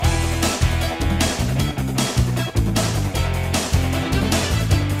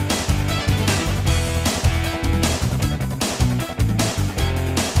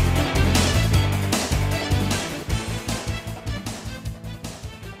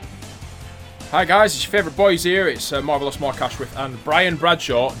Hi guys, it's your favourite boys here. It's Marvellous Mark Ashworth and Brian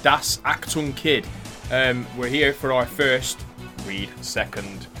Bradshaw, Das Achtung Kid. We're here for our first,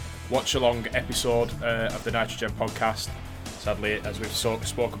 second watch-along episode of the Nitrogen podcast. Sadly, as we've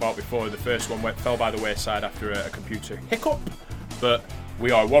spoke about before, the first one fell by the wayside after a computer hiccup. But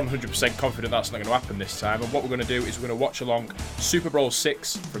we are 100% confident that's not going to happen this time. And what we're going to do is we're going to watch along Super Bowl VI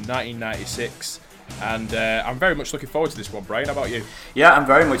from 1996. And I'm very much looking forward to this one, Brian. How about you? Yeah, I'm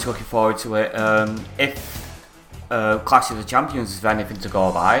very much looking forward to it. If Clash of the Champions is anything to go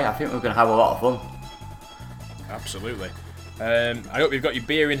by, I think we're going to have a lot of fun. Absolutely. I hope you've got your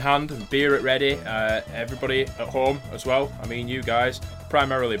beer in hand and beer at ready. Everybody at home as well. I mean, you guys.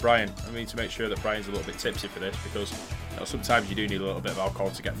 Primarily Brian. I need to make sure that Brian's a little bit tipsy for this because sometimes you do need a little bit of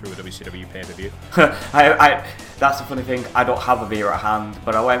alcohol to get through a WCW pay-per-view. That's the funny thing. I don't have a beer at hand,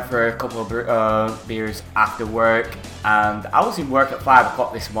 but I went for a couple of beers after work, and I was in work at 5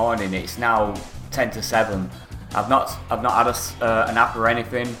 o'clock this morning. It's now 10 to 7. I've not had a nap or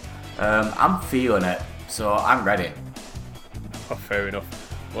anything. I'm feeling it, so I'm ready. Oh, fair enough.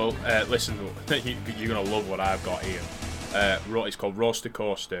 Well, listen, you're gonna love what I've got here. It's called Roaster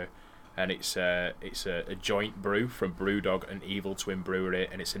Coaster, and it's a joint brew from Brewdog and Evil Twin Brewery,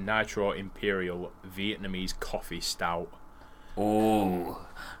 and it's a Nitro Imperial Vietnamese coffee stout. Oh,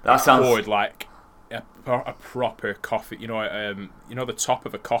 that sounds poured like a proper coffee. You know the top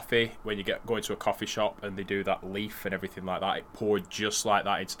of a coffee when you go into a coffee shop and they do that leaf and everything like that. It poured just like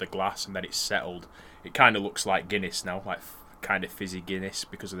that into the glass, and then it's settled. It kind of looks like Guinness now, like kind of fizzy Guinness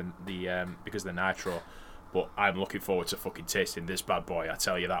because of the nitro. But I'm looking forward to fucking tasting this bad boy, I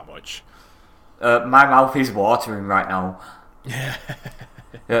tell you that much. My mouth is watering right now.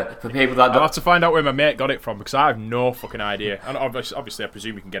 For people that I'll have to find out where my mate got it from because I have no fucking idea. And obviously I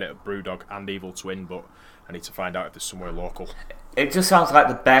presume you can get it at Brewdog and Evil Twin, but I need to find out if there's somewhere local. It just sounds like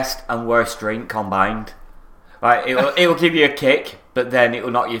the best and worst drink combined. Right, it'll give you a kick, but then it'll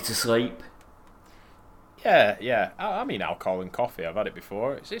knock you to sleep. Yeah. I mean, alcohol and coffee. I've had it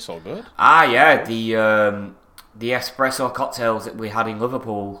before. It's all good. Ah, yeah. The espresso cocktails that we had in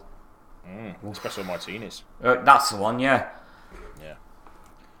Liverpool. Espresso martinis. That's the one, yeah.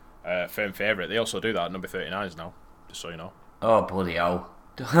 Yeah. Firm favourite. They also do that at number 39s now. Just so you know. Oh bloody hell!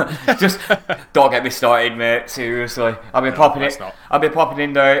 Just don't get me started, mate. Seriously, I've been popping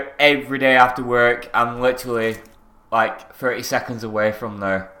in there every day after work. I'm literally like 30 seconds away from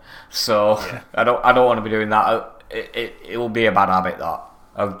there. So yeah. I don't want to be doing that. It will be a bad habit. That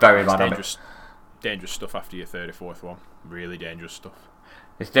a very bad habit. Dangerous stuff after your 34th one. Really dangerous stuff.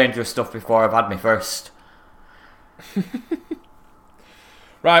 It's dangerous stuff before I've had my first.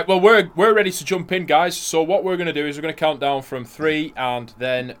 Right. Well, we're ready to jump in, guys. So what we're going to do is we're going to count down from 3, and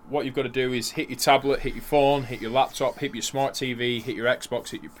then what you've got to do is hit your tablet, hit your phone, hit your laptop, hit your smart TV, hit your Xbox,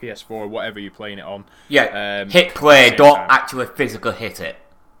 hit your PS4, whatever you're playing it on. Yeah. Hit play. Don't actually physically hit it.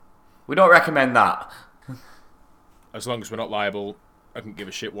 We don't recommend that. As long as we're not liable, I can give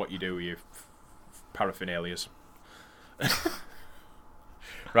a shit what you do with your paraphernalias.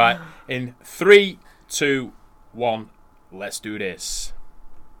 Right, in 3, 2, 1, let's do this.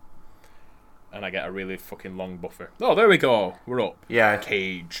 And I get a really fucking long buffer. Oh, there we go. We're up. Yeah.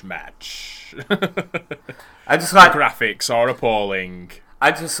 Cage match. I just like the graphics are appalling.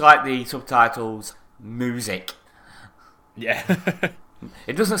 I just like the subtitles music. Yeah.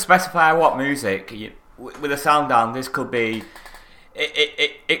 It doesn't specify what music. With the sound down, this could be.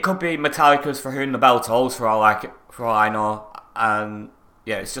 It could be Metallica's "For Whom the Bell Tolls" for all I know, and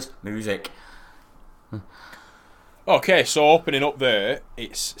yeah, it's just music. Okay, so opening up there,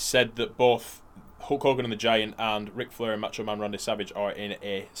 it's said that both Hulk Hogan and the Giant and Ric Flair and Macho Man Randy Savage are in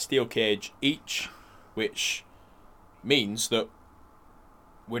a steel cage each, which means that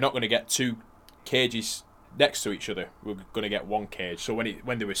we're not going to get 2 cages next to each other. We're going to get 1 cage. So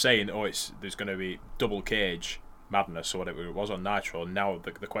when they were saying, there's going to be double cage madness or whatever it was on Nitro, now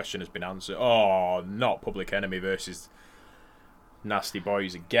the question has been answered. Oh, not Public Enemy versus Nasty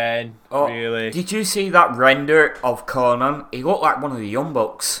Boys again. Oh, really? Did you see that render of Conan? He looked like one of the Young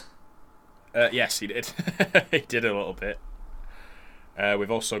Bucks. Yes, he did. He did a little bit. We've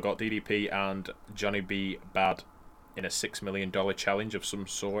also got DDP and Johnny B. Bad in a $6 million challenge of some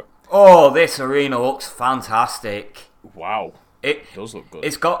sort. Oh, this arena looks fantastic. Wow. It does look good.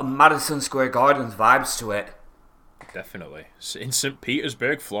 It's got Madison Square Garden's vibes to it. Definitely. In St.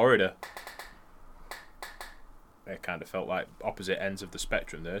 Petersburg, Florida. It kind of felt like opposite ends of the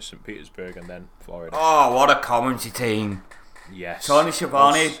spectrum there, St. Petersburg and then Florida. Oh, what a commentary team. Yes. Tony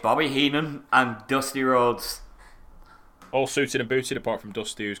Schiavone, Bobby Heenan, and Dusty Rhodes. All suited and booted apart from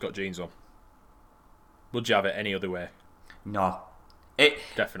Dusty, who's got jeans on. Would you have it any other way? No.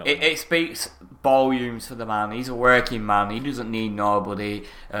 definitely. It speaks volumes for the man. He's a working man. He doesn't need nobody.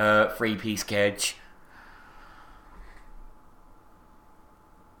 3-piece cage.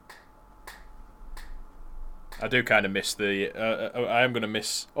 I do kind of miss the. I am going to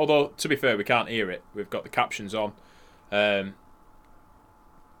miss. Although, to be fair, we can't hear it. We've got the captions on.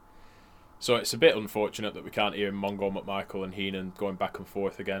 So it's a bit unfortunate that we can't hear Mongo, McMichael, and Heenan going back and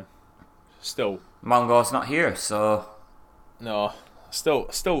forth again. Still. Mongo's not here, so. No. Still.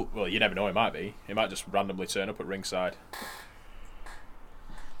 Well, you never know, he might be. He might just randomly turn up at ringside.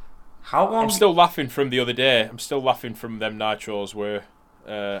 How long? I'm still laughing from the other day. I'm still laughing from them Nitros where.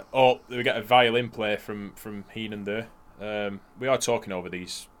 We get a violin play from Heenan there. We are talking over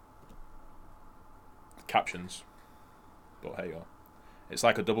these captions, but hey, it's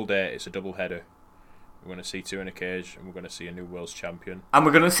like a double date. It's a double header. We're going to see two in a cage, and we're going to see a new world's champion. And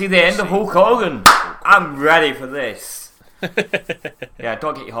we're going to see the end of Hulk Hogan. I'm ready for this. Yeah,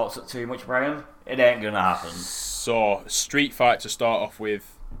 don't get your hopes up too much, Brian. It ain't going to happen. So, street fight to start off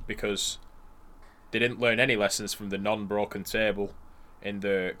with, because they didn't learn any lessons from the non-broken table in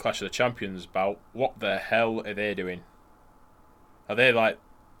the Clash of the Champions bout. What the hell are they doing? Are they like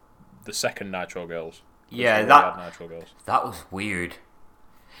the second Nitro Girls? Yeah, Nitro Girls. That was weird.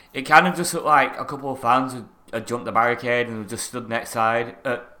 It kind of just looked like a couple of fans had jumped the barricade and just stood next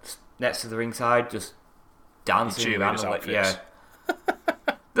to the ringside, just dancing around. Yeah.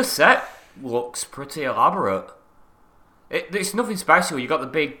 The set looks pretty elaborate. It's nothing special. You got the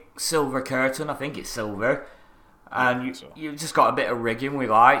big silver curtain. I think it's silver. And you've just got a bit of rigging with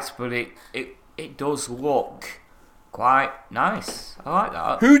lights, but it does look quite nice. I like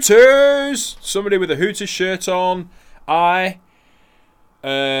that. Hooters! Somebody with a Hooters shirt on. I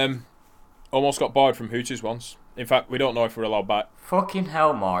almost got barred from Hooters once. In fact, we don't know if we're allowed back. Fucking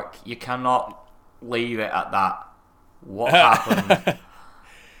hell, Mark. You cannot leave it at that. What happened?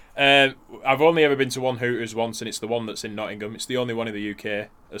 I've only ever been to one Hooters once, and it's the one that's in Nottingham. It's the only one in the UK,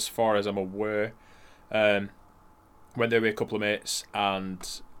 as far as I'm aware. Went there with a couple of mates, and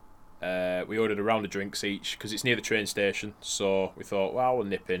we ordered a round of drinks each because it's near the train station. So we thought, well, we'll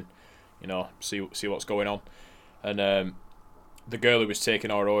nip in, see what's going on. And the girl who was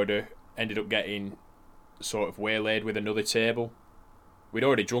taking our order ended up getting sort of waylaid with another table. We'd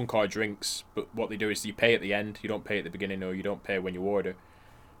already drunk our drinks, but what they do is you pay at the end. You don't pay at the beginning, or you don't pay when you order.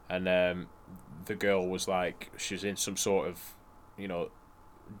 And the girl was like, she was in some sort of,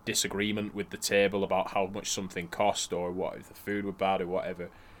 disagreement with the table about how much something cost, or what if the food were bad or whatever.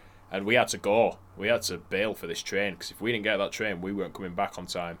 And we had to go. We had to bail for this train, because if we didn't get that train, we weren't coming back on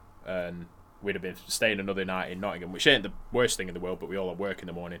time. And we'd have been staying another night in Nottingham, which ain't the worst thing in the world, but we all had work in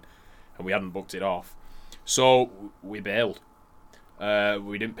the morning, and we hadn't booked it off. So we bailed.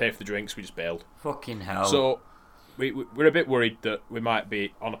 We didn't pay for the drinks, we just bailed. Fucking hell. So we're a bit worried that we might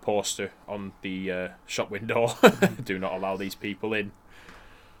be on a poster on the shop window. Do not allow these people in.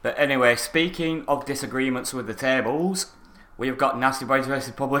 But anyway, speaking of disagreements with the tables, we've got Nasty Boys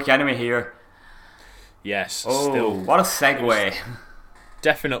vs Public Enemy here. Yes. Oh, still, what a segue.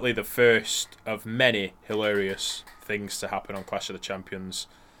 Definitely the first of many hilarious things to happen on Clash of the Champions.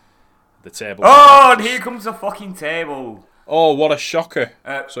 The table. Oh, and here comes the fucking table. Oh, what a shocker.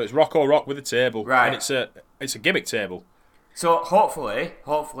 So it's Rocco Rock with a table. Right. And it's a gimmick table. So hopefully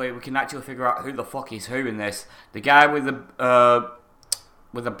we can actually figure out who the fuck is who in this. The guy with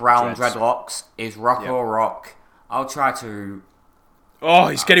the brown dreadlocks is Rocco Rock. I'll try to... Oh,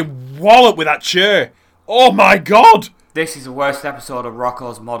 he's getting walloped with that chair. Oh my god. This is the worst episode of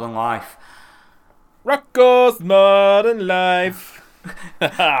Rocco's Modern Life. Rocco's Modern Life.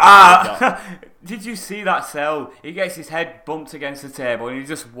 Did you see that cell? He gets his head bumped against the table and he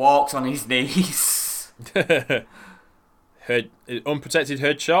just walks on his knees. Unprotected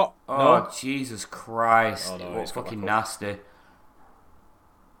headshot? Oh, no? Jesus Christ. Oh, no, it looks fucking nasty.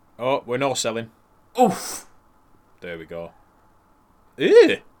 Oh, we're no selling. Oof. There we go.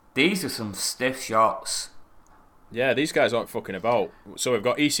 Ew. These are some stiff shots. Yeah, these guys aren't fucking about. So we've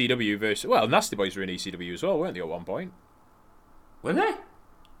got ECW versus... Well, Nasty Boys were in ECW as well, weren't they, at one point? Were they?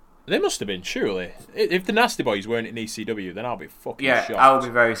 They must have been, surely. If the Nasty Boys weren't in ECW, then I'll be fucking shocked. Yeah, I'll be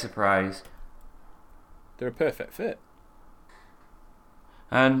very surprised. They're a perfect fit.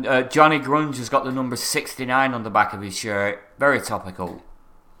 And Johnny Grunge has got the number 69 on the back of his shirt. Very topical.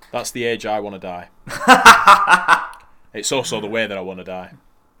 That's the age I want to die. It's also the way that I want to die.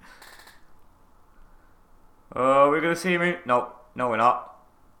 Oh, we're going to see him. No, we're not.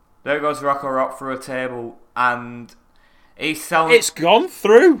 There goes Rocco Rock through a table, and he's selling... It's gone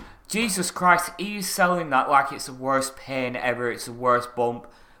through! Jesus Christ, he's selling that like it's the worst pain ever, it's the worst bump.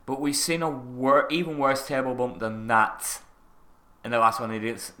 But we've seen a even worse table bump than that. In the last one, they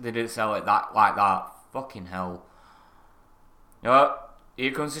didn't sell it like that. Fucking hell. No,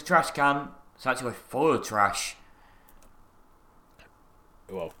 here comes the trash can. It's actually full of trash.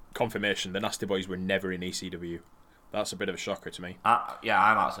 Well, confirmation, the Nasty Boys were never in ECW. That's a bit of a shocker to me. Yeah,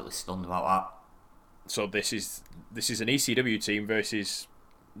 I'm absolutely stunned about that. So this is an ECW team versus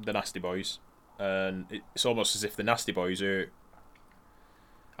the Nasty Boys, and it's almost as if the Nasty Boys are.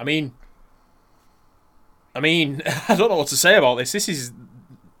 I mean, I don't know what to say about this. This is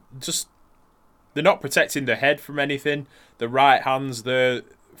just they're not protecting their head from anything. The right hands, they're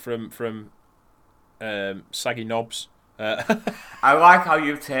from saggy knobs. I like how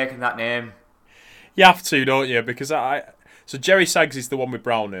you've taken that name. You have to, don't you? Because so Jerry Saggs is the one with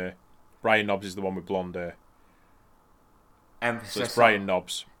brown hair. Brian Knobbs is the one with blonde hair. Emphasis. So it's Brian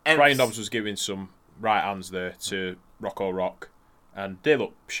Knobbs. Brian Knobbs was giving some right hands there to Rocco Rock, and they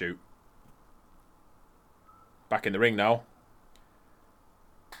look shoot. Back in the ring now.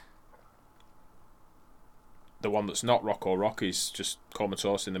 The one that's not Rocco Rock is just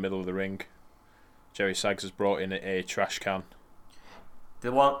comatose in the middle of the ring. Jerry Saggs has brought in a trash can.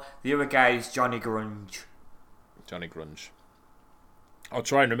 The other guy is Johnny Grunge. Johnny Grunge. I'll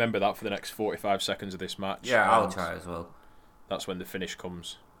try and remember that for the next 45 seconds of this match. Yeah, I'll try as well. That's when the finish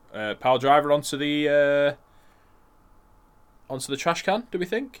comes. Pile driver onto the trash can, do we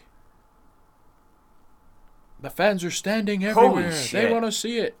think? The fans are standing everywhere. Holy shit. They want to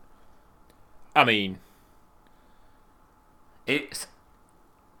see it. I mean,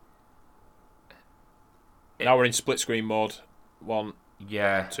 now we're in split screen mode. 1,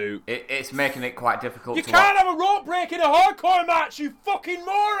 yeah, 2. It's making it quite difficult. You can't have a rope break in a hardcore match, you fucking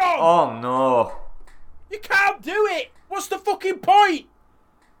moron! Oh no! You can't do it. What's the fucking point?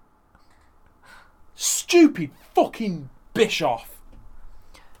 Stupid fucking Bischoff.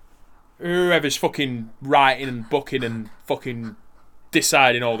 Whoever's fucking writing and booking and fucking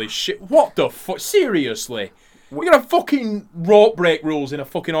deciding all this shit. What the fuck? Seriously? We're gonna fucking rope break rules in a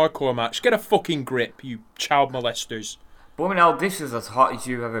fucking hardcore match. Get a fucking grip, you child molesters. Blooming hell, this is as hot as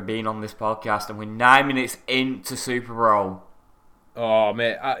you've ever been on this podcast, and we're 9 minutes into Super Bowl. Oh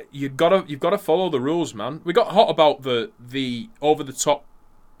mate, you've got to follow the rules, man. We got hot about the over the top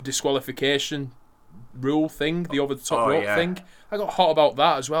disqualification rule thing, the over the top rope thing. I got hot about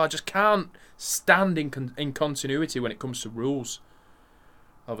that as well. I just can't stand in continuity when it comes to rules.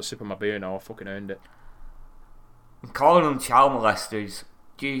 I'll have a sip of my beer now. I fucking earned it. I'm calling them child molesters.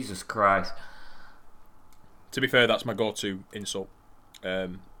 Jesus Christ. To be fair, that's my go-to insult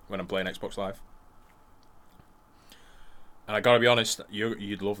when I'm playing Xbox Live. And I gotta be honest,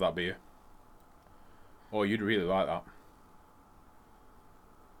 you'd love that beer. Oh, you'd really like that.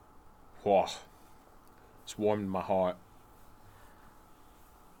 Whoa. It's warmed my heart.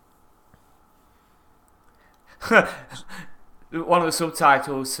 One of the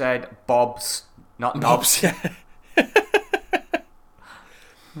subtitles said Bob's, not Knobs. Yeah.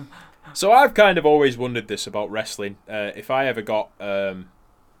 So I've kind of always wondered this about wrestling. If I ever got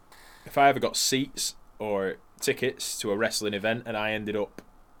seats or tickets to a wrestling event and I ended up,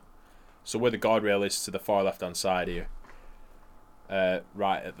 so where the guardrail is to the far left hand side here,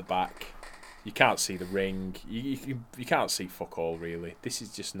 right at the back, you can't see the ring. You can't see fuck all really. This is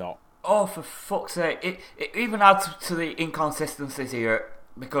just not. Oh, for fuck's sake! It even adds to the inconsistencies here,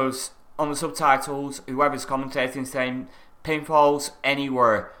 because on the subtitles, whoever's commentating saying pinfalls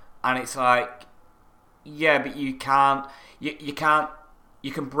anywhere. And it's like, yeah, but you can't. You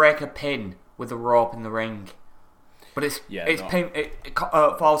can break a pin with a rope in the ring, but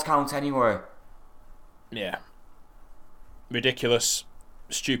falls count anywhere. Yeah, ridiculous,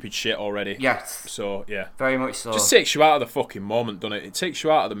 stupid shit already. Yes. So yeah, very much so. Just takes you out of the fucking moment, doesn't it? It takes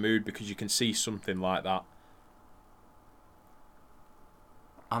you out of the mood because you can see something like that.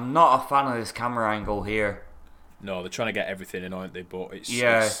 I'm not a fan of this camera angle here. No, they're trying to get everything in, aren't they? But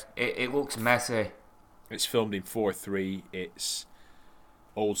it looks messy. It's filmed in 4:3. It's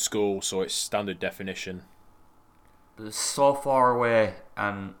old school, so it's standard definition. But it's so far away,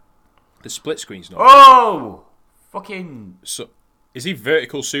 and the split screen's not. Oh, fucking! So, is he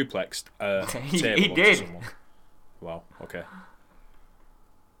vertical suplexed? He did. Someone? Wow. Okay.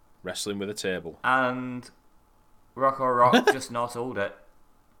 Wrestling with a table. And Rocco Rock just not sold it.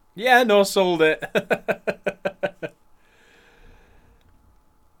 Yeah, no, sold it.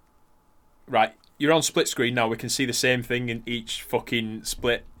 Right, you're on split screen now. We can see the same thing in each fucking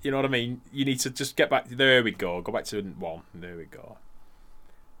split. You know what I mean? You need to just get back. There we go. Go back to 1. There we go.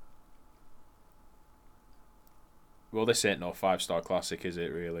 Well, this ain't no 5-star classic, is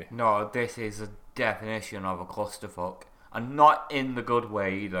it, really? No, this is a definition of a clusterfuck. And not in the good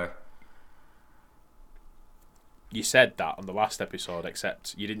way, either. You said that on the last episode,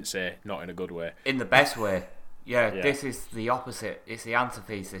 except you didn't say not in a good way. In the best way. Yeah, this is the opposite. It's the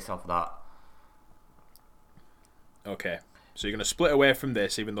antithesis of that. Okay, so you're going to split away from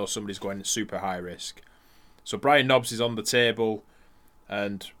this, even though somebody's going super high risk. So Brian Knobbs is on the table,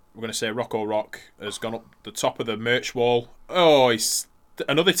 and we're going to say Rocco Rock has gone up the top of the merch wall. Oh, it's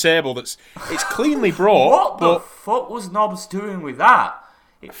another table it's cleanly brought. What the fuck was Knobbs doing with that?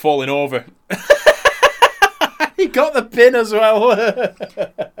 Falling over. He got the pin as well.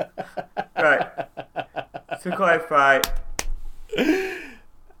 Right. To clarify.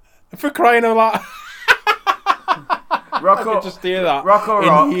 For crying out loud. Rocco, I could just hear that Rocco in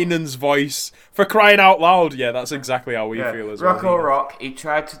Rock. Heenan's voice. For crying out loud. Yeah, that's exactly how we feel as well. Rocco Rock, he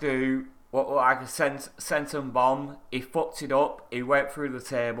tried to do what looked like a senton bomb. He fucked it up. He went through the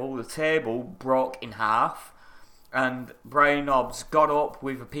table. The table broke in half. And Brian Knobbs got up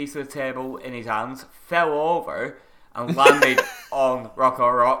with a piece of the table in his hands, fell over, and landed on Rocco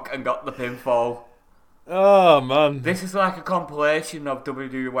Rock and got the pinfall. Oh, man. This is like a compilation of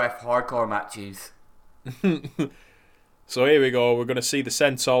WWF hardcore matches. So here we go. We're going to see the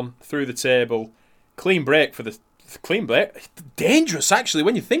senton through the table. Clean break for the... Clean break? Dangerous, actually,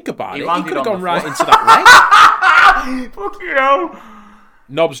 when you think about it. He could have gone right into that leg. Fuck you know.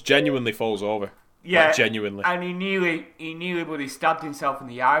 Knobbs genuinely falls over. Yeah, like, genuinely. And he nearly bloody stabbed himself in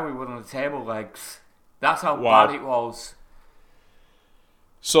the eye with one of the table legs. That's how bad it was.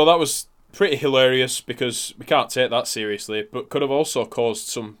 So that was pretty hilarious because we can't take that seriously, but could have also caused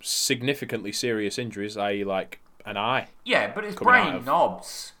some significantly serious injuries, i.e. like an eye. Yeah, but it's Brian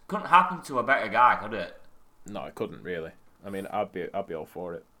Knobbs. Couldn't happen to a better guy, could it? No, it couldn't really. I mean, I'd be all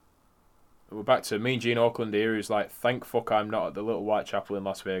for it. We're back to Mean Gene Oakland here, who's like, thank fuck I'm not at the Little Whitechapel in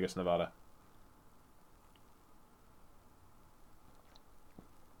Las Vegas, Nevada.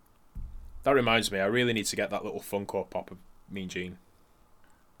 That reminds me, I really need to get that little Funko Pop of Mean Gene.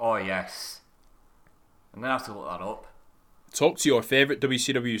 Oh, yes. I'm going to have to look that up. Talk to your favourite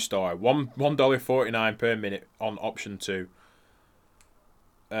WCW star. $1.49 per minute on option 2.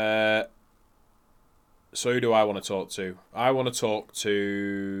 So who do I want to talk to? I want to talk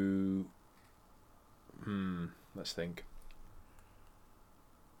to... let's think.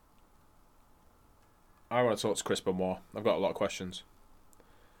 I want to talk to Chris Benoit. I've got a lot of questions.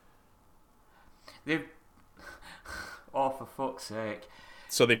 Oh, for fuck's sake.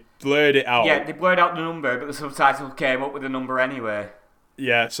 So they blurred it out. Yeah, they blurred out the number, but the subtitle came up with the number anyway.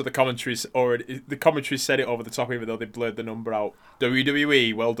 Yeah, so the commentaries said it over the top, even though they blurred the number out.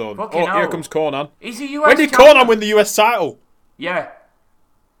 WWE, well done. Fucking here comes Conan. He's a US When did champion. Conan win the US title? Yeah.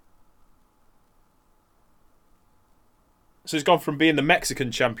 So he's gone from being the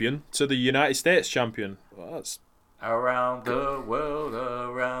Mexican champion to the United States champion. Well, that's... Around the world.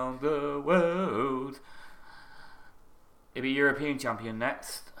 He'll be European champion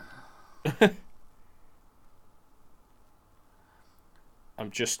next.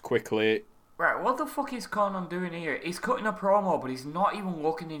 I'm just quickly... Right, what the fuck is Conan doing here? He's cutting a promo, but he's not even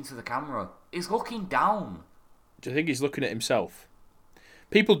looking into the camera. He's looking down. Do you think he's looking at himself?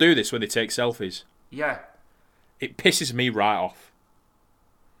 People do this when they take selfies. Yeah. It pisses me right off.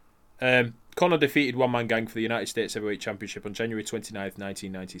 Conor defeated One Man Gang for the United States Heavyweight Championship on January 29th,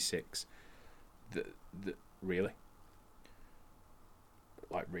 1996. Really?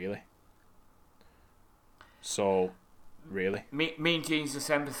 Like, really? So, really? Mean Gene's just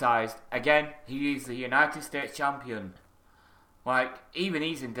emphasised, again, he is the United States champion. Like, even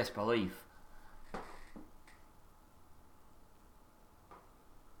he's in disbelief.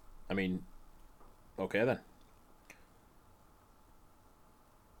 I mean, okay then.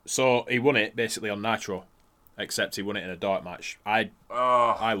 So he won it basically on Nitro, except he won it in a dark match. I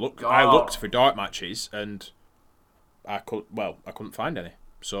looked for dark matches and I couldn't find any.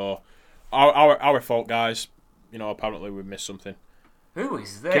 So our fault, guys. You know, apparently we missed something. Who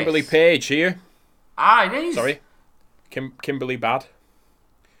is this? Kimberly Page here. Ah, it is. Sorry, Kimberly Bad.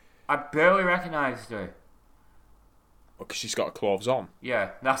 I barely recognised her. Because she's got her clothes on.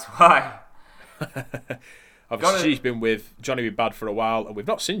 Yeah, that's why. Obviously, she's been with Johnny B. Bad for a while, and we've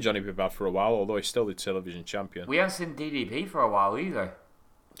not seen Johnny B. Bad for a while, although he's still the television champion. We haven't seen DDP for a while either.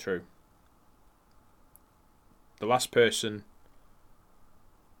 True. The last person...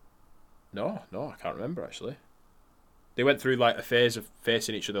 No, I can't remember, actually. They went through like a phase of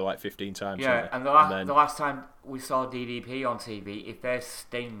facing each other like 15 times. Yeah, and the last time we saw DDP on TV, it faced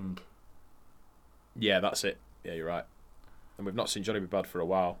Sting. Yeah, that's it. Yeah, you're right. And we've not seen Johnny B. Bad for a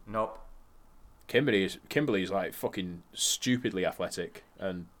while. Nope. Kimberly's like fucking stupidly athletic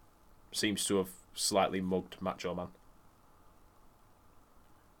and seems to have slightly mugged Macho Man.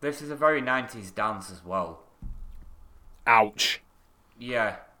 This is a very 90s dance as well. Ouch.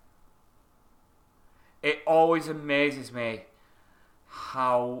 Yeah. It always amazes me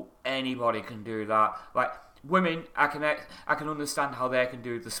how anybody can do that. Like, women, I can understand how they can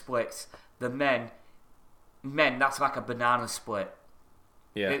do the splits. The men, that's like a banana split.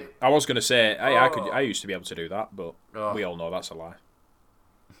 Yeah, I was going to say, I used to be able to do that, but we all know that's a lie.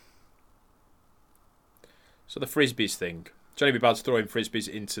 So the frisbees thing, Johnny B. Bad's throwing frisbees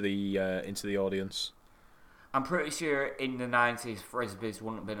into the audience. I'm pretty sure in the 90s frisbees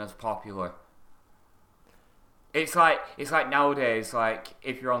wouldn't have been as popular. It's like nowadays, like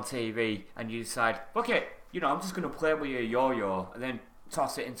if you're on TV and you decide, fuck it, I'm just going to play with your yo-yo and then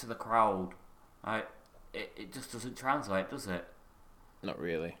toss it into the crowd. Like, it just doesn't translate, does it? Not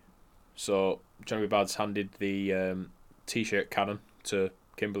really. So Johnny B. Bad's handed the t-shirt cannon to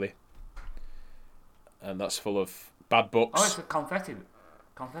Kimberly, and that's full of bad books. Oh, it's a confetti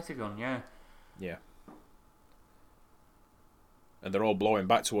gun, yeah. Yeah. And they're all blowing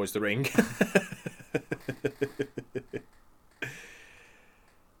back towards the ring.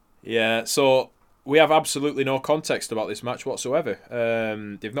 Yeah, so we have absolutely no context about this match whatsoever.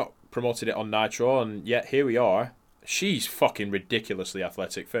 They've not promoted it on Nitro, and yet here we are. She's fucking ridiculously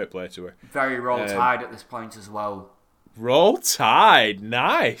athletic. Fair play to her. Very Roll Tide at this point as well. Roll Tide,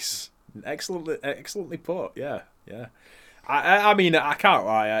 nice, excellently put. Yeah. I mean, I can't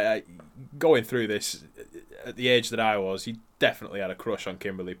lie. Going through this at the age that I was, you definitely had a crush on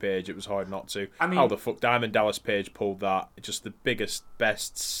Kimberly Page. It was hard not to. I mean, how the fuck Diamond Dallas Page pulled that? Just the biggest,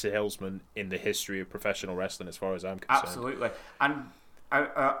 best salesman in the history of professional wrestling, as far as I'm concerned. Absolutely, and.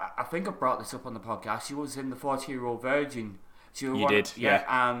 I think I brought this up on the podcast. She was in the 40-Year-Old Virgin. You did, yeah.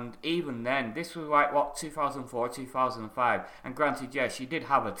 And even then, this was like, 2004, 2005. And granted, yeah, she did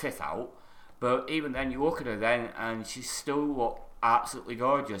have a tit out. But even then, you look at her then, and she still looked absolutely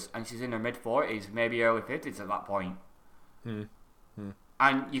gorgeous. And she's in her mid-40s, maybe early 50s at that point. And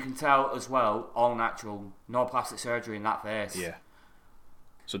you can tell as well, all natural, no plastic surgery in that face. Yeah.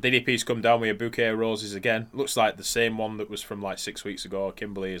 So DDP's come down with a bouquet of roses again. Looks like the same one that was from like 6 weeks ago.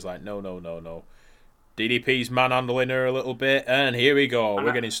 Kimberly is like, no. DDP's manhandling her a little bit, and here we go.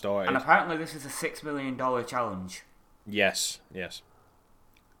 We're getting started. And apparently this is a $6 million challenge. Yes.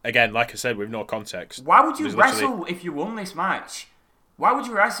 Again, like I said, with no context. Why would you wrestle if you won this match? Why would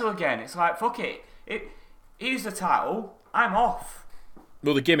you wrestle again? It's like, fuck it. Here's the title. I'm off.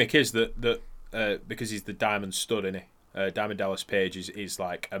 Well, the gimmick is that because he's the Diamond Stud, isn't he? Diamond Dallas Page is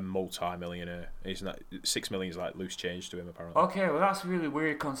like a multi-millionaire. He's not, $6 million is like loose change to him, apparently. Okay, well that's really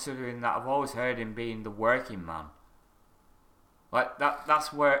weird considering that I've always heard him being the working man. Like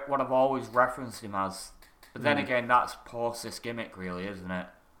that's what I've always referenced him as. But then again, that's post this gimmick, really, isn't it?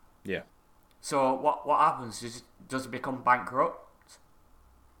 Yeah. So what happens? Does it become bankrupt?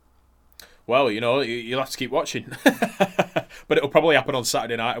 Well, you'll have to keep watching. But it'll probably happen on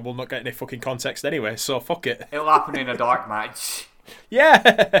Saturday night and we'll not get any fucking context anyway, so fuck it. It'll happen in a dark match.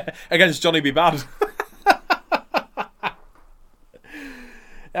 Yeah! Against Johnny B. Bad.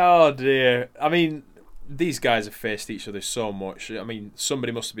 Oh dear. I mean, these guys have faced each other so much. I mean,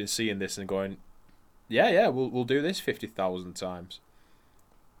 somebody must have been seeing this and going, yeah, we'll do this 50,000 times.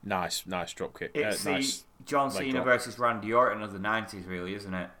 Nice dropkick. It's nice John Cena versus Randy Orton of the 90s, really,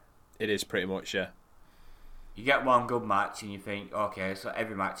 isn't it? It is pretty much, yeah. You get one good match and you think, okay, so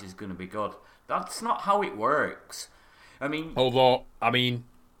every match is going to be good. That's not how it works. I mean... Although, you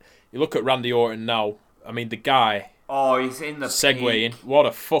look at Randy Orton now, the guy... Oh, he's in the segueing. What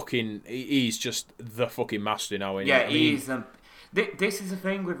a fucking... He's just the fucking master now, isn't he? Yeah, he's the... This is the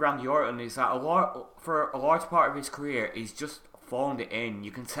thing with Randy Orton, is that for a large part of his career, he's just phoned it in.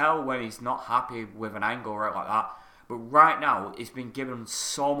 You can tell when he's not happy with an angle right like that. But right now, it's been given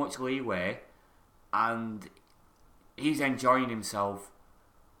so much leeway, and he's enjoying himself.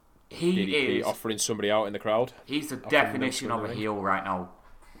 He is offering somebody out in the crowd. He's the definition of a heel right now.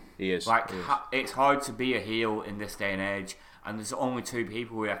 He is. It's hard to be a heel in this day and age, and there's only two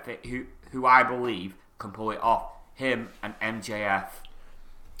people who I believe can pull it off: him and MJF.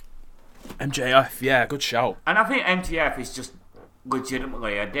 MJF, yeah, good shout. And I think MJF is just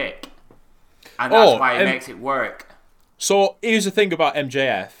legitimately a dick, and that's why he makes it work. So here's the thing about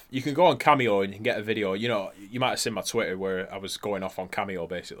MJF. You can go on Cameo and you can get a video. You might have seen my Twitter where I was going off on Cameo,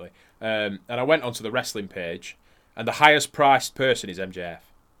 basically. And I went onto the wrestling page, and the highest priced person is MJF.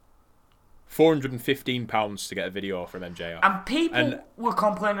 £415 to get a video from MJF. And people were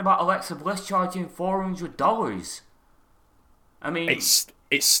complaining about Alexa Bliss charging $400.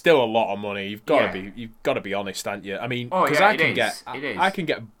 It's still a lot of money. You've got to be honest, haven't you? Because I can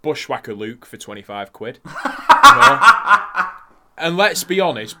get Bushwhacker Luke for 25 quid. And let's be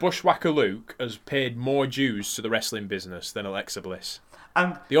honest, Bushwhacker Luke has paid more dues to the wrestling business than Alexa Bliss.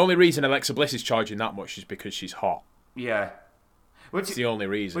 And the only reason Alexa Bliss is charging that much is because she's hot. Yeah. That's the only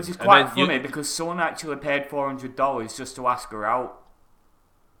reason. Which is quite funny because someone actually paid $400 just to ask her out.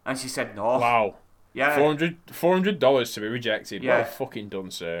 And she said no. Wow. Yeah. $400 to be rejected. Yeah. Well fucking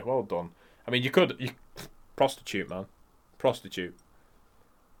done, sir. Well done. I mean, prostitute, man. Prostitute.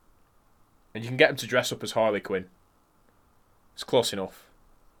 And you can get them to dress up as Harley Quinn. It's close enough.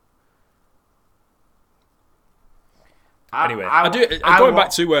 Anyway, going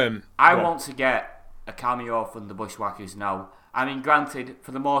back to... I want to get a cameo from the Bushwhackers now. I mean, granted,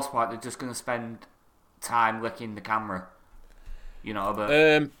 for the most part, they're just going to spend time licking the camera. You know,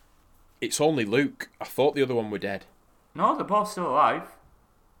 but... it's only Luke. I thought the other one were dead. No, they're both still alive.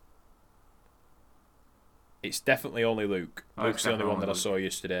 It's definitely only Luke. Luke's the only one that I saw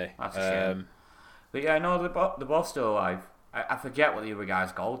yesterday. That's a shame. But yeah, no, they're both still alive. I forget what the other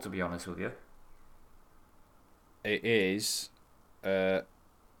guy's called, to be honest with you. It is... I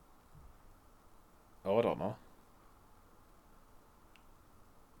don't know.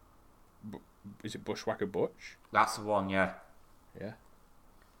 Is it Bushwhacker Butch? That's the one, yeah. Yeah.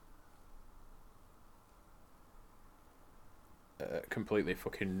 Completely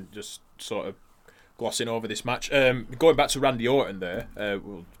fucking just sort of glossing over this match. Going back to Randy Orton there,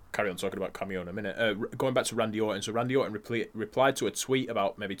 we'll carry on talking about cameo in a minute. Going back to Randy Orton, so Randy Orton replied to a tweet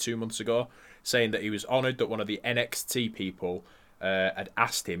about maybe 2 months ago saying that he was honoured that one of the NXT people had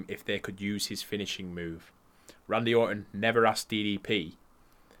asked him if they could use his finishing move. Randy Orton never asked DDP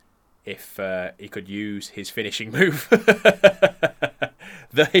if he could use his finishing move.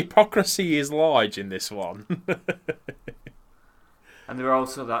 The hypocrisy is large in this one. And there was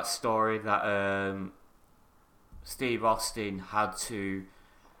also that story that Steve Austin had to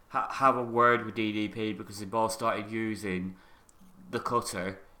have a word with DDP because they both started using the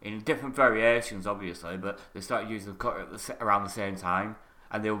cutter in different variations, obviously, but they started using the cutter around the same time,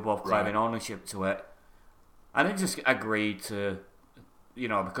 and they were both claiming ownership to it. And they just agreed to, you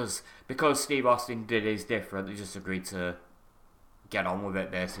know, because Steve Austin did his different, they just agreed to get on with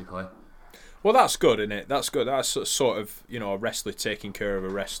it, basically. Well, that's good, isn't it? That's good. That's sort of, you know, a wrestler taking care of a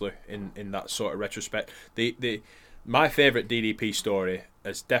wrestler in that sort of retrospect. My favourite DDP story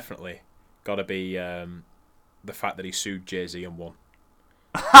has definitely got to be the fact that he sued Jay-Z and won.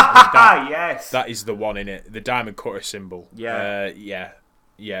 Yes! That is the one in it. The diamond cutter symbol. Yeah.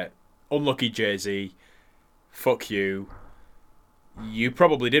 Yeah. Unlucky Jay-Z. Fuck you. You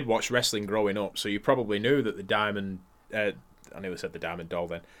probably did watch wrestling growing up, so you probably knew that the diamond... I nearly said the diamond doll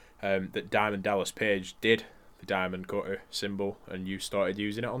then. That Diamond Dallas Page did the diamond cutter symbol, and you started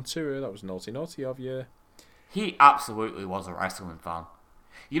using it on tour. That was naughty of you. He absolutely was a wrestling fan.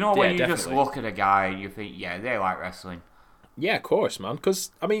 You know, when you definitely just look at a guy and you think, yeah, they like wrestling. Yeah, of course, man.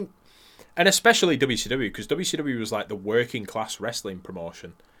 Because, I mean, and especially WCW, because WCW was like the working class wrestling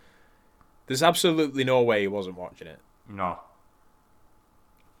promotion. There's absolutely no way he wasn't watching it. No.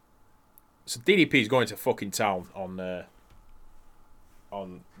 So DDP's going to fucking town on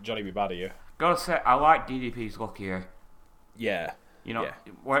Johnny B. Bad here. Gotta say, I like DDP's look here. Yeah. You know,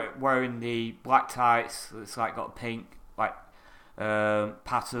 wearing the black tights, it's like got a pink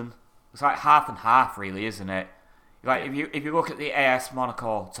pattern. It's like half and half, really, isn't it? Like if you look at the AS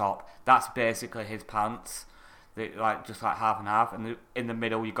Monaco top, that's basically his pants. Like just like half and half, and in the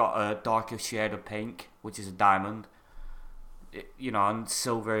middle you got a darker shade of pink, which is a diamond. You know, and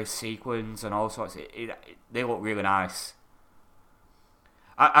silver sequins and all sorts. They look really nice.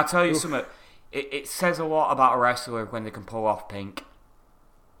 I tell you something. It says a lot about a wrestler when they can pull off pink.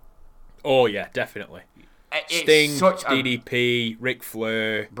 Oh yeah, definitely. Sting, DDP, Ric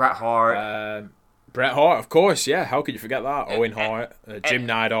Flair, Bret Hart. Bret Hart, of course, yeah. How could you forget that? Owen Hart, Jim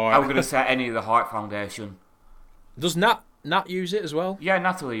Neidhart. I was going to say any of the Hart Foundation. Does Nat use it as well? Yeah,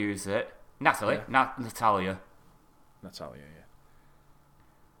 Natalia used it. Natalia, yeah.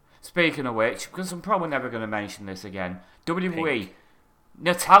 Speaking of which, because I'm probably never going to mention this again, WWE, Pink.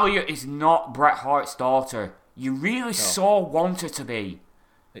 Natalia is not Bret Hart's daughter. You really so want her to be.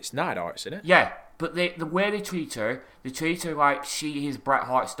 It's Neidhart's, isn't it? Yeah, but the way they treat her like she is Bret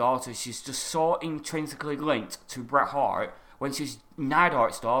Hart's daughter. She's just so intrinsically linked to Bret Hart when she's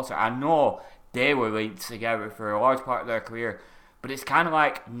Neidhart's daughter. I know they were linked together for a large part of their career, but it's kind of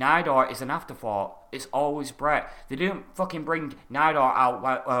like Neidhart is an afterthought. It's always Bret. They didn't fucking bring Neidhart out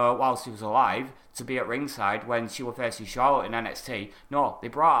while she was alive to be at ringside when she was facing Charlotte in NXT. No, they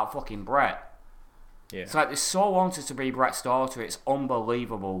brought out fucking Bret. Yeah. It's like they so wanted to be Bret's daughter. It's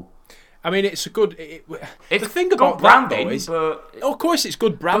unbelievable. I mean, it's a good. It's the thing good about branding, that, though, is, but of course, it's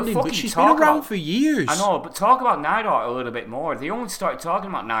good branding, but she's been talk around about- for years. I know, but talk about Neidhart a little bit more. They only started talking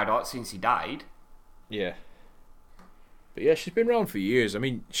about Neidhart since he died. Yeah. But yeah, she's been around for years. I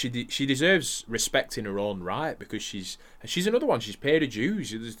mean, she deserves respect in her own right because she's another one. She's paid her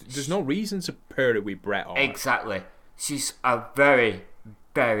dues. There's no reason to pair her with Bret Hart. Exactly. She's a very,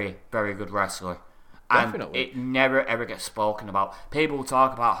 very, very good wrestler. Definitely. And it never ever gets spoken about. People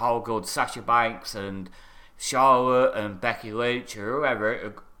talk about how good Sasha Banks and Charlotte and Becky Lynch or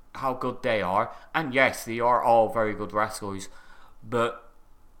whoever, how good they are. And yes, they are all very good wrestlers. But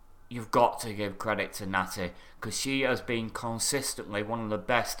you've got to give credit to Natty because she has been consistently one of the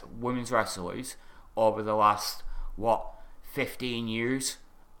best women's wrestlers over the last, 15 years?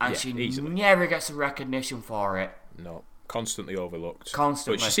 And she easily. never gets a recognition for it. No, constantly overlooked.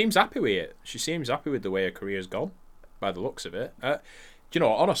 Constantly. But she seems happy with it. She seems happy with the way her career's gone, by the looks of it. Do you know,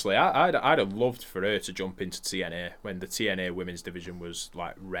 honestly, I'd have loved for her to jump into TNA when the TNA women's division was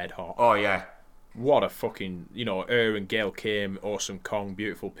like red hot. Oh, yeah. What a fucking, her and Gail Kim, Awesome Kong,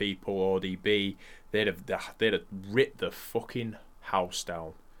 Beautiful People, ODB, they'd have ripped the fucking house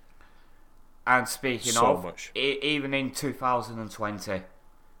down. And speaking So of, much. Even in 2020,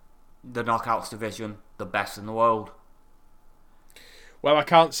 the Knockouts division, the best in the world. Well, I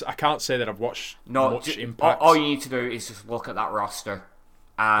can't say that I've watched much Impact. All you need to do is just look at that roster,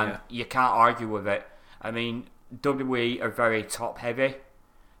 and you can't argue with it. I mean, WWE are very top heavy,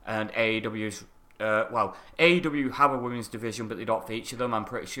 and AEW's AEW have a women's division, but they don't feature them. I'm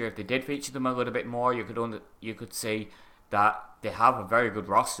pretty sure if they did feature them a little bit more, you could see that they have a very good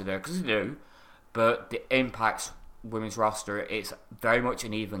roster there, because they do. But the Impact's women's roster, it's very much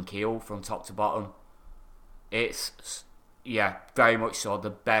an even keel from top to bottom. It's very much so the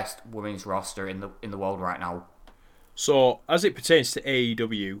best women's roster in the world right now. So, as it pertains to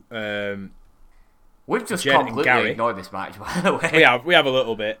AEW, we've just Jed and completely Gary ignored this match, by the way. we have a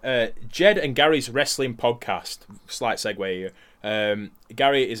little bit. Jed and Gary's wrestling podcast. Slight segue here.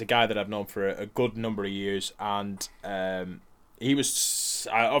 Gary is a guy that I've known for a good number of years, and he was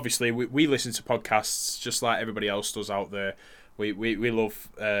obviously we listen to podcasts just like everybody else does out there. We love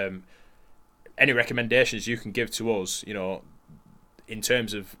any recommendations you can give to us, in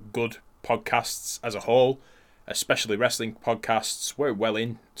terms of good podcasts as a whole, especially wrestling podcasts. We're well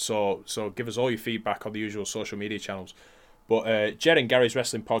in, so give us all your feedback on the usual social media channels. But Jed and Gary's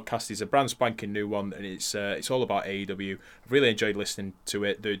wrestling podcast is a brand spanking new one, and it's all about AEW. I've really enjoyed listening to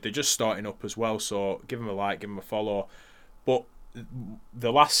it. They're just starting up as well, so give them a like, give them a follow. But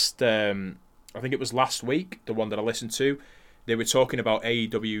the last, I think it was last week, the one that I listened to, they were talking about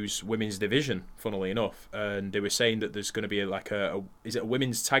AEW's women's division, funnily enough, and they were saying that there's going to be is it a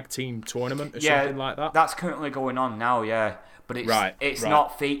women's tag team tournament or something like that? That's currently going on now, yeah. But it's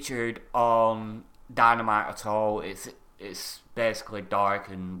not featured on Dynamite at all. It's basically dark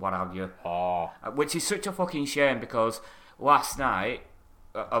and what have you. Oh. Which is such a fucking shame because last night,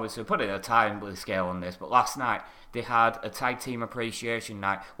 obviously putting a time scale on this, but last night they had a tag team appreciation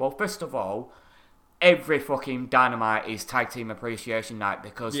night. Well, first of all, every fucking Dynamite is tag team appreciation night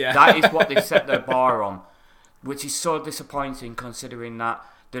because that is what they've set their bar on, which is so disappointing considering that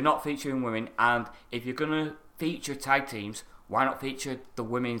they're not featuring women, and if you're going to feature tag teams, why not feature the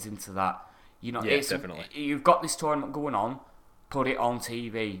women's into that? Definitely. You've got this tournament going on, put it on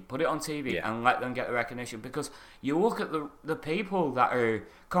TV and let them get the recognition, because you look at the people that are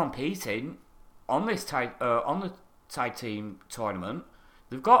competing on this on the tag team tournament.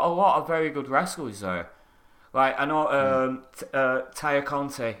 They've got a lot of very good wrestlers there. Like, I know Taya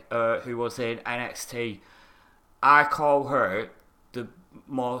Conte, who was in NXT, I call her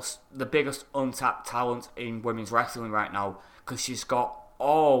the biggest untapped talent in women's wrestling right now, because she's got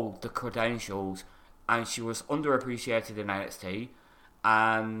all the credentials, and she was underappreciated in NXT.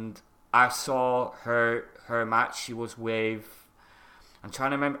 And I saw her match. She was with, I'm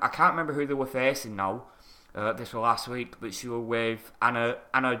trying to remember, I can't remember who they were facing now. This was last week, but she was with Anna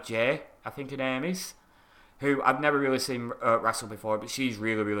Jay, I think her name is, who I've never really seen wrestle before, but she's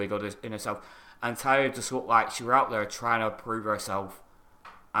really, really good in herself. And Taya just looked like she was out there trying to prove herself,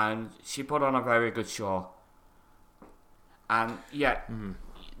 and she put on a very good show. And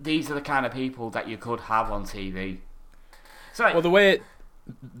these are the kind of people that you could have on TV. So, well, the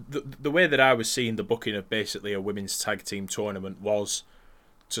way that I was seeing the booking of basically a women's tag team tournament was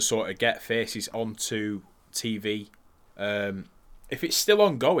to sort of get faces onto TV. If it's still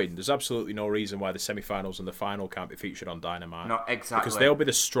ongoing, there's absolutely no reason why the semi-finals and the final can't be featured on Dynamite. No, exactly. Because they'll be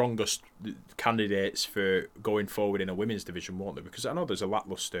the strongest candidates for going forward in a women's division, won't they? Because I know there's a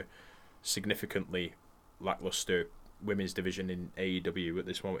significantly lackluster women's division in AEW at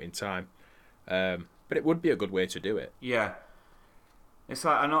this moment in time. But it would be a good way to do it. Yeah. It's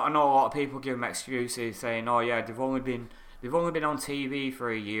like I know a lot of people give them excuses saying, "Oh yeah, they've only been on TV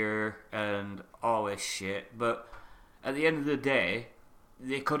for a year and all this shit." But at the end of the day,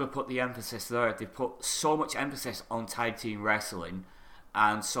 they could have put the emphasis there. They put so much emphasis on tag team wrestling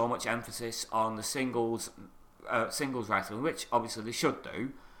and so much emphasis on the singles wrestling, which obviously they should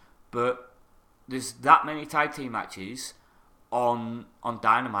do. But there's that many tag team matches on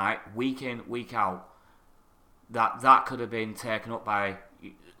Dynamite week in, week out. That could have been taken up by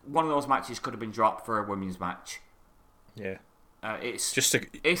one of those matches. Could have been dropped for a women's match. Yeah, it's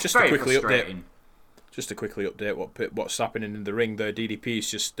very quickly frustrating. Just to quickly update what's happening in the ring. The DDP's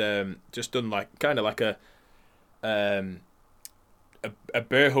just done like kind of like a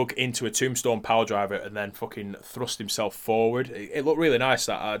bear hug into a tombstone power driver and then fucking thrust himself forward. It looked really nice.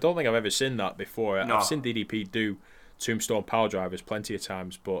 That I don't think I've ever seen that before. No. I've seen DDP do tombstone power drivers plenty of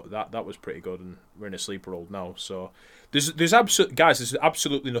times, but that was pretty good, and we're in a sleeper hold now. So there's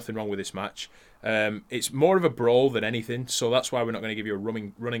absolutely nothing wrong with this match. It's more of a brawl than anything, so that's why we're not going to give you a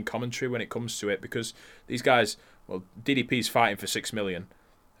running commentary when it comes to it, because these guys, well, DDP's fighting for $6 million,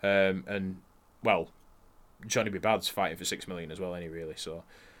 and well, Johnny B. Bad's fighting for $6 million as well, really. So,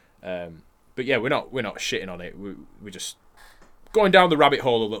 but yeah, we're not shitting on it. We're just going down the rabbit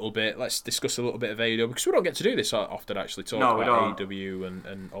hole a little bit. Let's discuss a little bit of AEW, because we don't get to do this often, actually, talk about AEW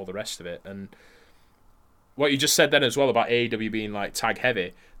and all the rest of it. And what you just said then as well about AEW being like tag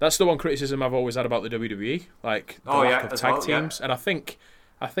heavy, that's the one criticism I've always had about the WWE, like the lack of tag teams. Yeah. And I think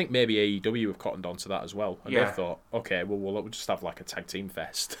maybe AEW have cottoned on to that as well. And they thought, okay, well, we'll just have like a tag team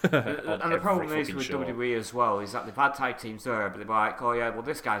fest. And the problem is with WWE as well is that they've had tag teams there, but they're like, oh yeah, well,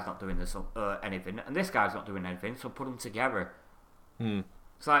 this guy's not doing anything, and this guy's not doing anything, so put them together.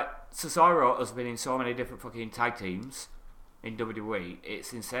 It's like Cesaro has been in so many different fucking tag teams in WWE.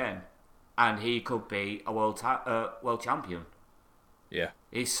 It's insane, and he could be a world champion. Yeah,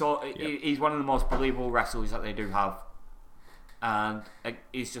 he's one of the most believable wrestlers that they do have, and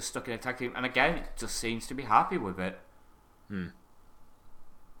he's just stuck in a tag team. And again, just seems to be happy with it.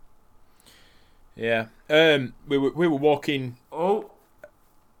 Yeah, we were walking. Oh.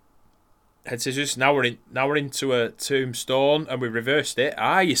 Head scissors. Now we're into a tombstone, and we reversed it.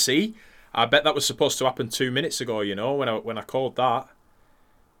 You see, I bet that was supposed to happen 2 minutes ago. You know, when I called that,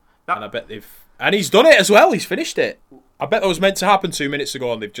 and I bet and he's done it as well. He's finished it. I bet that was meant to happen 2 minutes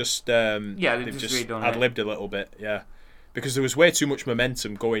ago, and they've just they've just ad-libbed a little bit. Yeah, because there was way too much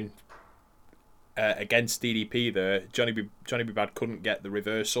momentum going against DDP there. Johnny B. Bad couldn't get the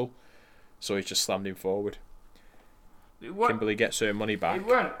reversal, so he just slammed him forward. Kimberly gets her money back. It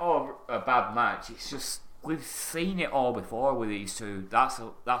weren't all a bad match. It's just we've seen it all before with these two. That's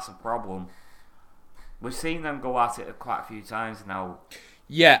a problem. We've seen them go at it quite a few times now.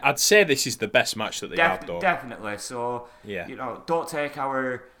 Yeah, I'd say this is the best match that they have, though. Definitely. So, yeah. Don't take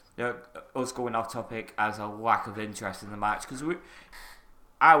us going off topic as a lack of interest in the match, because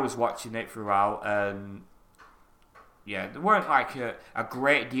I was watching it throughout, and yeah, there weren't like a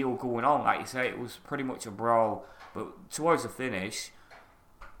great deal going on. Like you say, it was pretty much a brawl. But towards the finish,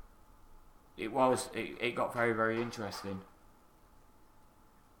 it got very, very interesting.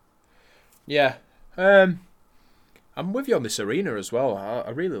 Yeah, I'm with you on this arena as well. I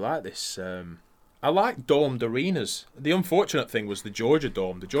really like this. I like domed arenas. The unfortunate thing was the Georgia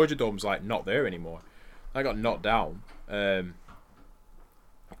Dome. The Georgia Dome's like not there anymore. I got knocked down, and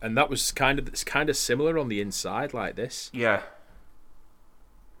that was kind of similar on the inside like this. Yeah.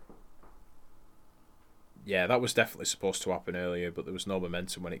 Yeah, that was definitely supposed to happen earlier, but there was no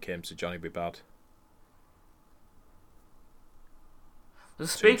momentum when it came to Johnny B. Bad.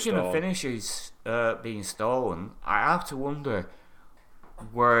 Speaking of finishes being stolen, I have to wonder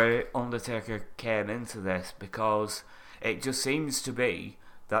where Undertaker came into this, because it just seems to be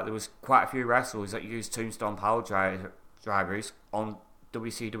that there was quite a few wrestlers that used tombstone power drivers on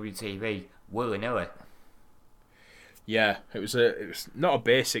WCW TV willy-nilly. Yeah, it was not a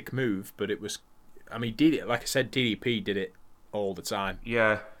basic move, but it was. I mean, like I said, DDP did it all the time.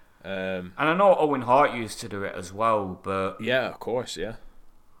 Yeah. And I know Owen Hart used to do it as well, but... Yeah, of course, yeah.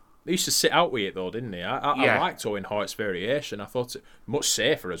 They used to sit out with it, though, didn't they? I liked Owen Hart's variation. I thought it much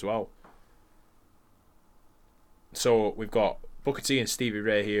safer as well. So, we've got Booker T and Stevie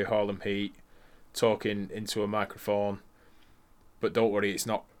Ray here, Harlem Heat, talking into a microphone. But don't worry, it's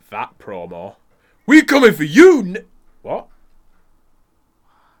not that promo. We're coming for you! What?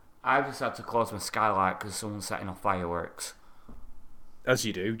 I just had to close my skylight because someone's setting off fireworks. As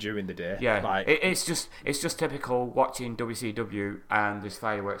you do during the day. Yeah, it's just typical watching WCW and there's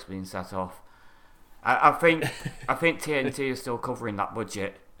fireworks being set off. I think TNT is still covering that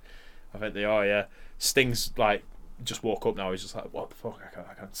budget. I think they are, yeah. Sting's like just woke up now. He's just like, what the fuck?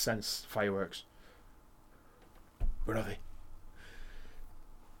 I can sense fireworks. Where are they?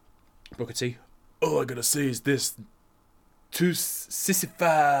 Booker T. All I gotta say is this: two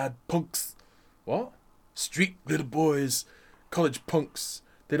sissified punks. What? Street little boys, college punks.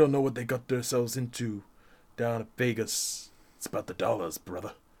 They don't know what they got themselves into down at Vegas. It's about the dollars,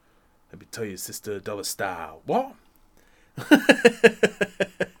 brother. Let me tell you, sister, dollar style. What?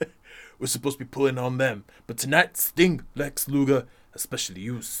 We're supposed to be pulling on them, but tonight, Sting, Lex Luger, especially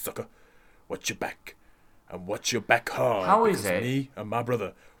you, sucker, watch your back. And watch your back hard. How is it? Me and my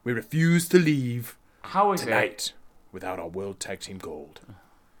brother, we refuse to leave tonight it without our World Tag Team Gold.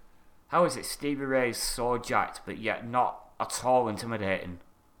 How is it Stevie Ray's so jacked, but yet not at all intimidating?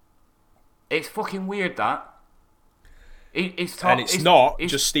 It's fucking weird, that. It's not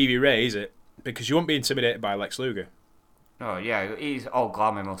just Stevie Ray, is it? Because you won't be intimidated by Lex Luger. Oh, yeah, he's all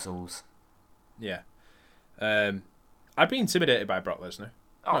glamour muscles. Yeah. I'd be intimidated by Brock Lesnar.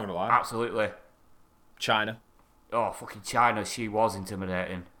 I'm not going to lie. Absolutely. China. Oh, fucking China, she was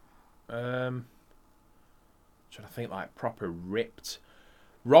intimidating. Trying to think like proper ripped.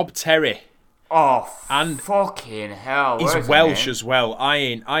 Rob Terry. Oh, and fucking hell. He's Welsh as well. I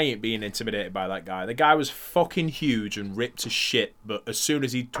ain't being intimidated by that guy. The guy was fucking huge and ripped as shit, but as soon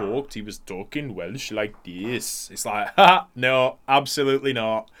as he talked, he was talking Welsh like this. It's like, ha, no, absolutely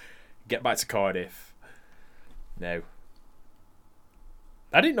not. Get back to Cardiff. No.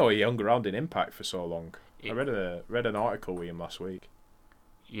 I didn't know he hung around in Impact for so long. I read an article with him last week.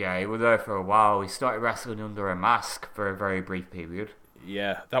 Yeah, he was there for a while. He started wrestling under a mask for a very brief period.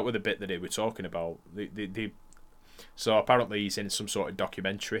 Yeah, that was the bit that they were talking about. So apparently he's in some sort of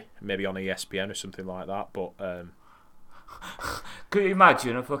documentary, maybe on ESPN or something like that. But could you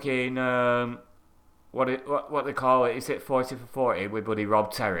imagine a fucking what they call it? Is it 40 for 40 with buddy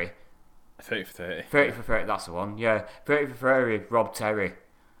Rob Terry? 30 for 30. 30 for 30, that's the one. Yeah, 30 for 30 with Rob Terry.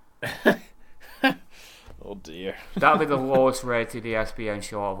 Oh dear. That'll be the lowest rated ESPN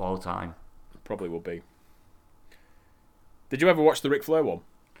show of all time. Probably will be. Did you ever watch the Ric Flair one?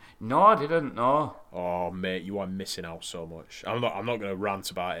 No, I didn't. No. Oh mate, you are missing out so much. I'm not going to rant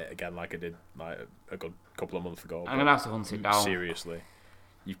about it again like I did like a good couple of months ago. I'm going to have to hunt it down. Seriously,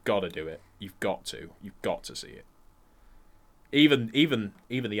 you've got to do it. You've got to see it. Even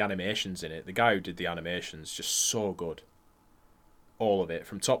the animations in it. The guy who did the animations just so good. All of it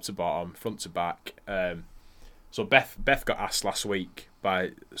from top to bottom, front to back. So Beth got asked last week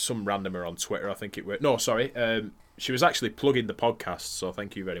by some randomer on Twitter. I think it was she was actually plugging the podcast, so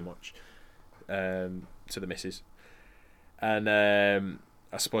thank you very much to the missus. And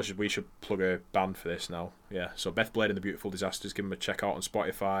I suppose we should plug a band for this now. Yeah, so Beth Blade and the Beautiful Disasters, give them a check out on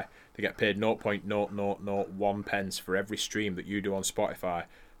Spotify. They get paid 0.0001 pence for every stream that you do on Spotify.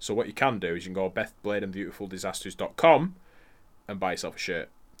 So what you can do is you can go bethbladeandbeautifuldisasters.com and buy yourself a shirt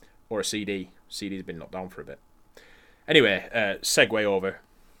or a CD. CD's been knocked down for a bit. Anyway, segue over,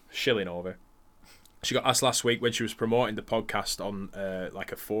 shilling over. She got asked last week when she was promoting the podcast on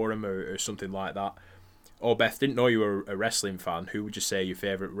like a forum or something like that. Oh, Beth, didn't know you were a wrestling fan. Who would you say your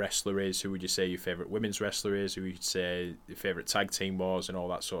favourite wrestler is? Who would you say your favourite women's wrestler is? Who would you say your favourite tag team was? And all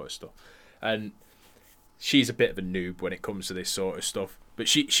that sort of stuff. And she's a bit of a noob when it comes to this sort of stuff. But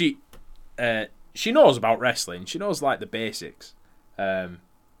she knows about wrestling. She knows like the basics. And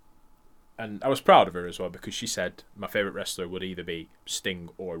I was proud of her as well because she said my favourite wrestler would either be Sting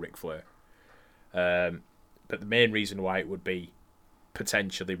or Ric Flair. But the main reason why it would be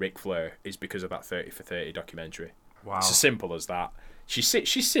potentially Ric Flair is because of that 30 for 30 documentary. Wow. It's as simple as that. She's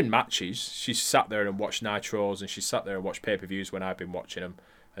seen matches. She's sat there and watched Nitros, and she's sat there and watched pay-per-views when I've been watching them,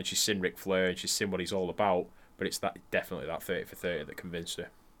 and she's seen Ric Flair and she's seen what he's all about. But it's definitely that 30 for 30 that convinced her.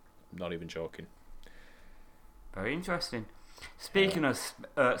 I'm not even joking. Very interesting. Speaking of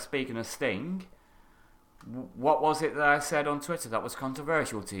Sting, what was it that I said on Twitter that was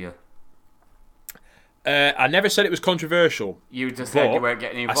controversial to you? I never said it was controversial. You just said you weren't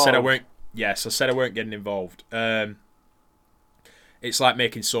getting involved. I said I weren't. Yes, I said I weren't getting involved. It's like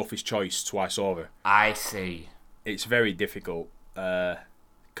making Sophie's Choice twice over. I see. It's very difficult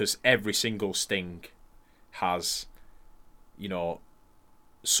because every single Sting has,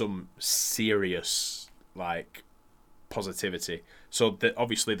 some serious like positivity. So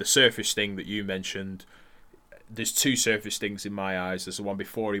obviously the surface Sting that you mentioned. There's two surface Stings in my eyes. There's the one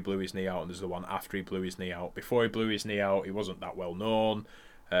before he blew his knee out and there's the one after he blew his knee out. Before he blew his knee out, he wasn't that well known.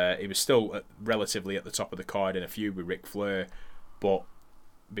 He was still relatively at the top of the card in a feud with Ric Flair. But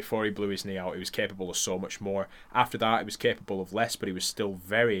before he blew his knee out, he was capable of so much more. After that, he was capable of less, but he was still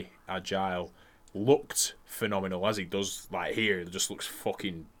very agile. looked phenomenal as he does. Like here, it just looks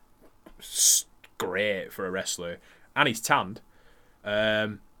fucking great for a wrestler, and he's tanned.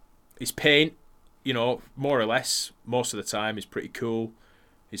 His paint, more or less, most of the time is pretty cool.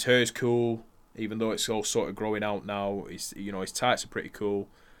 His hair's cool, even though it's all sort of growing out now. His tights are pretty cool.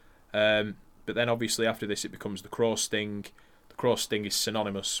 But then obviously after this, it becomes the Crow Sting. The Crow Sting is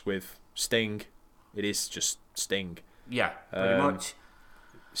synonymous with Sting. It is just Sting. Yeah, pretty much.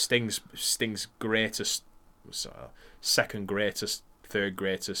 Sting's greatest, second greatest, third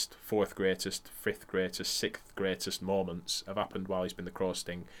greatest, fourth greatest, fifth greatest, sixth greatest moments have happened while he's been the Crow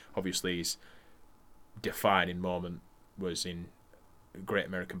Sting. Obviously, his defining moment was in Great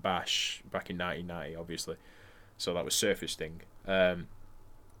American Bash back in 1990, obviously. So that was Surfer Sting. And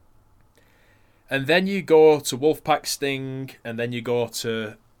then you go to Wolfpack Sting, and then you go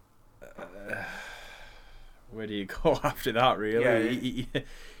to... where do you go after that, really?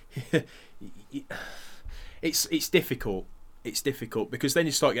 Yeah. It's difficult. It's difficult because then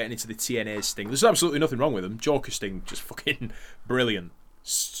you start getting into the TNA Sting. There's absolutely nothing wrong with them. Joker Sting, just fucking brilliant.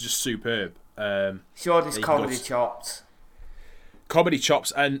 Just superb. Sure, this comedy chops. Comedy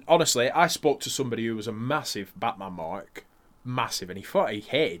chops. And honestly, I spoke to somebody who was a massive Batman mark. Massive. And he thought he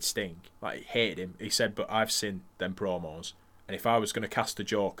hated Sting. Like, he hated him. He said, but I've seen them promos. And if I was going to cast a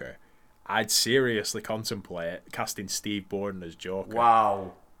Joker, I'd seriously contemplate casting Steve Borden as Joker.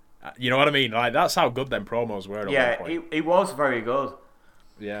 Wow. You know what I mean? Like, that's how good them promos were. Yeah, it was very good.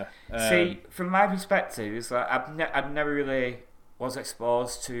 Yeah. See, from my perspective, it's like I've never really was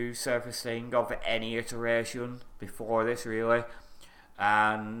exposed to Surfer Sting of any iteration before this, really,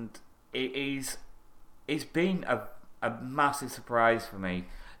 and it's been a massive surprise for me.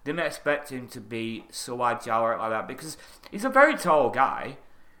 Didn't expect him to be so agile like that because he's a very tall guy.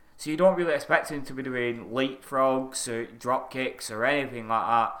 So you don't really expect him to be doing leapfrogs or drop kicks or anything like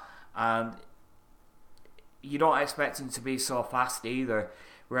that. And you don't expect him to be so fast either.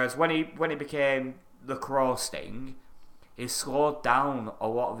 Whereas when he became the Crow Sting, he slowed down a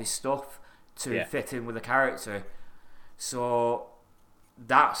lot of his stuff to fit in with the character. So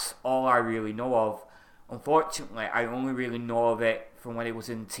that's all I really know of. Unfortunately, I only really know of it from when he was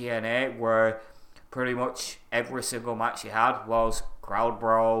in TNA, where pretty much every single match he had was crowd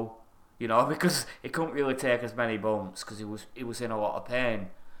brawl, because he couldn't really take as many bumps because he was in a lot of pain.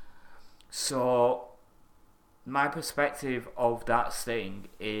 So my perspective of that Sting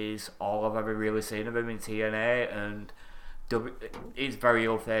is all I've ever really seen of him in TNA, and it's very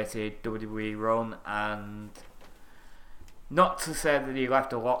ill-fated WWE run, and not to say that he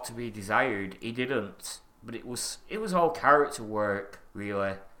left a lot to be desired, he didn't, but it was all character work,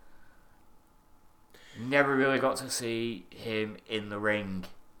 really. Never really got to see him in the ring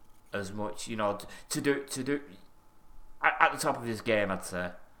as much, to do at the top of his game, I'd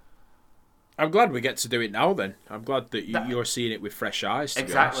say. I'm glad we get to do it now. Then I'm glad that you're seeing it with fresh eyes.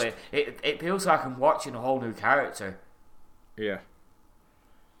 Exactly, it feels like I'm watching a whole new character. Yeah.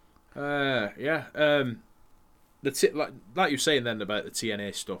 Yeah. Like you were saying then about the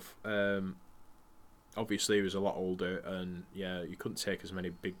TNA stuff. Obviously, he was a lot older, and you couldn't take as many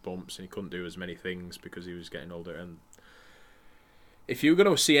big bumps, and he couldn't do as many things because he was getting older. And if you were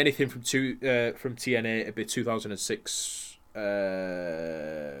going to see anything from TNA, it'd be 2006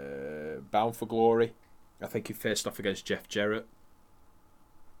 Bound for Glory. I think he faced off against Jeff Jarrett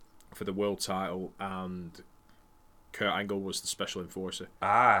for the world title, and Kurt Angle was the special enforcer.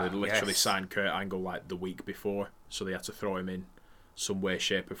 They literally signed Kurt Angle like the week before, so they had to throw him in some way,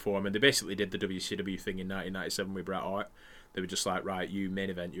 shape or form, and they basically did the WCW thing in 1997 with Bret Hart. They were just like, right, you main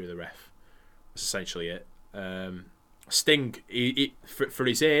event, you're the ref. That's essentially it. Sting, for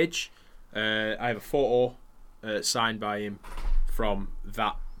his age, I have a photo signed by him from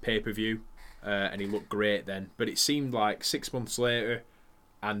that pay-per-view, and he looked great then, but it seemed like 6 months later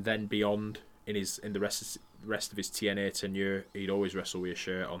and then beyond in the rest of his TNA tenure, he'd always wrestle with a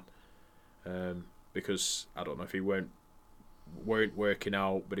shirt on, because I don't know if he weren't working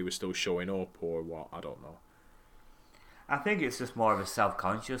out, but he was still showing up or what. I don't know. I think it's just more of a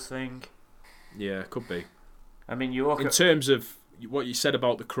self-conscious thing. Yeah, could be. I mean, you look in terms of what you said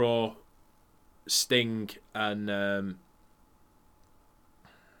about the Crow Sting and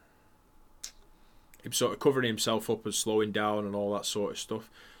him sort of covering himself up and slowing down and all that sort of stuff.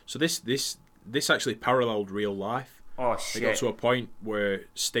 So this actually paralleled real life. Oh shit! It got to a point where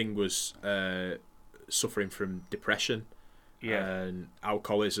Sting was suffering from depression. Yeah. And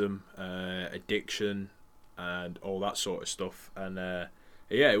alcoholism, addiction, and all that sort of stuff. And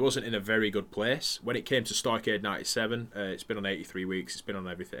Yeah, it wasn't in a very good place. When it came to Starrcade 97, it's been on 83 weeks, it's been on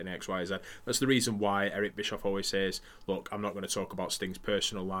everything, X, Y, Z. That's the reason why Eric Bischoff always says, look, I'm not going to talk about Sting's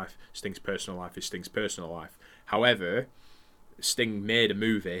personal life. Sting's personal life is Sting's personal life. However, Sting made a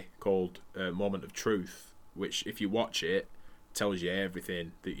movie called Moment of Truth, which, if you watch it, tells you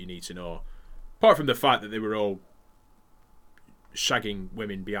everything that you need to know. Apart from the fact that they were all shagging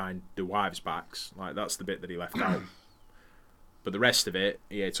women behind their wives' backs. Like, that's the bit that he left out. But the rest of it,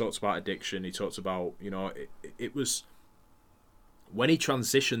 yeah, he talks about addiction. He talks about, it was when he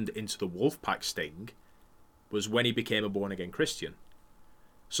transitioned into the Wolfpack Sting was when he became a born-again Christian.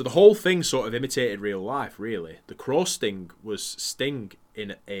 So the whole thing sort of imitated real life, really. The Crow Sting was Sting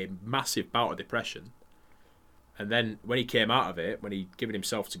in a massive bout of depression. And then when he came out of it, when he'd given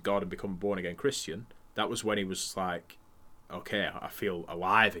himself to God and become a born-again Christian, that was when he was like, okay, I feel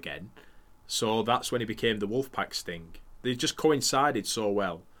alive again. So that's when he became the Wolfpack Sting. They just coincided so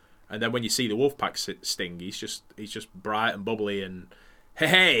well. And then when you see the Wolfpack Sting, he's just bright and bubbly and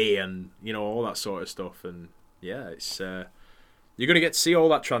hey, and all that sort of stuff. And yeah, it's you're gonna get to see all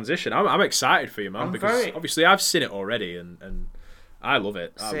that transition. I'm excited for you, man, because obviously I've seen it already, and I love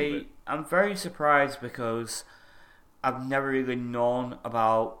it. I'm very surprised because I've never really known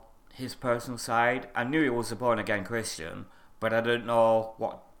about his personal side. I knew he was a born again Christian, but I didn't know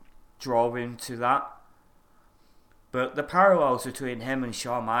what drove him to that. But the parallels between him and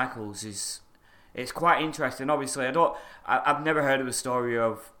Shawn Michaels it's quite interesting. Obviously, I've never heard of the story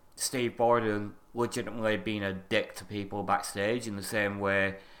of Steve Borden legitimately being a dick to people backstage in the same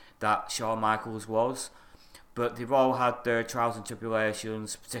way that Shawn Michaels was. But they've all had their trials and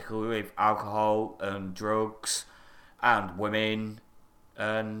tribulations, particularly with alcohol and drugs and women,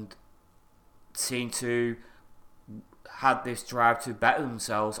 and seem to had this drive to better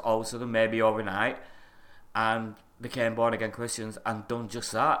themselves all of a sudden, maybe overnight, and became born again Christians and done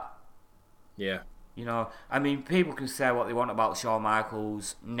just that. Yeah. I mean, people can say what they want about Shawn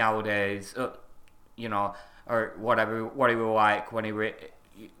Michaels nowadays, or whatever, what he was like when he were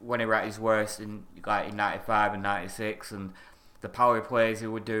at his worst in 95 and 96, and the power plays he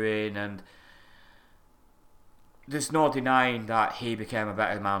were doing, and there's no denying that he became a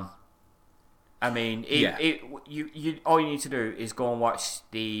better man. I mean, all you need to do is go and watch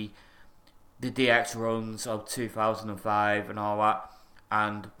the DX runs of 2005 and all that.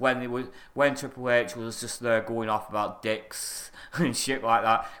 And when Triple H was just there going off about dicks and shit like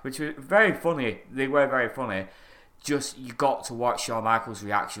that, which was very funny. They were very funny. Just you got to watch Shawn Michaels'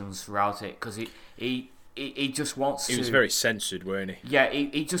 reactions throughout it, because he just wants to. He was very censored, weren't he? Yeah,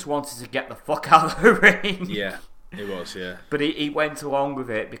 he just wanted to get the fuck out of the ring. Yeah, he was. Yeah, but he went along with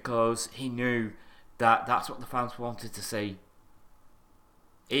it because he knew that that's what the fans wanted to see.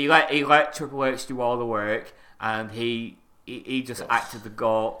 He let Triple H do all the work, and he just acted the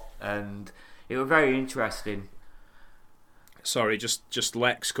goat, and it was very interesting. Sorry, just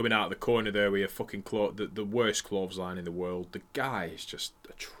Lex coming out of the corner there with a fucking the worst clothesline in the world. The guy is just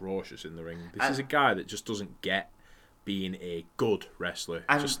atrocious in the ring. This is a guy that just doesn't get being a good wrestler.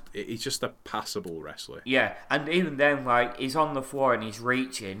 He's just a passable wrestler. Yeah, and even then, like, he's on the floor and he's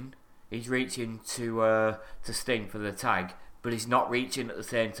reaching to Sting for the tag, but he's not reaching at the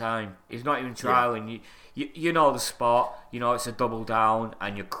same time. He's not even trying. Yeah. You know the spot. It's a double down,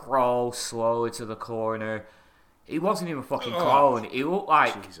 and you crawl slowly to the corner. He wasn't even fucking crawling. He looked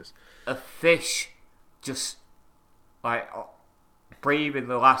like a fish, just like breathing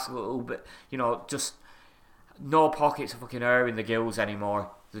the last little bit. Just no pockets of fucking air in the gills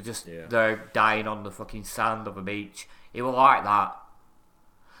anymore. They're dying on the fucking sand of a beach. He was like that.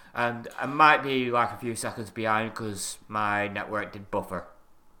 And I might be like a few seconds behind because my network did buffer.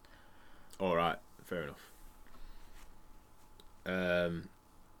 Alright, fair enough.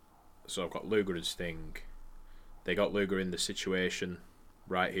 So I've got Luger and Sting. They got Luger in the situation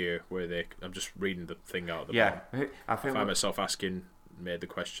right here where I'm just reading the thing out of the bottom. I find myself asking, made the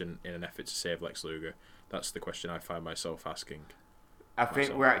question in an effort to save Lex Luger. That's the question I find myself asking. I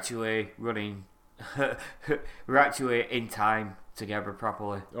think we're actually running... we're actually in time together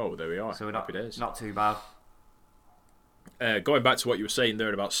properly. Oh, there we are. So we're Happy days. Not too bad. Going back to what you were saying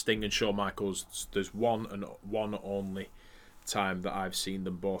there about Sting and Shawn Michaels, there's one only time that I've seen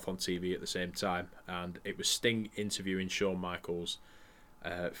them both on TV at the same time, and it was Sting interviewing Shawn Michaels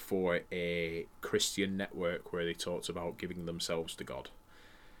for a Christian network where they talked about giving themselves to God.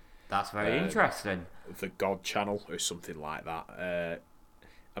 That's very interesting. The God Channel or something like that.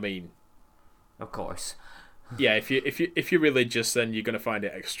 I mean, of course. Yeah, if you're religious, then you're going to find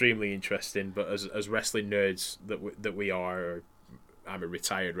it extremely interesting. But as wrestling nerds that we are, I'm a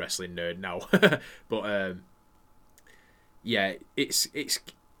retired wrestling nerd now. But yeah, it's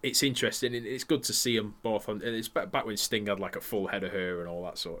interesting. It's good to see them both on. And it's back when Sting had like a full head of hair and all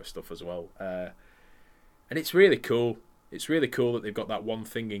that sort of stuff as well. And it's really cool. It's really cool that they've got that one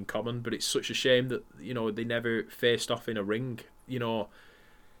thing in common. But it's such a shame that they never faced off in a ring.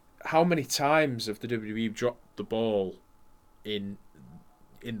 How many times have the WWE dropped the ball in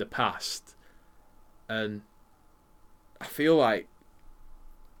the past? And I feel like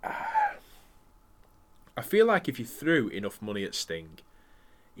if you threw enough money at Sting,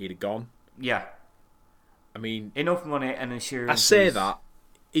 he'd have gone. Yeah. I mean, enough money and insurance. I say that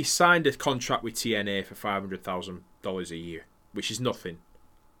he signed a contract with TNA for $500,000 a year, which is nothing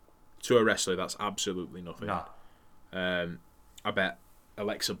to a wrestler. That's absolutely nothing. No. I bet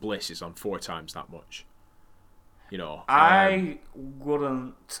Alexa Bliss is on 4 times that much. I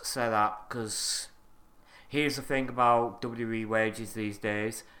wouldn't say that, because here's the thing about WWE wages these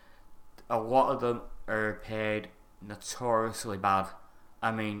days. A lot of them are paid notoriously bad.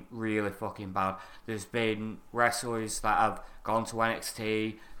 I mean, really fucking bad. There's been wrestlers that have gone to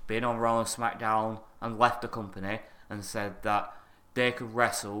NXT, been on Raw and SmackDown, and left the company and said that they could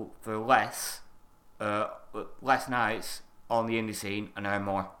wrestle for less nights on the indie scene and earn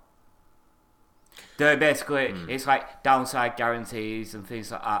more. They're basically, it's like downside guarantees and things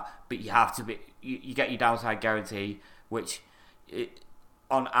like that, but you have to you get your downside guarantee, which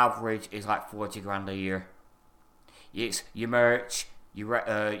on average is like 40 grand a year. It's your merch, you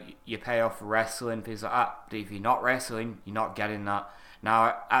pay off for wrestling, things like that, but if you're not wrestling, you're not getting that.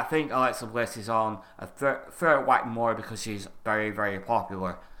 Now, I think Alexa Bliss is on a fair whack more because she's very, very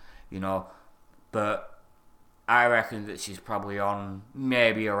popular, but I reckon that she's probably on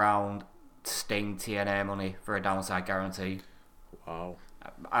maybe around Sting TNA money for a downside guarantee. Wow.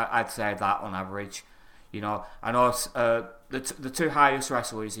 I'd say that on average. I know the 2 highest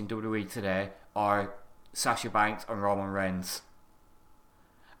wrestlers in WWE today are Sasha Banks and Roman Reigns.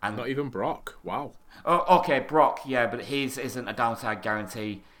 And not even Brock. Wow. Oh, okay, Brock, yeah, but his isn't a downside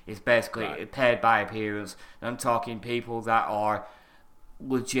guarantee. It's basically paid by appearance. I'm talking people that are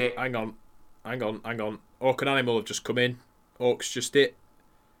legit. Hang on. Orc and Animal have just come in. Orc's just it.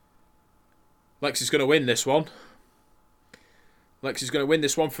 Lex is going to win this one. Lex is going to win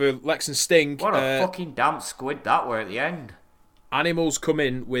this one for Lex and Sting. What a fucking damn squid that were at the end. Animals come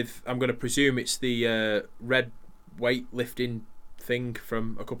in with, I'm going to presume it's the red weightlifting thing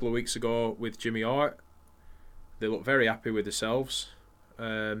from a couple of weeks ago with Jimmy Hart. They look very happy with themselves.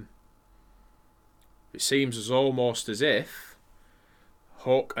 It seems almost as if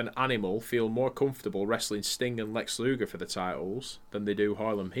Hawk and Animal feel more comfortable wrestling Sting and Lex Luger for the titles than they do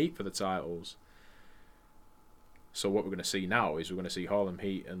Harlem Heat for the titles. So what we're going to see now is we're going to see Harlem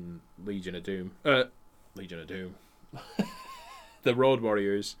Heat and Legion of Doom. The Road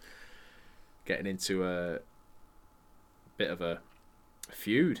Warriors getting into a bit of a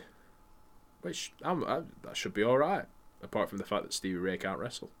feud, which that should be all right. Apart from the fact that Stevie Ray can't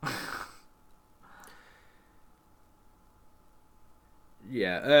wrestle.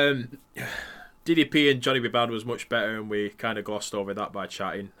 Yeah, DDP and Johnny B. Bad was much better, and we kind of glossed over that by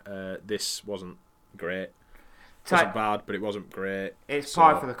chatting. This wasn't great. It wasn't bad, but it wasn't great. It's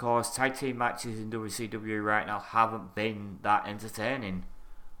par for the course. Tag team matches in WCW right now haven't been that entertaining.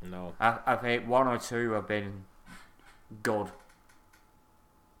 No. I think 1 or 2 have been good.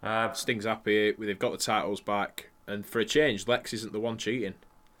 Sting's happy. They've got the titles back. And for a change, Lex isn't the one cheating.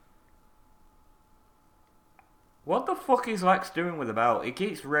 What the fuck is Lex doing with the belt? He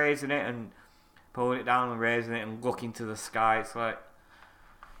keeps raising it and pulling it down and raising it and looking to the sky. It's like,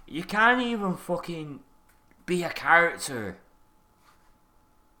 you can't even fucking be a character.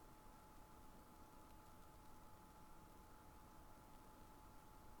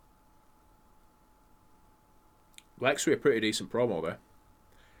 Lex with a pretty decent promo there.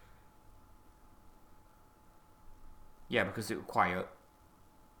 Yeah, because it was quiet.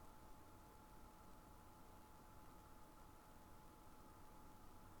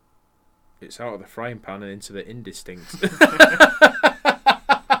 It's out of the frying pan and into the indistinct.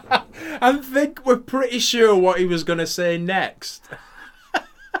 I think we're pretty sure what he was going to say next.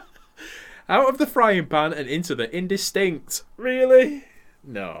 Out of the frying pan and into the indistinct. Really?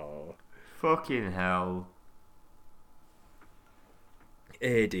 No. Fucking hell.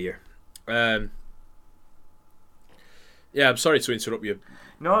 Eh dear. Yeah, I'm sorry to interrupt you.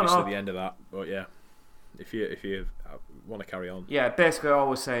 No. At the end of that, but yeah, if you want to carry on. Yeah, basically all I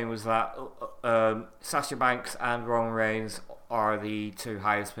was saying was that Sasha Banks and Roman Reigns are the 2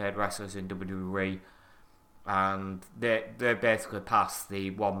 highest paid wrestlers in WWE, and they're basically past the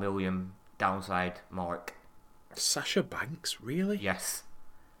 1 million downside mark. Sasha Banks, really? Yes.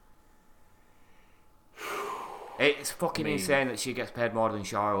 It's fucking insane that she gets paid more than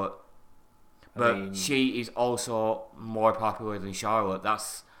Charlotte. But she is also more popular than Charlotte.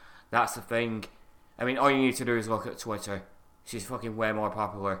 That's the thing. I mean, all you need to do is look at Twitter. She's fucking way more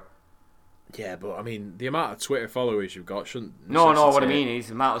popular. Yeah, but I mean, the amount of Twitter followers you've got shouldn't... No, what I mean is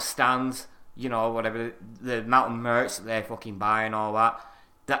the amount of stands, you know, whatever, the amount of merch that they fucking buy and all that,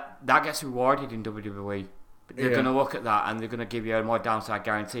 that gets rewarded in WWE. They're going to look at that and they're going to give you a more downside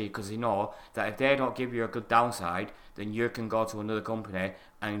guarantee because they know that if they don't give you a good downside, then you can go to another company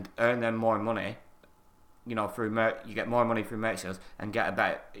and earn them more money, you know, through you get more money through merch sales and get a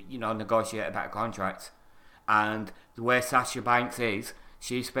better, you know, negotiate a better contract. And the way Sasha Banks is,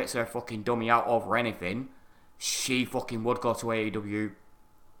 she spits her fucking dummy out over anything. She fucking would go to AEW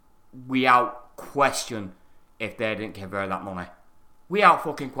without question if they didn't give her that money. Without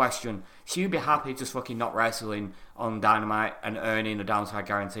fucking question. She'd be happy just fucking not wrestling on Dynamite and earning a downside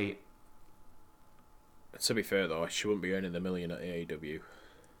guarantee. To be fair though, she wouldn't be earning the $1 million at AEW.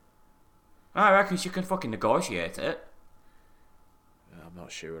 I reckon she can fucking negotiate it. I'm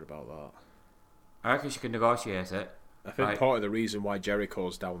not sure about that. I reckon she can negotiate it. I think part of the reason why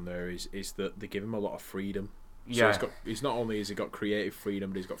Jericho's down there is that they give him a lot of freedom. So he's not only has he got creative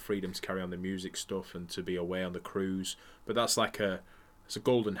freedom, but he's got freedom to carry on the music stuff and to be away on the cruise. But that's like it's a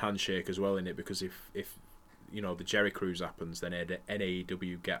golden handshake as well in it, because if you know the Jerry cruise happens, then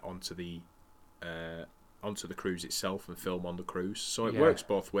NAEW get onto the cruise itself and film on the cruise. So it works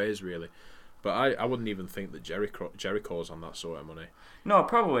both ways really. But I wouldn't even think that Jericho's on that sort of money. No,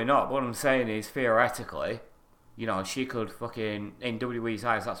 probably not. What I'm saying is theoretically, you know, she could fucking, in WWE's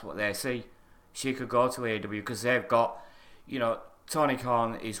eyes, that's what they see. She could go to AEW because they've got, you know, Tony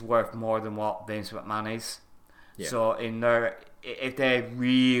Khan is worth more than what Vince McMahon is. Yeah. So if they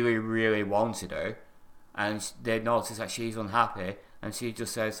really, really wanted her, and they notice that she's unhappy, and she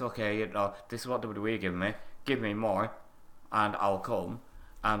just says, okay, you know, this is what WWE give me more, and I'll come.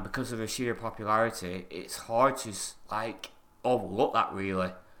 And because of her sheer popularity, it's hard to like overlook that.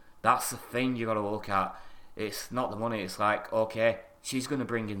 Really, that's the thing you got to look at. It's not the money. It's like, okay, she's gonna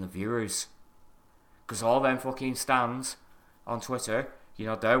bring in the viewers, because all them fucking stands on Twitter, you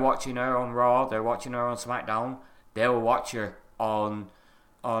know, they're watching her on Raw, they're watching her on SmackDown, they'll watch her on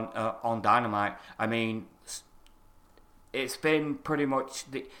Dynamite. I mean, it's been pretty much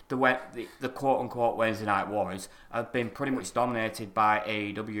the quote unquote Wednesday Night Wars have been pretty much dominated by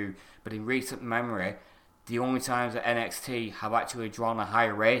AEW, but in recent memory, the only times that NXT have actually drawn a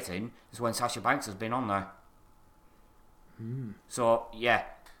higher rating is when Sasha Banks has been on there. So yeah,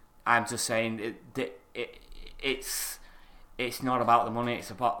 I'm just saying it's not about the money.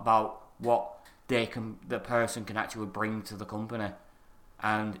 It's about what the person can actually bring to the company,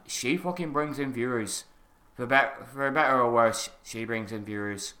 and she fucking brings in viewers. For better or worse, she brings in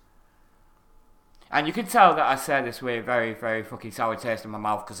viewers. And you can tell that I say this with a very, very fucking sour taste in my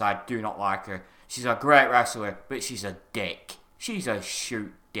mouth because I do not like her. She's a great wrestler, but she's a dick. She's a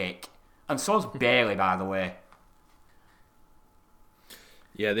shoot dick. And so's Bayley, by the way.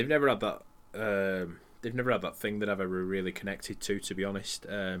 Yeah, they've never had that. They've never had that thing that I've ever really connected to be honest.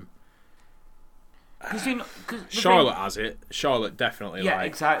 Charlotte has it. Charlotte definitely,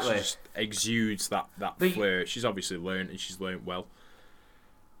 exactly. She just exudes that flair. She's obviously learned, and she's learned well.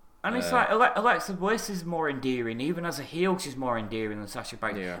 And it's like Alexa Bliss is more endearing. Even as a heel, she's more endearing than Sasha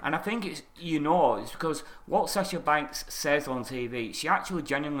Banks. Yeah. And I think it's because what Sasha Banks says on TV, she actually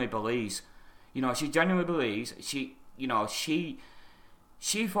genuinely believes. You know, she genuinely believes. She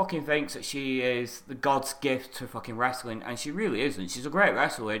fucking thinks that she is the God's gift to fucking wrestling, and she really isn't. She's a great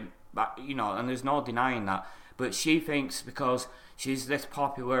wrestler, but, you know, and there's no denying that. But she thinks because she's this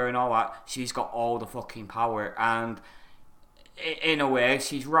popular and all that, she's got all the fucking power. And in a way,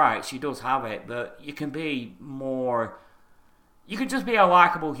 she's right. She does have it. But you can be more... You can just be a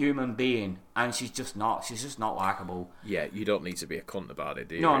likeable human being, and she's just not. She's just not likeable. Yeah, you don't need to be a cunt about it,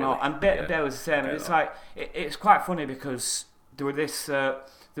 do you? No, really? No. And Bear was the same. And it's like... It's quite funny because there was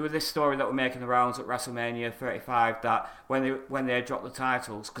this story that were making the rounds at WrestleMania 35 that when they dropped the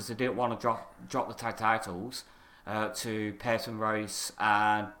titles, because they didn't want to drop the tag titles to Peyton Royce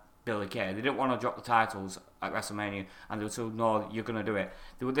and Billy Kay. They didn't want to drop the titles at WrestleMania, and they were told, no, you're going to do it.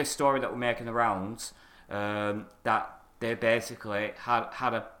 There was this story that were making the rounds that they basically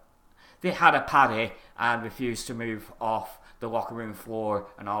had a paddy and refused to move off the locker room floor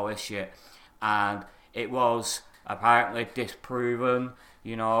and all this shit, and it was apparently disproven.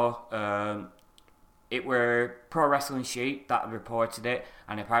 You know, it were Pro Wrestling Sheet that reported it,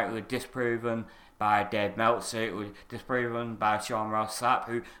 and apparently disproven by Dave Meltzer. It was disproven by Sean Ross Sapp,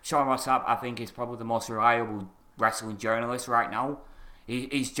 who Sean Ross Sapp I think is probably the most reliable wrestling journalist right now.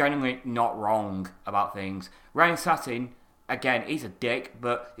 He's genuinely not wrong about things. Ryan Satin, again, he's a dick,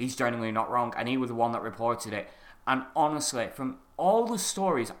 but he's genuinely not wrong, and he was the one that reported it. And honestly, from all the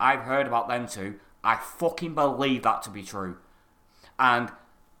stories I've heard about them two, I fucking believe that to be true. And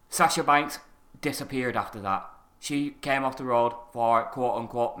Sasha Banks disappeared after that. She came off the road for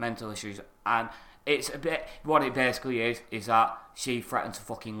quote-unquote mental issues, and it's a bit... What it basically is that she threatened to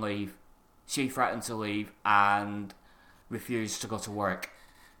fucking leave. She threatened to leave and refused to go to work.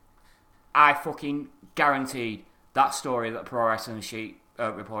 I fucking guaranteed that story that Pro Wrestling Sheet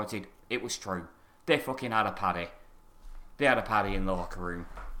reported, it was true. They fucking had a paddy. They had a paddy in the locker room.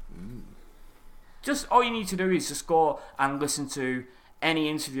 Just all you need to do is just go and listen to any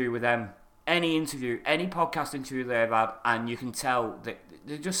interview with them. Any interview, any podcast interview they've had, and you can tell that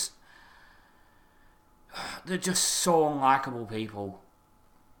they're just so unlikable people.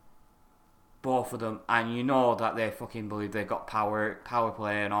 Both of them, and you know that they fucking believe they've got power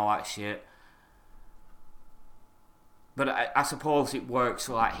play and all that shit. But I suppose it works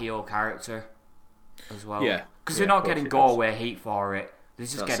for like heel character as well. Yeah, because they're not getting go away heat for it. They're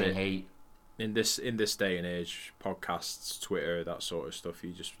just getting heat. In this day and age, podcasts, Twitter, that sort of stuff,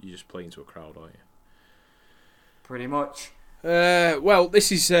 you just play into a crowd, aren't you? Pretty much. Well,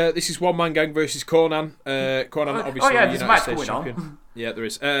 this is One Man Gang versus Conan. Conan, obviously, there's United match States going champion. on. Yeah, there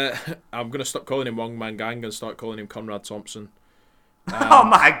is. I'm gonna stop calling him One Man Gang and start calling him Conrad Thompson. Oh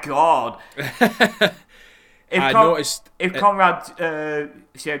my god! If Conrad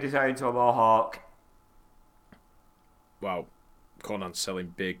shaved his hair into a mohawk. Wow, Conan's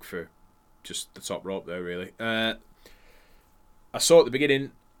selling big for just the top rope there, really. I saw at the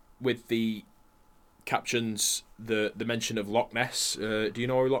beginning with the captions the mention of Loch Ness. Do you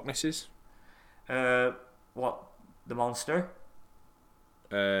know who Loch Ness is? What? The monster?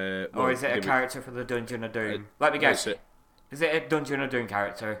 Or is it a character for the Dungeon of Doom? Let me guess. Is it a Dungeon of Doom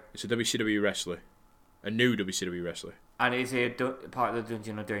character? It's a WCW wrestler. A new WCW wrestler. And is he part of the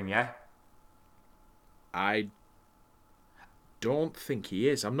Dungeon of Doom, yeah? I don't think he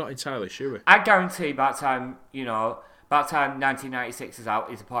is. I'm not entirely sure. I guarantee by the time 1996 is out,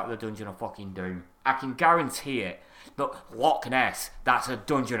 he's a part of the Dungeon of fucking Doom. I can guarantee it. Look, Loch Ness, that's a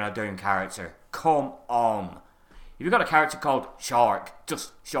Dungeon of Doom character. Come on. If you've got a character called Shark,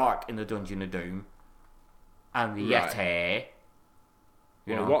 just Shark in the Dungeon of Doom, and the Yeti...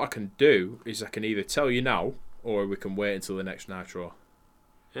 Well, what I can do is I can either tell you now, or we can wait until the next Nitro.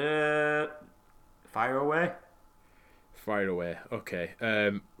 Fire away. Fire away. Okay.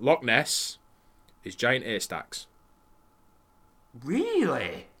 Loch Ness is Giant Haystacks.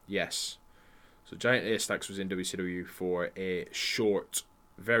 Really? Yes. So Giant Haystacks was in WCW for a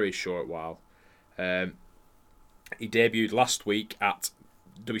very short while. He debuted last week at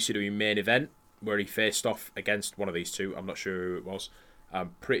WCW Main Event, where he faced off against one of these two. I'm not sure who it was.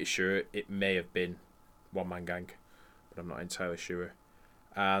 I'm pretty sure it may have been One Man Gang, but I'm not entirely sure.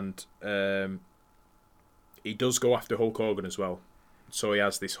 And he does go after Hulk Hogan as well. So he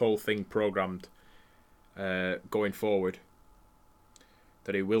has this whole thing programmed going forward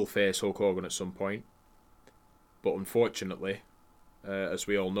that he will face Hulk Hogan at some point. But unfortunately, as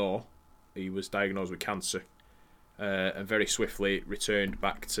we all know, he was diagnosed with cancer and very swiftly returned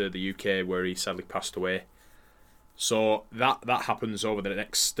back to the UK, where he sadly passed away. So that happens over the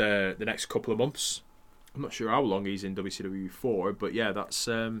next couple of months. I'm not sure how long he's in WCW for, but yeah, that's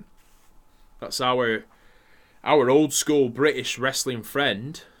our old school British wrestling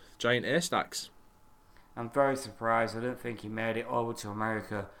friend, Giant Haystacks. I'm very surprised. I don't think he made it over to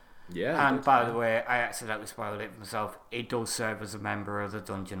America. Yeah. And by the way, I accidentally spoiled it for myself. He does serve as a member of the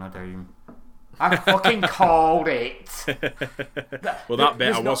Dungeon of Doom. I fucking called it. Well, that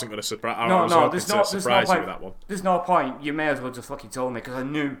bit I wasn't going to surprise. I was hoping to surprise you with that one. There's no point. You may as well just fucking told me, because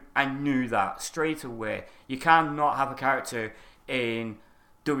I knew that straight away. You cannot have a character in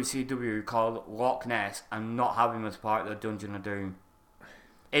WCW called Loch Ness and not have him as part of the Dungeon of Doom.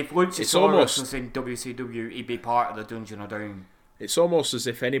 If Luchasaurus was in WCW, he'd be part of the Dungeon of Doom. It's almost as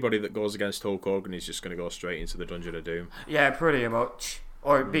if anybody that goes against Hulk Hogan is just going to go straight into the Dungeon of Doom. Yeah, pretty much.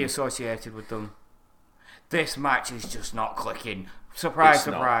 Or be associated with them. This match is just not clicking.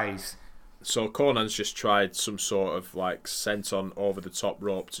 Surprise. So Conan's just tried some sort of like senton over the top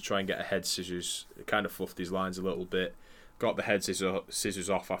rope to try and get a head scissors. It kind of fluffed his lines a little bit. Got the head scissors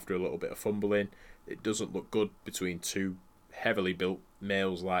off after a little bit of fumbling. It doesn't look good between two heavily built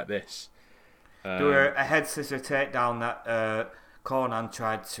males like this. There were a head scissor takedown that Conan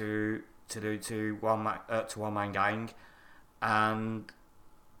tried to do to One Man Gang, and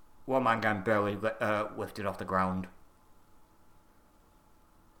One Man Gang barely lifted off the ground.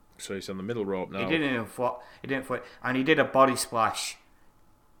 So he's on the middle rope now. He didn't foot, and he did a body splash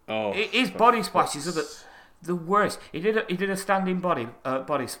Oh, his body splashes are the worst. He did a standing body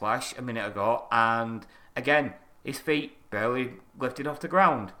splash a minute ago, and again his feet barely lifted off the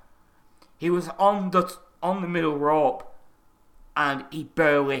ground. He was on the middle rope, and he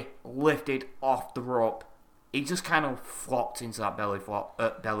barely lifted off the rope. He just kind of flopped into that belly flop.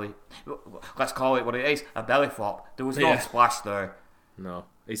 Let's call it what it is, a belly flop. There was no splash there. No,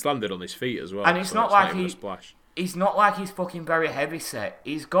 he's landed on his feet as well. And it's not like he's not like he's fucking very heavy set.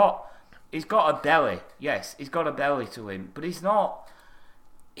 He's got a belly. Yes, he's got a belly to him, but he's not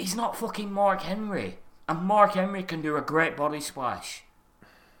fucking Mark Henry. And Mark Henry can do a great body splash.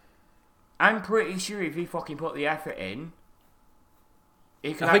 I'm pretty sure if he fucking put the effort in,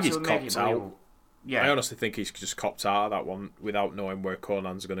 he could actually make it real. Yeah. I honestly think he's just copped out of that one without knowing where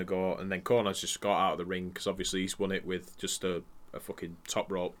Conan's going to go, and then Conan's just got out of the ring because obviously he's won it with just a fucking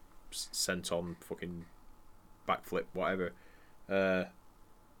top rope sent on fucking backflip, whatever. And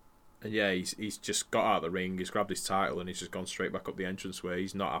yeah, he's just got out of the ring, he's grabbed his title, and he's just gone straight back up the entranceway.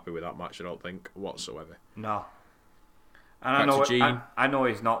 He's not happy with that match, I don't think, whatsoever. No. And I know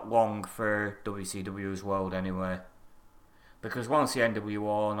he's not long for WCW's world anyway. Because once the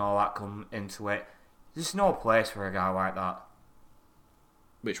NWO and all that come into it, there's no place for a guy like that.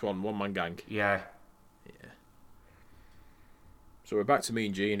 Which one? One Man Gang? Yeah. So we're back to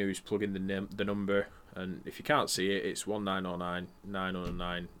Mean Gene, who's plugging the number, and if you can't see it, it's 1909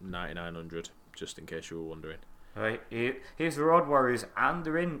 909 9900, just in case you were wondering. Right, here's the Road Warriors, and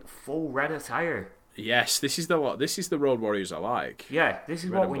they're in full red attire. Yes, this is the Road Warriors I like. Yeah, this is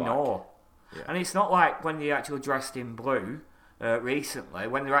red what we know. Yeah. And it's not like when they actually dressed in blue recently,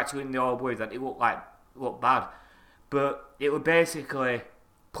 when they're actually in the all blue, that it looked bad. But it was basically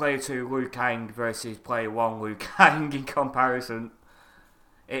Player 2 Liu Kang versus Player 1 Liu Kang in comparison.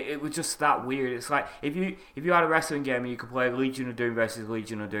 It was just that weird. It's like if you had a wrestling game and you could play Legion of Doom versus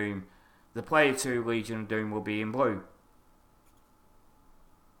Legion of Doom, the Player 2 Legion of Doom will be in blue.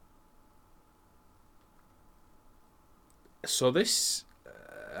 So this,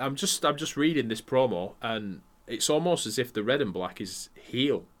 I'm just reading this promo, and it's almost as if the red and black is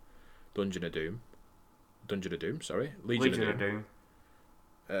heel Legion of Doom, Legion of Doom.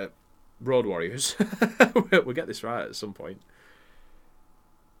 Road Warriors. We'll get this right at some point.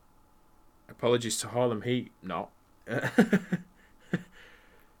 Apologies to Harlem Heat, not. The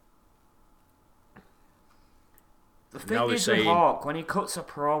thing is with Hawk, when he cuts a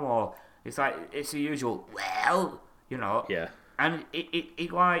promo, it's like, it's the usual, well, you know. Yeah. And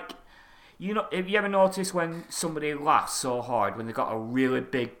it like, you know, have you ever noticed when somebody laughs so hard, when they've got a really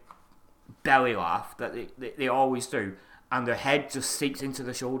big belly laugh, that they always do, and their head just sinks into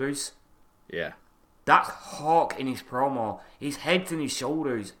the shoulders? Yeah. That's Hawk in his promo. His head's in his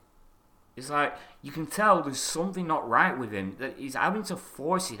shoulders. It's like, you can tell there's something not right with him, that he's having to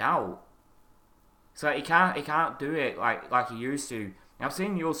force it out. It's like he can't do it like he used to. I've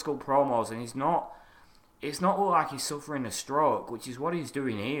seen the old school promos, and it's not look like he's suffering a stroke, which is what he's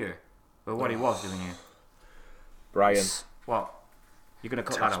doing here. Or what he was doing here. Brian. What? You're going to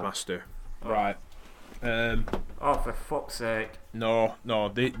cut that out? Taskmaster. Right. Oh, for fuck's sake. No,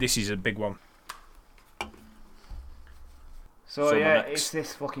 this is a big one. So yeah, it's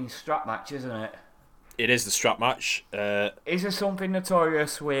this fucking strap match, isn't it? It is the strap match. Is there something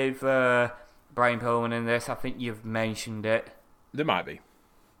notorious with Brian Pillman in this? I think you've mentioned it. There might be.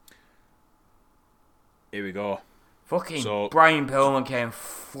 Here we go. Fucking Brian Pillman came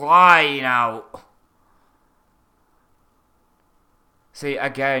flying out. See,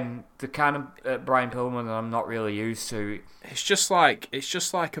 again, the kind of Brian Pillman that I'm not really used to. It's just like a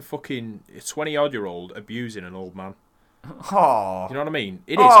fucking 20-odd-year-old abusing an old man. Oh, you know what I mean?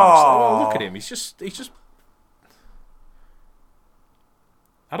 It is. Oh, look at him. He's just.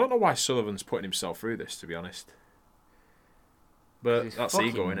 I don't know why Sullivan's putting himself through this, to be honest. But that's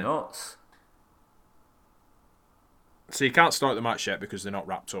ego, innit? Nuts. So you can't start the match yet because they're not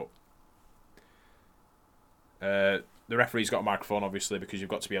wrapped up. The referee's got a microphone, obviously, because you've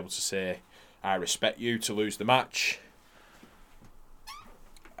got to be able to say, "I respect you," to lose the match.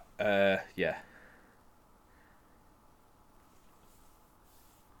 Yeah.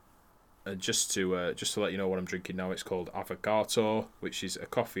 Just to let you know what I'm drinking now, it's called Avocado, which is a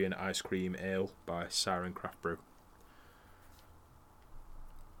coffee and ice cream ale by Siren Craft Brew.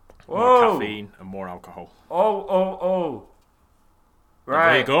 More caffeine and more alcohol. Oh. Right.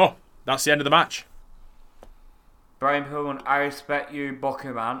 And there you go. That's the end of the match. Brian Pillman, I respect you,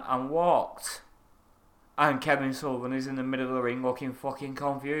 Booker Man, and walked. And Kevin Sullivan is in the middle of the ring looking fucking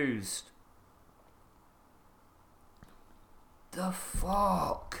confused. The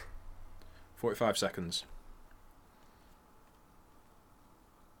fuck? 45 seconds.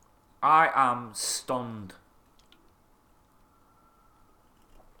 I am stunned.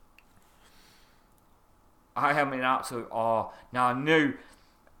 I am in absolute awe. Now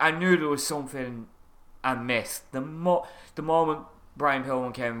I knew there was something I missed. The moment Brian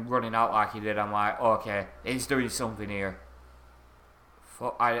Pillman came running out like he did, I'm like, okay, he's doing something here.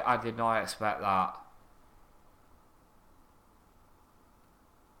 I did not expect that.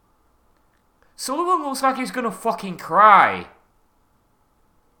 Sullivan looks like he's gonna fucking cry.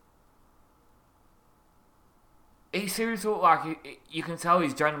 He seriously looks like you can tell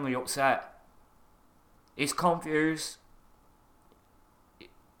he's genuinely upset. He's confused.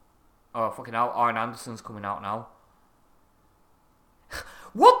 Oh, fucking hell, Arn Anderson's coming out now.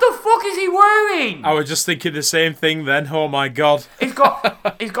 What the fuck is he wearing? I was just thinking the same thing then. Oh my god. He's got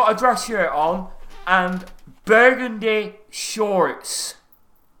a dress shirt on and burgundy shorts.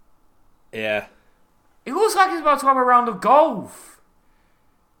 Yeah. It looks like he's about to have a round of golf.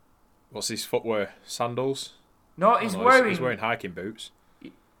 What's his footwear? Sandals? No, he's wearing hiking boots.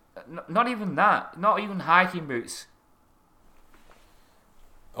 Not even that. Not even hiking boots.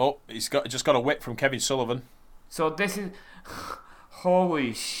 Oh, he's just got a whip from Kevin Sullivan. So this is...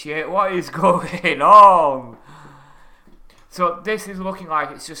 Holy shit, what is going on? So this is looking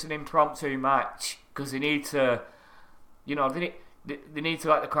like it's just an impromptu match because they need to, they need to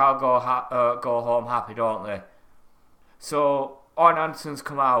let the crowd go home happy, don't they? So Arn Anderson's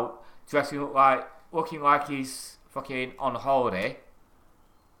come out looking like he's fucking on holiday.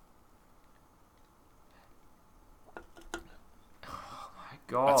 Oh my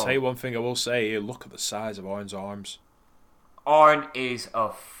god! I'll tell you one thing I will say here. Look at the size of Arn's arms. Arn is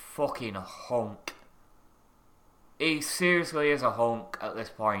a fucking hunk. He seriously is a hunk at this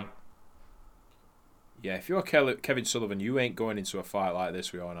point. Yeah, if you're Kevin Sullivan, you ain't going into a fight like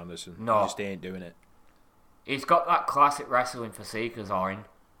this with Arn Anderson. No. You just ain't doing it. He's got that classic wrestling physique as Arn.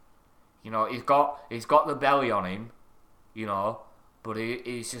 He's got the belly on him, but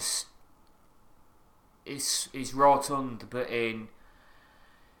he's just... He's rotund, but in...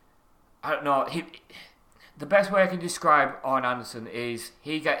 I don't know, the best way I can describe Arn Anderson is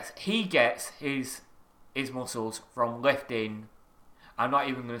he gets his muscles from lifting. I'm not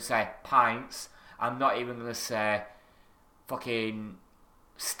even going to say pints. I'm not even going to say fucking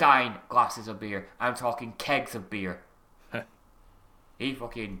Stein glasses of beer. I'm talking kegs of beer. He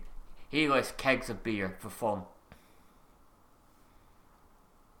lifts kegs of beer for fun.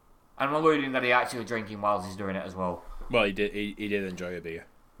 I'm alluding that he actually drinking while he's doing it as well. Well, he did enjoy a beer,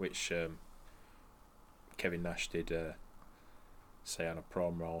 which Kevin Nash did say on a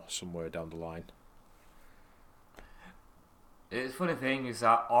prom roll somewhere down the line. The funny thing is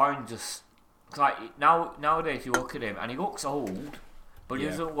that Arn just... Like, nowadays you look at him and he looks old, but he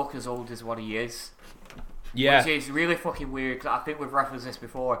doesn't look as old as what he is. Yeah. Which is really fucking weird, because I think we've referenced this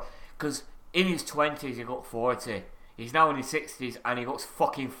before, because in his 20s he looked 40. He's now in his 60s and he looks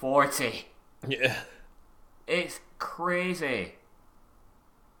fucking 40. Yeah. It's crazy.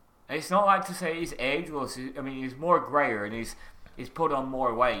 It's not like to say he's ageless. I mean, he's more greyer and he's put on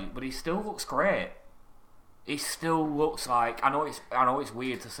more weight, but he still looks great. He still looks like... I know it's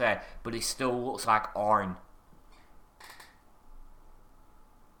weird to say, but he still looks like Arn.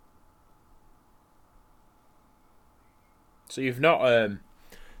 So you've not...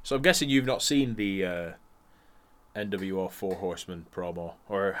 so I'm guessing you've not seen the NWO 4 Horsemen promo,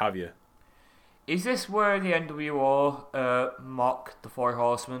 or have you? Is this where the NWO mock the 4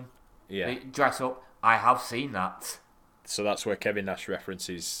 Horsemen? Yeah. They dress up. I have seen that. So that's where Kevin Nash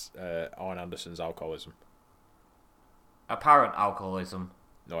references Arn Anderson's alcoholism. Apparent alcoholism.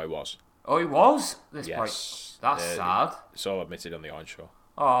 No, it was. Oh, it was? This yes. point. That's sad. It's all admitted on the Arn Show.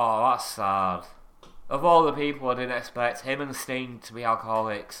 Oh, that's sad. Of all the people I didn't expect him and Sting to be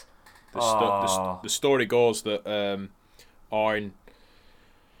alcoholics. The story goes that Arn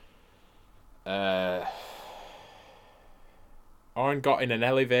got in an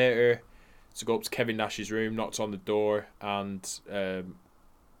elevator to go up to Kevin Nash's room, knocked on the door, and I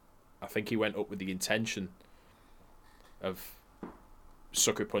think he went up with the intention of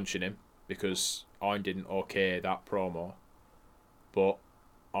sucker punching him because Arn didn't okay that promo, but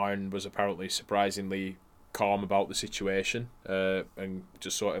Arn was apparently surprisingly calm about the situation and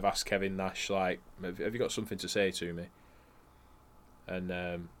just sort of asked Kevin Nash, like, have you got something to say to me?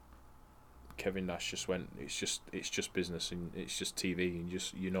 And Kevin Nash just went, it's just business and it's just TV and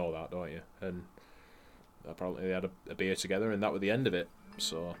you know that, don't you? And apparently they had a beer together and that was the end of it.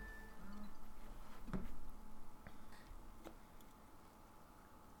 So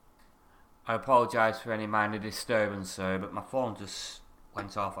I apologise for any minor disturbance, sir, but my phone just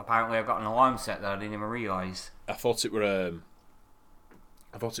went off. Apparently I've got an alarm set that I didn't even realise. I thought it were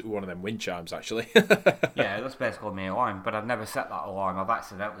I thought it was one of them wind chimes, actually. Yeah, that's basically my alarm, but I've never set that alarm. I've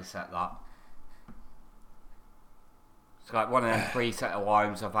accidentally set that. It's like one of them preset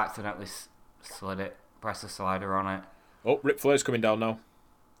alarms. I've accidentally slid it, press the slider on it. Oh, Ric Flair's coming down now.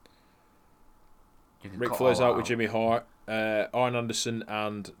 Ric Flair's out with Jimmy Hart. Arn Anderson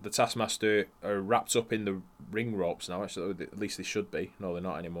and the Taskmaster are wrapped up in the ring ropes now. Actually, at least they should be. No, they're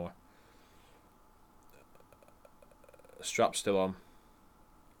not anymore. Strap's still on.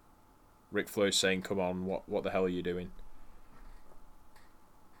 Ric Flair's saying, "Come on, what the hell are you doing?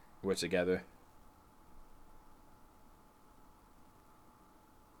 We're together."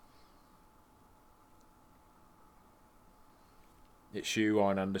 It's you,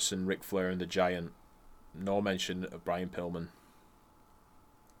 Arn Anderson, Ric Flair, and the Giant. No mention of Brian Pillman.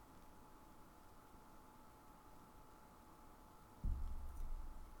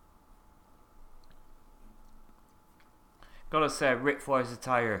 Gotta say, Ric Flair's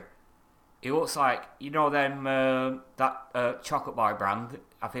attire. He looks like, you know them, that chocolate bar brand.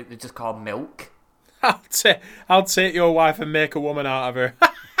 I think they're just called Milk. I'll take your wife and make a woman out of her.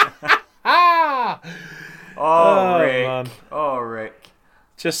 Rick. Man. Oh, Rick.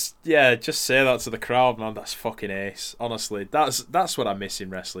 Just say that to the crowd, man. That's fucking ace. Honestly, that's what I miss in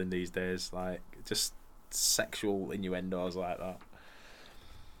wrestling these days. Like, just sexual innuendos like that.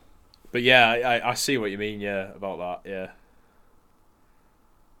 But yeah, I see what you mean. Yeah, about that. Yeah.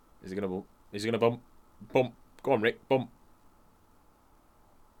 Is he gonna bump? Bump. Go on, Rick. Bump.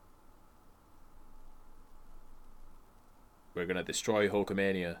 We're gonna destroy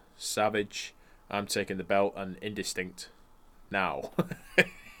Hulkamania. Savage. I'm taking the belt and Indistinct. Now.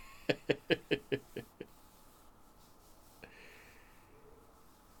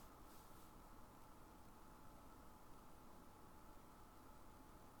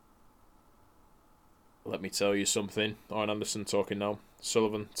 Let me tell you something. Arn Anderson talking now.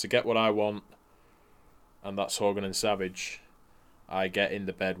 Sullivan, to get what I want, and that's Hogan and Savage, I get in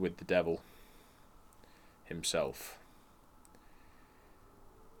the bed with the devil himself.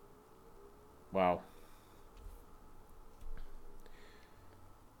 Wow.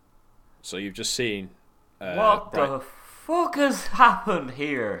 So you've just seen... what the fuck has happened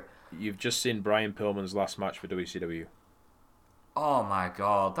here? You've just seen Brian Pillman's last match for WCW. Oh my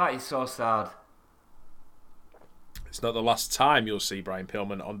god, that is so sad. It's not the last time you'll see Brian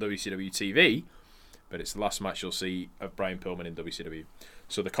Pillman on WCW TV, but it's the last match you'll see of Brian Pillman in WCW.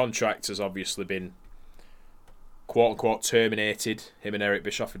 So the contract has obviously been quote-unquote terminated. Him and Eric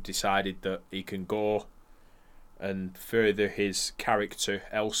Bischoff have decided that he can go and further his character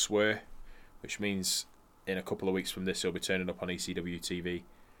elsewhere, which means in a couple of weeks from this he'll be turning up on ECW TV.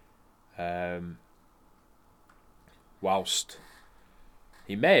 Whilst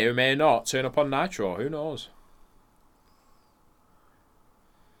he may or may not turn up on Nitro, who knows?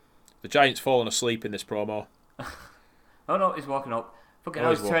 The Giant's fallen asleep in this promo. Oh no, he's walking up. Fucking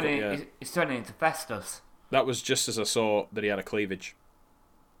hell, he's turning into Festus. That was just as I saw that he had a cleavage.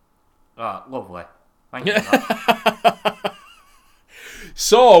 Ah, lovely. Thank you for that.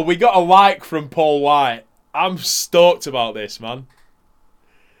 So, we got a like from Paul White. I'm stoked about this, man.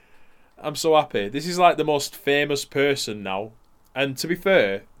 I'm so happy. This is like the most famous person now. And to be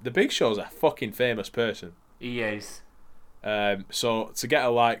fair, the Big Show's a fucking famous person. He is. So, to get a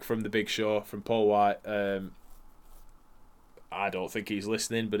like from the Big Show, from Paul White, I don't think he's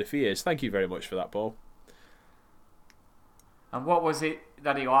listening, but if he is, thank you very much for that, Paul. And what was it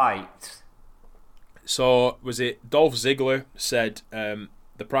that he liked? So, was it Dolph Ziggler said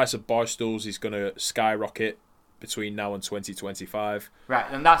the price of bar stools is going to skyrocket between now and 2025. Right,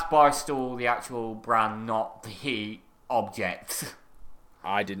 and that's Barstool, the actual brand, not the object.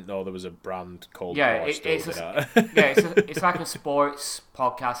 I didn't know there was a brand called Barstool. It's like a sports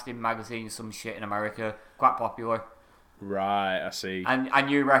podcasting magazine, some shit in America, quite popular. Right, I see. And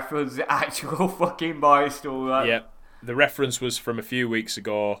you reference the actual fucking Barstool. Right? Yep. The reference was from a few weeks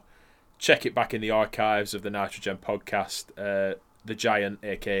ago. Check it back in the archives of the Nitrogen podcast. The Giant,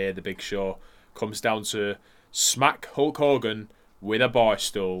 aka The Big Show, comes down to smack Hulk Hogan with a bar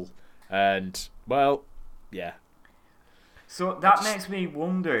stool. And, well, yeah. So that makes me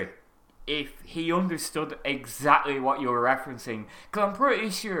wonder if he understood exactly what you were referencing. Because I'm pretty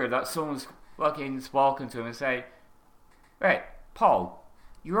sure that someone's fucking spoken to him and say, right, Paul,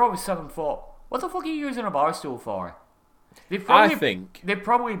 you're over 7 foot. What the fuck are you using a bar stool for? They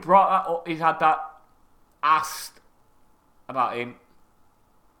probably brought that up. He's had that asked about him,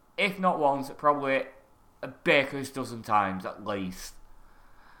 if not once, probably a baker's dozen times at least.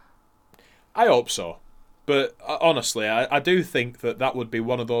 I hope so. But honestly, I do think that would be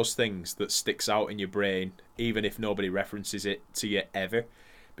one of those things that sticks out in your brain, even if nobody references it to you ever,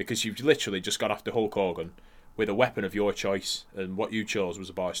 because you've literally just gone after Hulk Hogan with a weapon of your choice, and what you chose was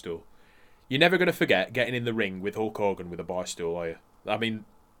a bar stool. You're never going to forget getting in the ring with Hulk Hogan with a bar stool, are you? I mean,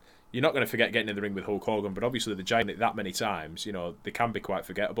 you're not going to forget getting in the ring with Hulk Hogan, but obviously the giant it that many times, they can be quite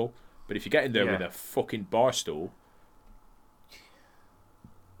forgettable. But if you get in there with a fucking bar stool,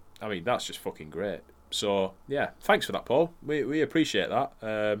 I mean, that's just fucking great. So, yeah, thanks for that, Paul. We appreciate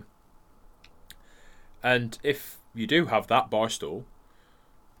that. And if you do have that bar stool,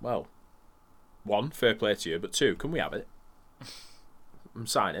 well, one, fair play to you, but two, can we have it? And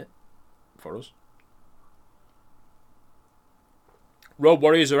sign it for us. Road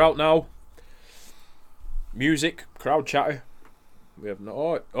Warriors are out now. Music, crowd chatter. We have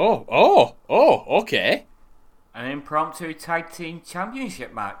no. Okay. An impromptu tag team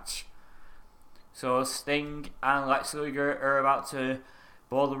championship match. So Sting and Lex Luger are about to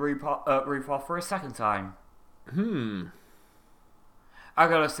blow the roof off for a second time. I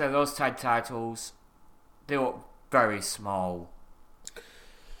gotta say, those tag titles, they look very small.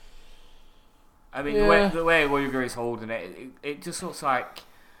 I mean, the way Luger is holding it, it just looks like...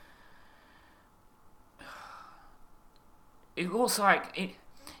 It looks like...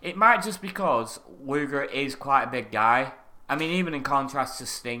 It might just because Luger is quite a big guy. I mean, even in contrast to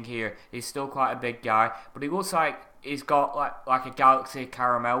Sting here, he's still quite a big guy. But he looks like he's got like a Galaxy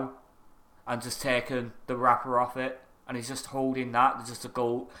Caramel and just taken the wrapper off it. And he's just holding that. There's just a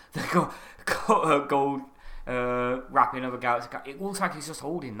gold wrapping of a Galaxy Caramel. It looks like he's just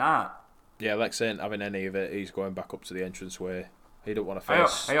holding that. Yeah, Lex ain't having any of it. He's going back up to the entranceway. He don't want to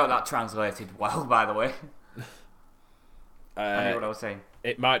face... I hope that translated well, by the way. I know what I was saying.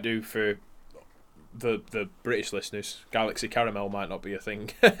 It might do for the British listeners. Galaxy Caramel might not be a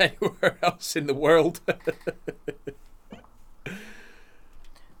thing anywhere else in the world.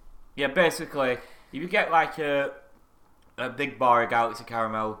 Yeah, basically, if you get like a big bar of Galaxy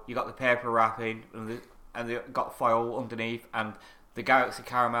Caramel, you got the paper wrapping, and they got foil underneath, and the Galaxy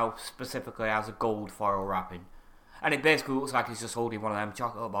Caramel specifically has a gold foil wrapping. And it basically looks like he's just holding one of them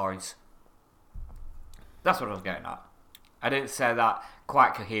chocolate bars. That's what I was getting at. I didn't say that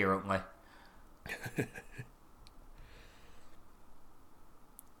quite coherently.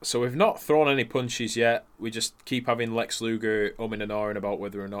 So we've not thrown any punches yet. We just keep having Lex Luger umming and ahhing about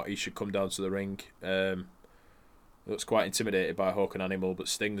whether or not he should come down to the ring. Looks quite intimidated by Hawk and Animal, but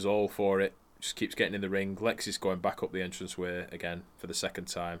Sting's all for it. Just keeps getting in the ring. Lex is going back up the entranceway again for the second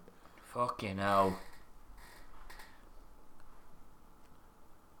time. Fucking hell.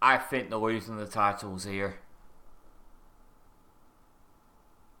 I think they're losing the titles here.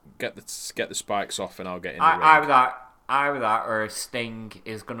 Get the spikes off and I'll get in the ring. Either that or Sting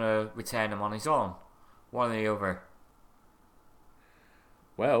is going to retain them on his own. One or the other.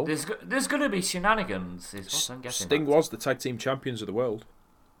 Well, there's going to be shenanigans, is what I'm guessing. Sting was the tag team champions of the world.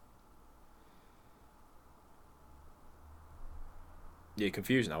 You're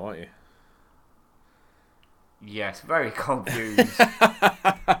confused now, aren't you? Yes, very confused.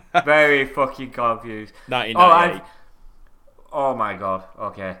 Very fucking confused. 1998. Oh my god,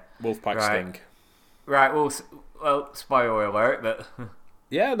 okay. Wolfpack Sting. Right, well, spoiler alert, but...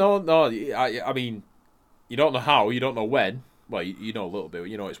 Yeah, no, I mean, you don't know how, you don't know when. Well, you know a little bit,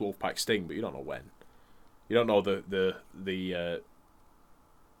 you know it's Wolfpack Sting, but you don't know when. You don't know the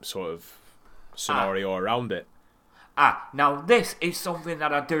sort of scenario around it. Now this is something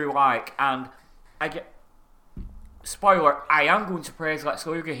that I do like, and I get... Spoiler, I am going to praise Lex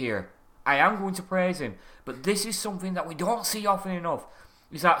Luger here. I am going to praise him. But this is something that we don't see often enough.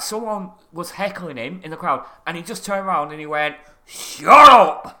 Is that someone was heckling him in the crowd, and he just turned around and he went, "Shut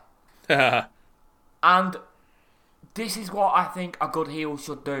up!" And this is what I think a good heel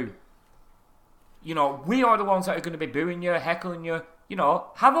should do. You know, we are the ones that are going to be booing you, heckling you. You know,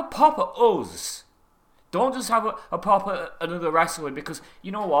 have a pop at us. Don't just have a pop at another wrestler, because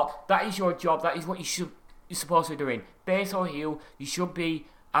you know what? That is your job. That is what you're supposed to be doing. Base or heel, you should be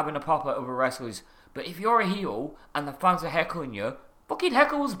having a pop at other wrestlers. But if you're a heel and the fans are heckling you, fucking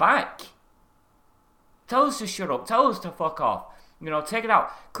heckle us back. Tell us to shut up. Tell us to fuck off. You know, take it out.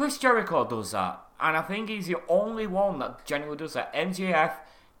 Chris Jericho does that. And I think he's the only one that generally does that. MJF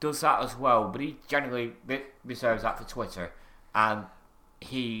does that as well. But he generally reserves that for Twitter. And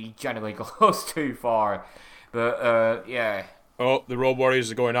he generally goes too far. But, yeah. Oh, the Road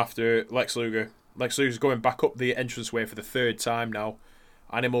Warriors are going after Lex Luger. Lex Luger's going back up the entranceway for the third time now.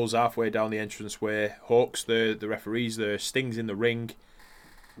 Animal's halfway down the entranceway. Hawk's there, the referee's there. Sting's in the ring.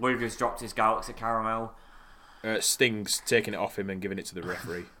 Luger's dropped his Galaxy Caramel. Sting's taking it off him and giving it to the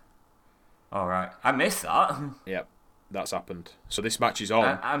referee. All right, I missed that. Yep, that's happened. So this match is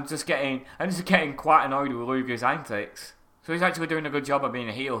on. I'm just getting quite annoyed with Luger's antics. So he's actually doing a good job of being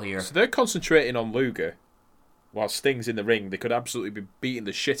a heel here. So they're concentrating on Luger while Sting's in the ring. They could absolutely be beating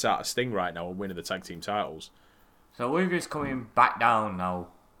the shit out of Sting right now and winning the tag team titles. So Luger's coming back down now.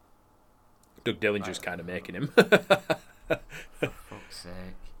 Doug Dillinger's kind of making him. For fuck's sake.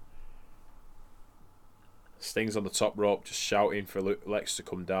 Sting's on the top rope just shouting for Lex to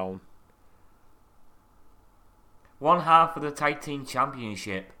come down. One half of the tag team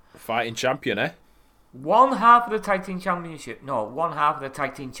championship. Fighting champion, eh? One half of the tag team championship. No, one half of the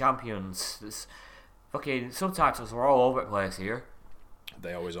tag team champions. This fucking subtitles are all over the place here.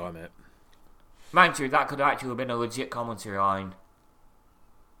 They always are, mate. Mind you, that could actually have been a legit commentary line.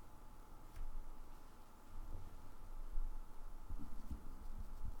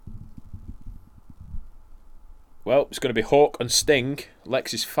 Well, it's going to be Hawk and Sting.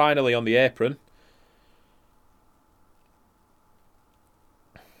 Lex is finally on the apron.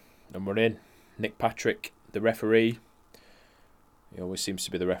 And we're in. Nick Patrick, the referee. He always seems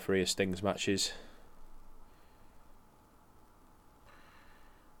to be the referee of Sting's matches.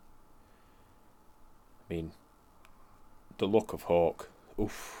 I mean, the look of Hawk.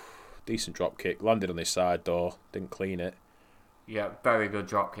 Oof. Decent drop kick. Landed on his side though. Didn't clean it. Yeah, very good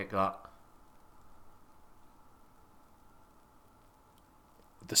drop kick that.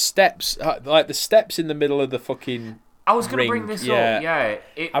 The steps, like the steps in the middle of the fucking I was going to ring, bring this up, yeah.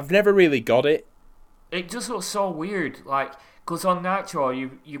 I've never really got it. It just looks so weird, like, because on Nitro,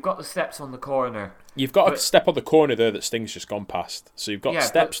 you've got the steps on the corner. You've got a step on the corner there that Sting's just gone past. So you've got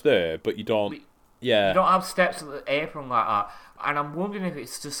steps there, but you don't... You don't have steps at the apron like that. And I'm wondering if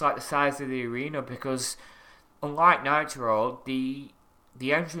it's just like the size of the arena, because unlike Nitro, the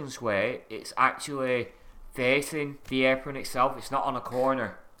entranceway, it's actually facing the apron itself. It's not on a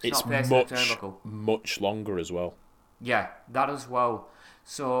corner. It's not facing the turnbuckle. Much longer as well. Yeah, that as well.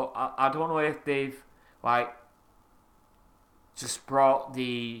 So I don't know if they've like just brought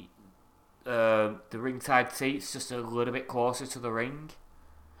the ringside seats just a little bit closer to the ring,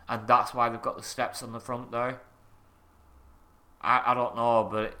 and that's why they've got the steps on the front there. I don't know,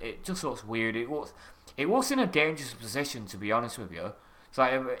 but it just looks weird. It looks in a dangerous position, to be honest with you. It's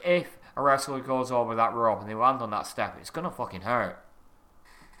like if a wrestler goes over that rope and they land on that step, it's gonna fucking hurt.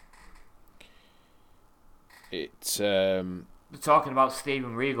 It's They're talking about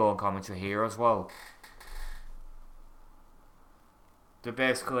Steven Regal on commentary here as well. They're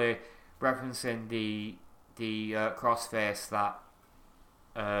basically referencing the crossface that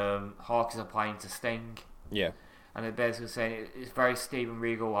Hawk is applying to Sting. Yeah. And they're basically saying it's very Steven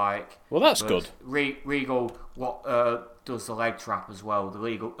Regal-like. Well, that's good. Regal does the leg trap as well,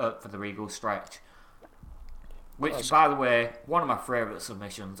 for the Regal stretch. Which, by the way, one of my favourite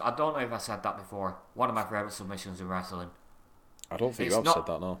submissions. I don't know if I said that before. One of my favourite submissions in wrestling. I don't think you have said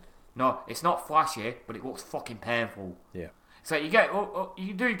that, no. No, it's not flashy, but it looks fucking painful. Yeah. So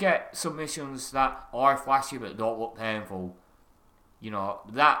you do get submissions that are flashy but don't look painful. You know,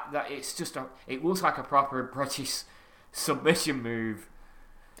 that it's just it looks like a proper British submission move.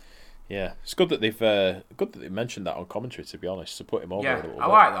 Yeah, it's good that they've mentioned that on commentary, to be honest, to put him over a little bit. I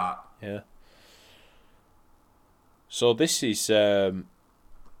like that. Yeah. So this is, as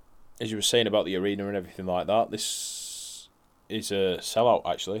you were saying about the arena and everything like that, this is a sellout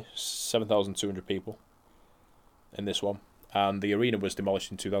actually. 7,200 people in this one. And the arena was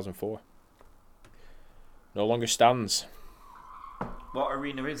demolished in 2004. No longer stands. What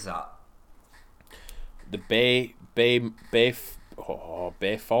arena is that? The Baymont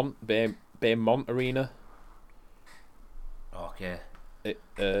Arena. Okay.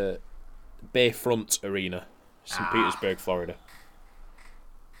 Bayfront Arena, St. Petersburg, Florida.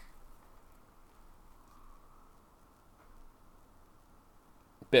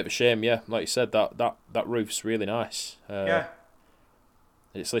 Bit of a shame, yeah. Like you said, that roof's really nice. Yeah.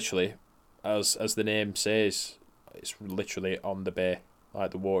 It's literally, as the name says, it's literally on the bay.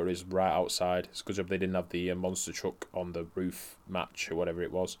 Like the water is right outside. It's because they didn't have the monster truck on the roof match or whatever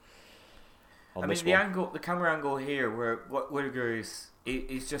it was. I mean, the camera angle here, where Whittaker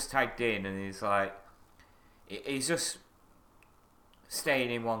he's just tagged in and he's just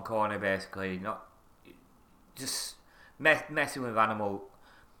staying in one corner basically, not just messing with Animal.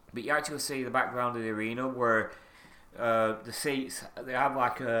 But you actually see the background of the arena where the seats, they have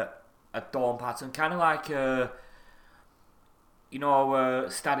like a dome pattern, kind of like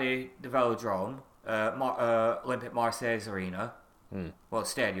Stade de Velodrome, Olympic Marseille Arena. Well,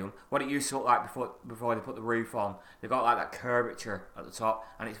 stadium. What it used to look like before they put the roof on. They got like that curvature at the top,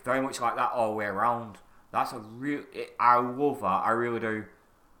 and it's very much like that all the way around. That's I love that. I really do.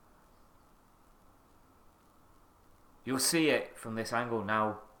 You'll see it from this angle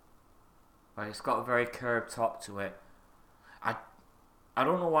now. Like, it's got a very curved top to it. I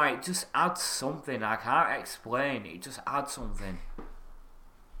don't know why, it just adds something. I can't explain. It just adds something.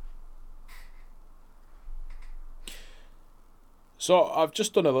 So I've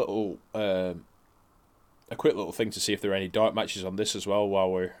just done a little, a quick little thing to see if there are any dark matches on this as well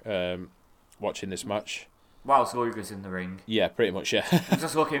while we're watching this match. Whilst Luger's in the ring. Yeah, pretty much, yeah. I'm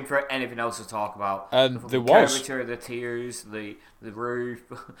just looking for anything else to talk about. And there was... was... curvature of the tiers, the roof...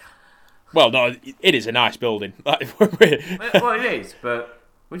 Well, no, it is a nice building. Well, it is, but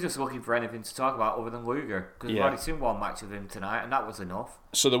we're just looking for anything to talk about other than Luger. Because we've already seen one match of him tonight, and that was enough.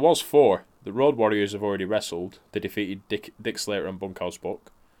 So there was 4. The Road Warriors have already wrestled. They defeated Dick Slater and Bunkhouse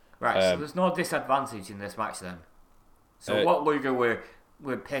Buck. Right, so there's no disadvantage in this match then. So what Luger we're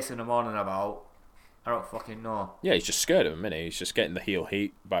pissing him on and about, I don't fucking know. Yeah, he's just scared of him, isn't he? He's just getting the heel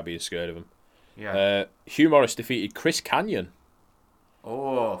heat by being scared of him. Yeah. Hugh Morris defeated Chris Kanyon.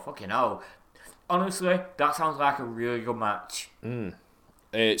 Oh, fucking hell. Honestly, that sounds like a really good match.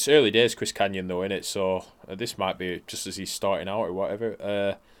 It's early days, Chris Kanyon, though, innit? So this might be just as he's starting out or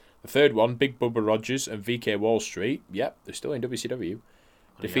whatever. The third one, Big Bubba Rogers and VK Wall Street. Yep, they're still in WCW.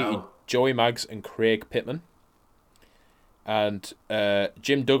 Defeated Joey Maggs and Craig Pittman. And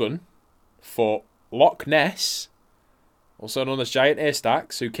Jim Duggan fought Loch Ness, also known as Giant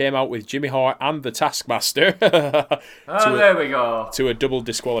Haystacks, who came out with Jimmy Hart and the Taskmaster. There we go. To a double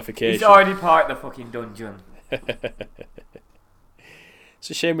disqualification. He's already part of the fucking dungeon. It's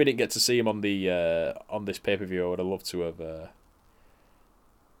a shame we didn't get to see him on the on this pay-per-view. I would have loved to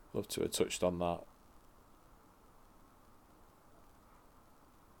have touched on that.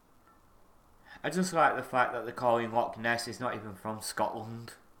 I just like the fact that they're calling Loch Ness is not even from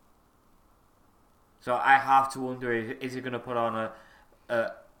Scotland. So I have to wonder, is he going to put on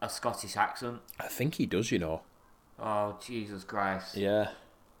a Scottish accent? I think he does, you know. Oh, Jesus Christ. Yeah.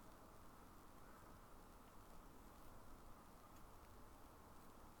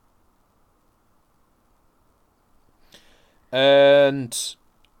 And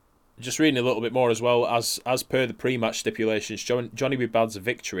just reading a little bit more as well, as per the pre-match stipulations, Johnny B. Bad's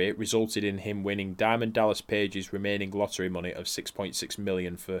victory resulted in him winning Diamond Dallas Page's remaining lottery money of $6.6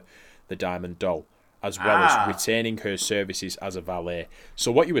 million for the Diamond Doll, as well as retaining her services as a valet.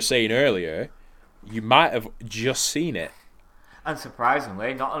 So what you were saying earlier, you might have just seen it. And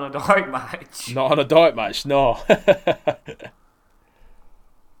surprisingly, not on a dark match. Not on a dark match, no.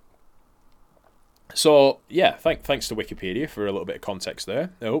 So, yeah, thanks to Wikipedia for a little bit of context there.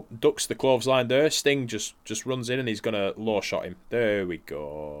 Oh, ducks the clothesline there. Sting just runs in and he's going to low shot him. There we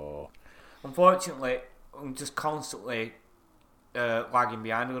go. Unfortunately, I'm just constantly lagging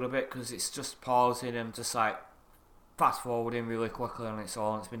behind a little bit because it's just pausing and just like fast forwarding really quickly on its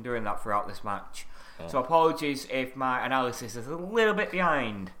own. It's been doing that throughout this match. Oh. So apologies if my analysis is a little bit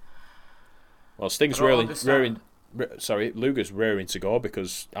behind. Well, Sting's Luger's raring to go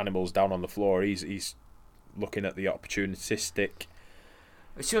because Animal's down on the floor. He's looking at the opportunistic.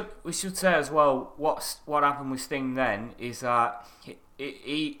 We should say as well what happened with Sting then is that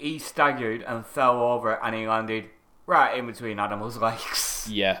he staggered and fell over and he landed right in between Animal's legs.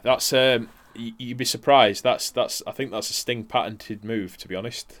 Yeah, that's you'd be surprised. That's I think that's a Sting patented move, to be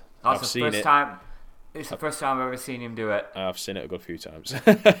honest. It's the first time I've ever seen him do it. I've seen it a good few times.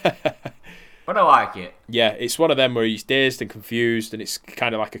 But I like it. Yeah, it's one of them where he's dazed and confused, and it's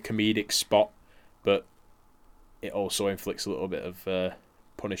kind of like a comedic spot, but it also inflicts a little bit of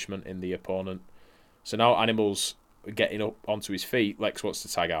punishment in the opponent. So now Animal's getting up onto his feet. Lex wants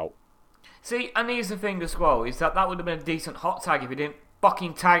to tag out. See, and here's the thing as well, is that would have been a decent hot tag if he didn't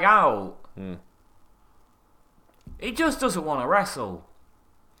fucking tag out. He just doesn't want to wrestle.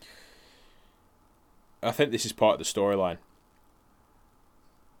 I think this is part of the storyline.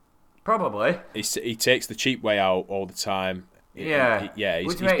 Probably. He takes the cheap way out all the time. He's being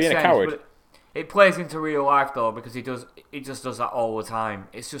a coward. But it plays into real life though because he just does that all the time.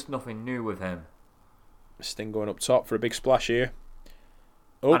 It's just nothing new with him. Sting going up top for a big splash here.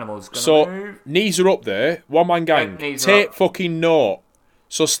 Oh, Animal's gonna move. Knees are up there. One man gang. Take fucking note.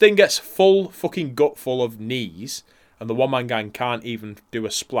 So Sting gets full fucking gutful of knees, and the one man gang can't even do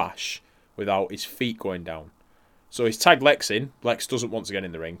a splash without his feet going down. So he's tagged Lex in. Lex doesn't want to get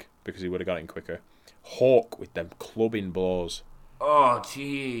in the ring because he would have got in quicker. Hawk with them clubbing blows. Oh,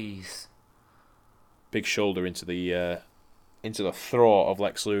 jeez. Big shoulder into the throat of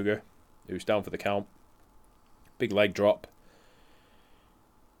Lex Luger, who's down for the count. Big leg drop.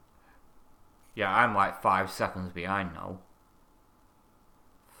 Yeah, I'm like 5 seconds behind now.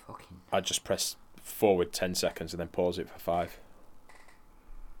 Fucking. I just press forward 10 seconds and then pause it for 5.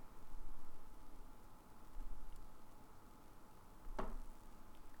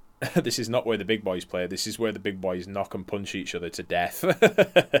 This is not where the big boys play. This is where the big boys knock and punch each other to death.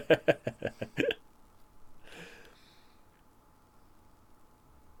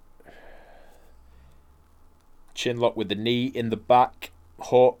 Chinlock with the knee in the back.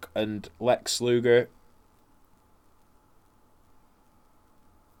 Hawk and Lex Luger.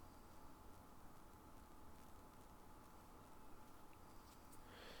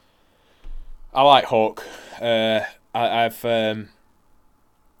 I like Hawk.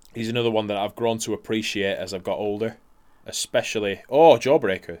 He's another one that I've grown to appreciate as I've got older. Especially... Oh,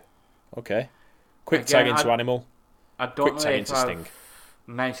 Jawbreaker. Okay. Quick tag into Animal. I don't know if I've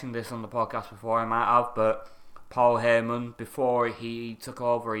mentioned this on the podcast before, I might have, but Paul Heyman, before he took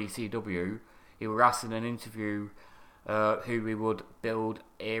over ECW, he was asked in an interview who he would build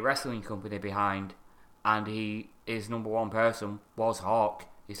a wrestling company behind, and his number one person was Hawk.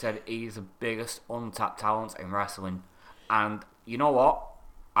 He said he's the biggest untapped talent in wrestling. And you know what?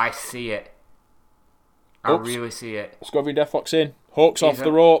 I see it. I really see it. Discovery Deathlock's in. Hawk's off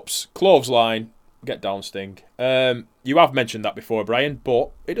the ropes. Clothesline. Get down, Sting. You have mentioned that before, Brian,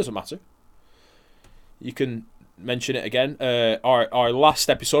 but it doesn't matter. You can mention it again. Our last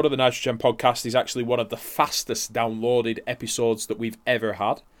episode of the Nitrogen podcast is actually one of the fastest downloaded episodes that we've ever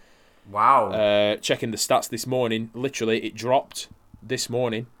had. Wow. Checking the stats this morning, literally, it dropped this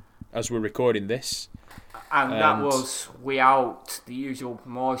morning as we're recording this. And that was without the usual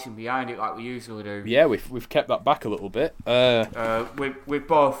promotion behind it like we usually do. Yeah, we've kept that back a little bit. We've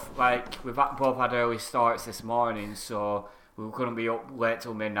both had early starts this morning, so we couldn't be up late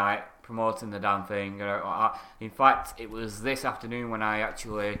till midnight promoting the damn thing. In fact, it was this afternoon when I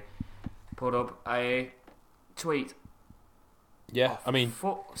actually put up a tweet. Yeah, I mean,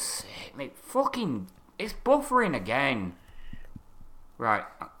 fuck's sake, mate, fucking, it's buffering again. Right.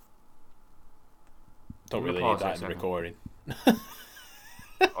 Don't really need that in the recording.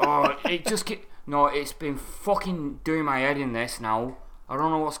 It just no, it's been fucking doing my head in this now. I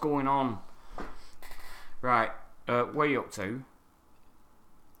don't know what's going on. Right, where are you up to?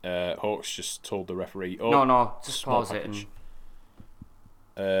 Hawks just told the referee. No, just pause it. And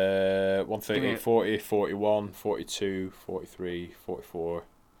 138, 40, 41, 42, 43, 44.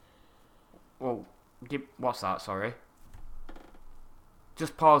 Well, what's that? Sorry.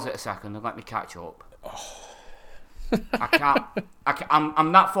 Just pause it a second and let me catch up. Oh. I can't.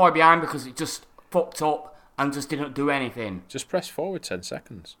 I'm that far behind because it just fucked up and just didn't do anything. Just press forward 10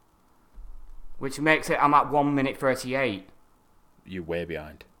 seconds. Which makes it I'm at 1 minute 38. You're way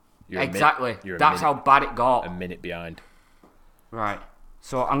behind. Exactly. That's how bad it got. A minute behind. Right.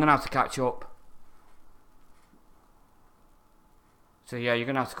 So I'm gonna have to catch up. So yeah, you're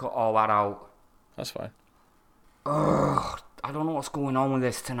gonna have to cut all that out. That's fine. Ugh, I don't know what's going on with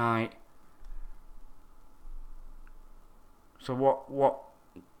this tonight. So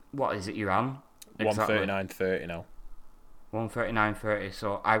what is it you're on? Exactly. 139.30 now. 139.30.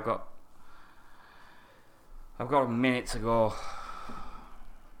 So I've got a minute to go.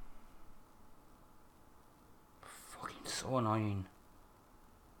 Fucking so annoying.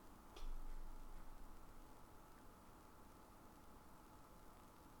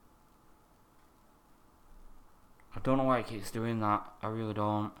 I don't know why it keeps doing that. I really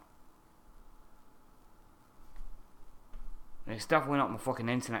don't. It's definitely not my fucking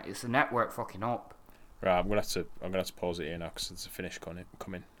internet. It's the network fucking up. Right, I'm gonna have to pause it here now because there's a finish coming.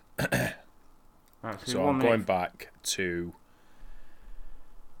 Right, so I'm going back to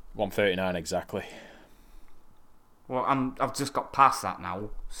 139 exactly. Well, I've just got past that now,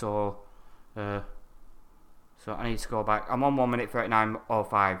 so I need to go back. I'm on 1 minute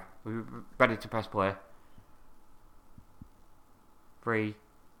 39:05. We're ready to press play. 3,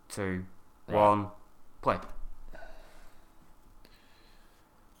 2, 1, play.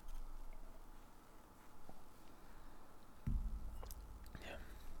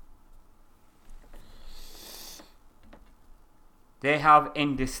 They have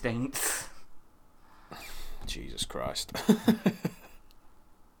indistinct. Jesus Christ.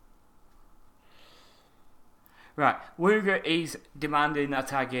 Right, Luger is demanding a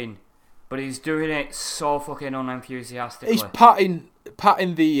tag in, but he's doing it so fucking unenthusiastically. He's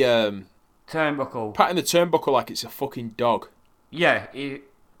patting the turnbuckle. Patting the turnbuckle like it's a fucking dog. Yeah. He's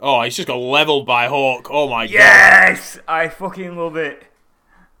just got leveled by Hawk. Oh my god. Yes! I fucking love it.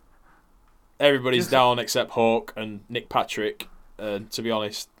 Everybody's down except Hawk and Nick Patrick. To be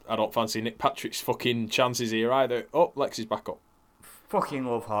honest, I don't fancy Nick Patrick's fucking chances here either. Oh, Lex is back up. Fucking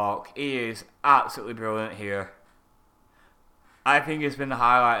love Hawk. He is absolutely brilliant here. I think it's been the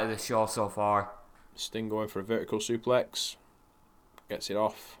highlight of the show so far. Sting going for a vertical suplex. Gets it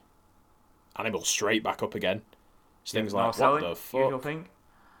off. Animal straight back up again. Sting's like, what the fuck? Think?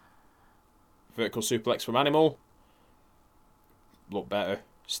 Vertical suplex from Animal. Look better.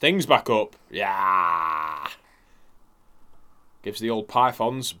 Sting's back up. Yeah. Gives the old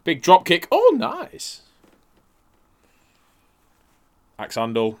Pythons. Big drop kick. Oh, nice. Axe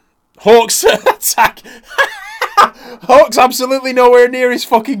handle. Hawk's attack. Hawk's absolutely nowhere near his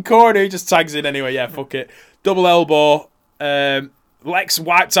fucking corner. He just tags in anyway. Yeah, fuck it. Double elbow. Lex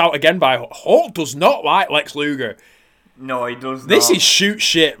wiped out again by Hawk. Does not like Lex Luger. No, he does not. This is shoot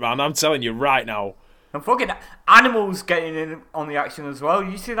shit, man. I'm telling you right now. And fucking Animal's getting in on the action as well.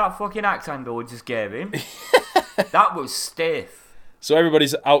 You see that fucking axe handle we just gave him? That was stiff. So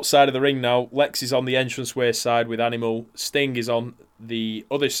everybody's outside of the ring now. Lex is on the entranceway side with Animal. Sting is on the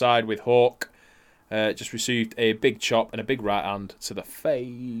other side with Hawk. Just received a big chop and a big right hand to the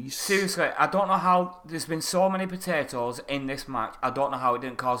face. Seriously, I don't know how there's been so many potatoes in this match. I don't know how it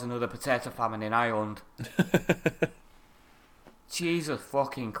didn't cause another potato famine in Ireland. Jesus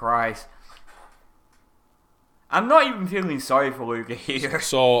fucking Christ. I'm not even feeling sorry for Luger here.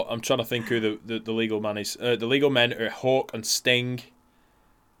 So I'm trying to think who the legal man is. The legal men are Hawk and Sting.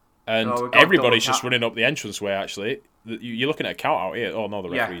 And everybody's just running up the entranceway, actually. You're looking at a count out here. Oh, no, the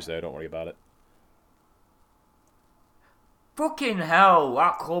referee's there. Don't worry about it. Fucking hell.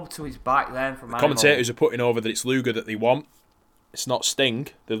 That club to his back then from Animal. Commentators are putting over that it's Luger that they want. It's not Sting.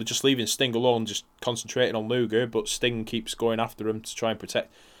 They're just leaving Sting alone, just concentrating on Luger, but Sting keeps going after him to try and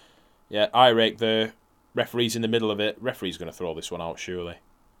protect. Yeah, irate there. Referee's in the middle of it. Referee's going to throw this one out, surely.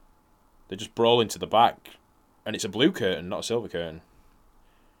 They're just brawling to the back. And it's a blue curtain, not a silver curtain.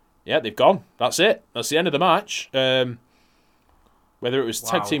 Yeah, they've gone. That's it. That's the end of the match. Whether it was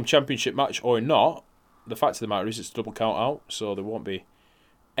Tag Team Championship match or not, the fact of the matter is it's a double count out, so there won't be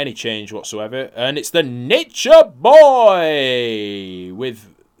any change whatsoever. And it's the Nature Boy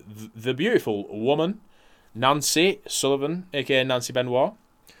with the beautiful woman, Nancy Sullivan, a.k.a. Nancy Benoit.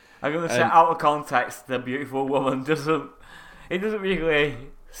 I'm going to say, out of context, the beautiful woman doesn't really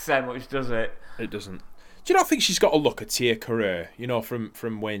say much, does it? It doesn't. Do you not think she's got a look of Tia Carrere,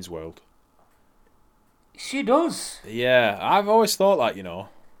 from Wayne's World? She does. Yeah, I've always thought that,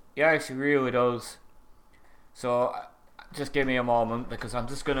 Yeah, she really does. So, just give me a moment, because I'm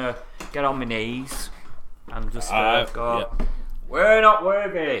just going to get on my knees and just go, yeah. We're not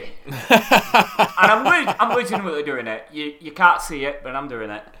worthy. And I'm legitimately doing it. You can't see it, but I'm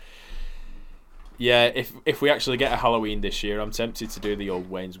doing it. Yeah, if we actually get a Halloween this year, I'm tempted to do the old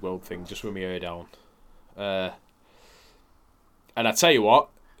Wayne's World thing, just with my hair down. And I tell you what,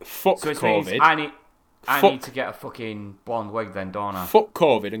 fuck so COVID. I need to get a fucking blonde wig then, don't I? Fuck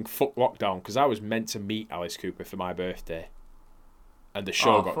COVID and fuck lockdown, because I was meant to meet Alice Cooper for my birthday. And the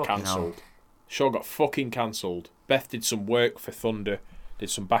show got cancelled. Show got fucking cancelled. Beth did some work for Thunder, did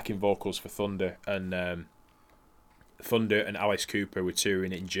some backing vocals for Thunder, and Thunder and Alice Cooper were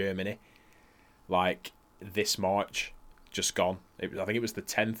touring in Germany. Like, this March, just gone. I think it was the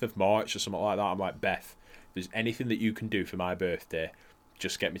 10th of March or something like that. I'm like, Beth, if there's anything that you can do for my birthday,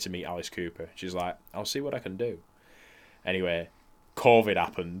 just get me to meet Alice Cooper. She's like, I'll see what I can do. Anyway, COVID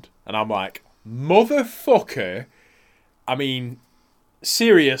happened, and I'm like, motherfucker. I mean,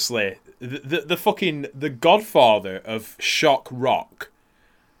 seriously, the fucking, the godfather of shock rock,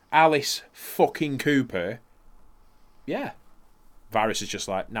 Alice fucking Cooper, yeah. Virus is just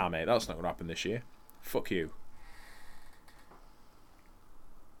like, nah, mate, that's not going to happen this year. Fuck you.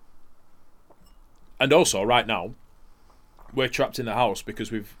 And also, right now, we're trapped in the house because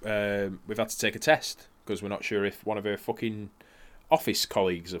we've had to take a test because we're not sure if one of her fucking office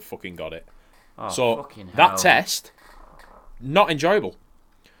colleagues have fucking got it. Oh, so that test, not enjoyable.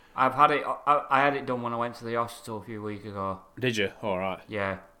 I've had it. I had it done when I went to the hospital a few weeks ago. Did you? All right.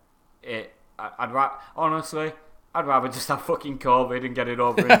 Yeah. Honestly, I'd rather just have fucking COVID and get it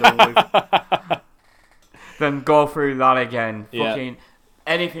over and done with than go through that again. Fucking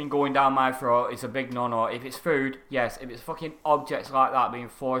anything going down my throat is a big no-no. If it's food, yes. If it's fucking objects like that being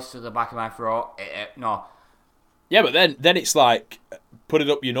forced to the back of my throat, no. Yeah, but then it's like, put it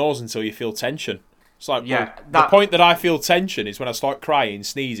up your nose until you feel tension. It's like, yeah, the point that I feel tension is when I start crying,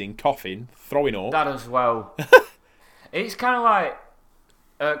 sneezing, coughing, throwing up. That as well. It's kind of like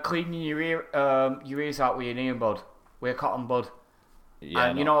cleaning your ears out with your ear bud, with a cotton bud. Yeah,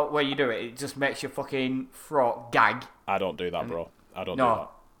 and you know where you do it, it just makes your fucking throat gag. I don't do that, bro. I don't do that.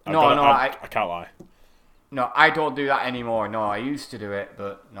 I can't lie. No, I don't do that anymore. No, I used to do it,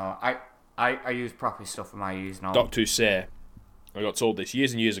 but no, I use proper stuff for my ears now. Doctors say, I got told this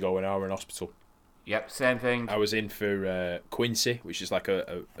years and years ago when I was in hospital. Yep, same thing. I was in for quinsy, which is like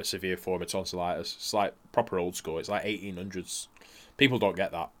a severe form of tonsillitis. It's like proper old school. It's like 1800s. People don't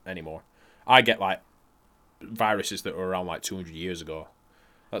get that anymore. I get like viruses that were around like 200 years ago.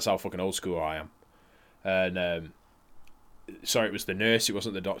 That's how fucking old school I am. And sorry, it was the nurse. It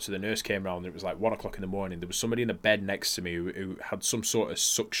wasn't the doctor. The nurse came round. And it was like 1 o'clock in the morning. There was somebody in a bed next to me who had some sort of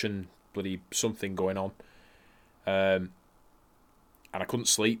suction bloody something going on, and I couldn't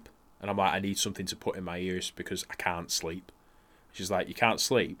sleep. And I'm like, I need something to put in my ears because I can't sleep. She's like, you can't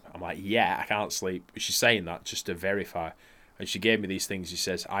sleep? I'm like, yeah, I can't sleep. She's saying that just to verify. And she gave me these things. She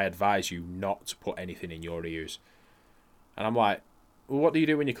says, I advise you not to put anything in your ears. And I'm like, well, what do you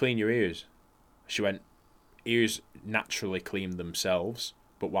do when you clean your ears? She went, ears naturally clean themselves,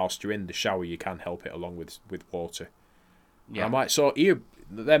 but whilst you're in the shower, you can help it along with water. Yeah. And I'm like, so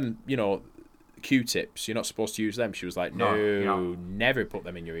them, Q-tips, you're not supposed to use them. She was like, no, never put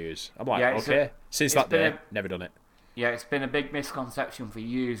them in your ears. I'm like, okay. Since that day, never done it. Yeah, it's been a big misconception for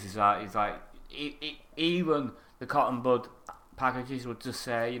years. Is like even the cotton bud packages would just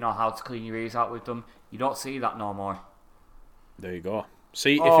say, how to clean your ears out with them. You don't see that no more. There you go.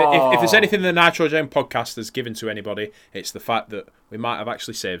 See, if there's anything the Nitro Gen podcast has given to anybody, it's the fact that we might have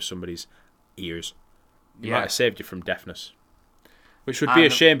actually saved somebody's ears. We might have saved you from deafness. Which would be a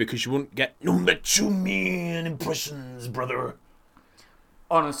shame because you wouldn't get no Macho Man impressions, brother.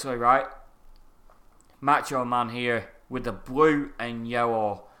 Honestly, right? Macho Man here with the blue and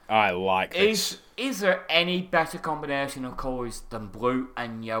yellow. I like this. Is there any better combination of colours than blue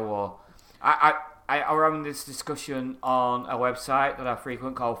and yellow? I ran this discussion on a website that I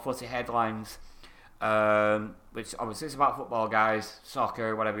frequent called Footy Headlines, which obviously is about football, guys,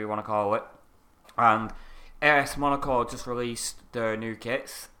 soccer, whatever you want to call it. And AS Monaco just released their new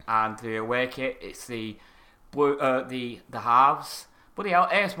kits, and the away kit, it's the blue, the halves. Bloody hell,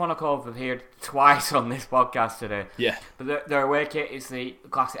 AS Monaco have appeared twice on this podcast today. Yeah. But their away kit is the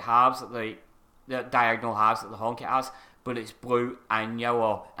classic halves, the diagonal halves that the home kit has, but it's blue and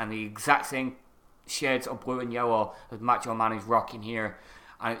yellow, and the exact same shades of blue and yellow as Macho Man is rocking here,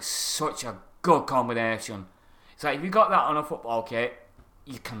 and it's such a good combination. It's like if you got that on a football kit,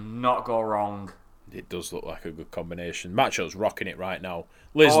 you cannot go wrong. It does look like a good combination. Macho's rocking it right now.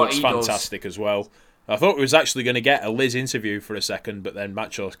 Liz looks fantastic as well. I thought we was actually going to get a Liz interview for a second, but then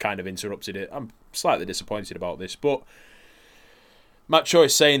Macho kind of interrupted it. I'm slightly disappointed about this, but Macho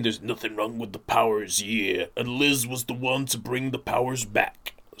is saying there's nothing wrong with the powers, and Liz was the one to bring the powers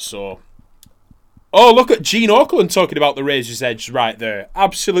back. So, oh, look at Gene Okerlund talking about the Razor's Edge right there.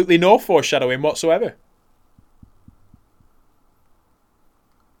 Absolutely no foreshadowing whatsoever.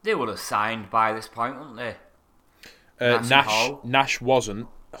 They would have signed by this point, wouldn't they? Nash wasn't.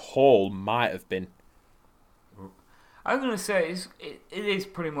 Hall might have been. I'm going to say it is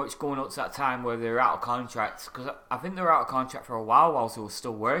pretty much going up to that time where they're out of contract, because I think they were out of contract for a while whilst they were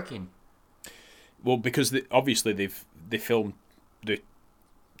still working. Well, because obviously they filmed the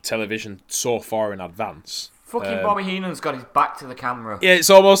television so far in advance. Fucking Bobby Heenan's got his back to the camera. Yeah,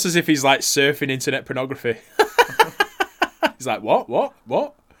 it's almost as if he's like surfing internet pornography. He's like, what?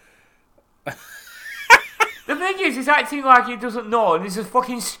 The thing is, he's acting like he doesn't know, and there's a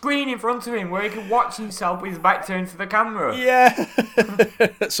fucking screen in front of him where he can watch himself with his back turned to the camera. Yeah.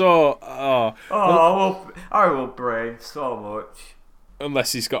 So, I will brave so much.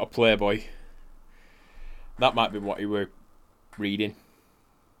 Unless he's got a Playboy. That might be what he were reading.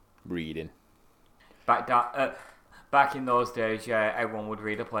 Back in those days, yeah, everyone would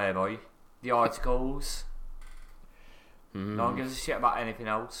read a Playboy. The articles. No one gives a shit about anything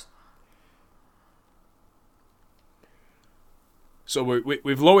else. So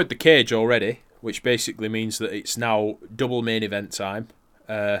we've lowered the cage already, which basically means that it's now double main event time.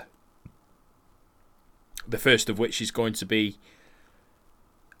 The first of which is going to be...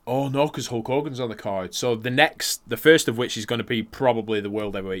 Oh no, because Hulk Hogan's on the card. So the first of which is going to be probably the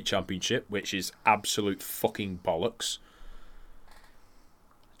World Heavyweight Championship, which is absolute fucking bollocks.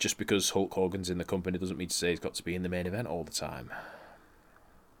 Just because Hulk Hogan's in the company doesn't mean to say he's got to be in the main event all the time.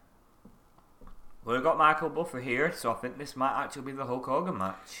 Well, we've got Michael Buffer here, so I think this might actually be the Hulk Hogan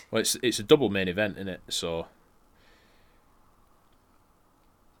match. Well, it's a double main event, isn't it? So.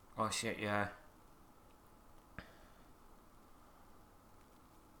 Oh shit, yeah.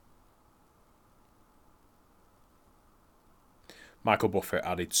 Michael Buffer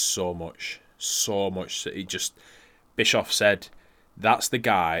added so much. Bischoff said, that's the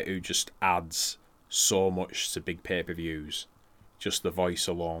guy who just adds so much to big pay-per-views. Just the voice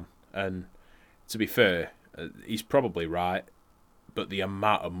alone. And to be fair, he's probably right, but the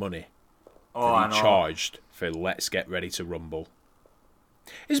amount of money that he charged for Let's Get Ready to Rumble.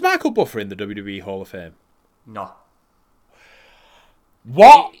 Is Michael Buffer in the WWE Hall of Fame? No.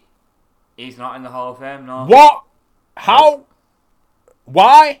 What? He's not in the Hall of Fame, no. What? How?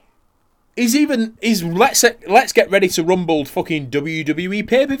 Why? let's get ready to rumble fucking WWE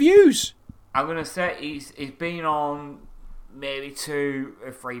pay-per-views. I'm gonna say he's been on maybe 2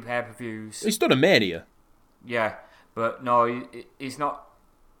 or 3 pay-per-views. He's done a Mania. Yeah, but no, he's not.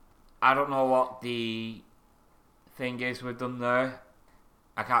 I don't know what the thing is with them there.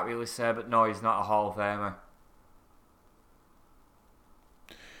 I can't really say, but no, he's not a Hall of Famer.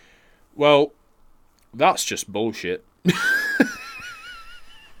 Well, that's just bullshit.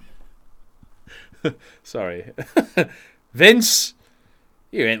 Sorry. Vince,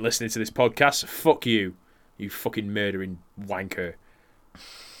 you ain't listening to this podcast. Fuck you, you fucking murdering wanker.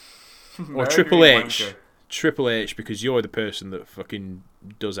 Or Triple H. Wanker. Triple H, because you're the person that fucking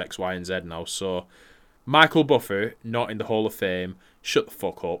does X, Y, and Z now. So, Michael Buffer, not in the Hall of Fame. Shut the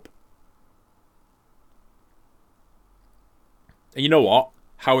fuck up. And you know what?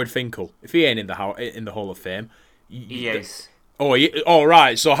 Howard Finkel. If he ain't in the Hall of Fame, he is. Oh,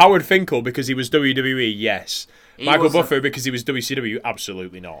 right. So Howard Finkel because he was WWE, yes. Michael Buffer because he was WCW,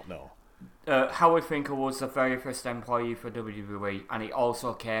 absolutely not. No. Howard Finkel was the very first employee for WWE, and he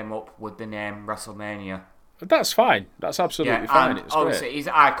also came up with the name WrestleMania. That's fine. That's absolutely fine. It's obviously great. He's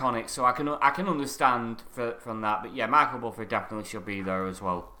iconic, so I can understand from that. But yeah, Michael Buffer definitely should be there as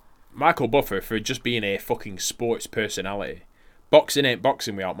well. Michael Buffer for just being a fucking sports personality. Boxing ain't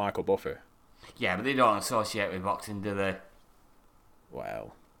boxing without Michael Buffer. Yeah, but they don't associate with boxing, do they?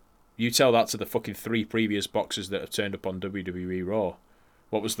 Well, you tell that to the fucking 3 previous boxers that have turned up on WWE Raw.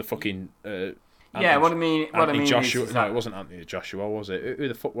 What was the fucking... what I mean Joshua. Is no, it wasn't Anthony Joshua, was it? Who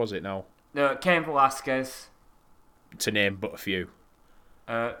the fuck was it now? Cain Velasquez. To name but a few.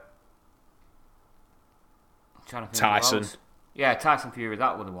 Trying to think Tyson. Yeah, Tyson Fury,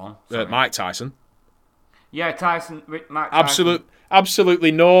 that was the one. Mike Tyson. Yeah, Mike Tyson.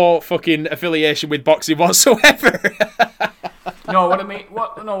 Absolutely no fucking affiliation with boxing whatsoever. No, what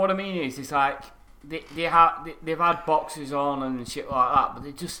I mean is, it's like they've had boxers on and shit like that, but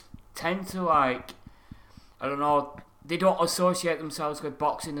they just tend to I don't know, they don't associate themselves with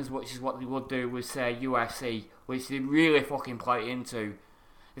boxing as much as what they would do with say UFC, which they really fucking play into.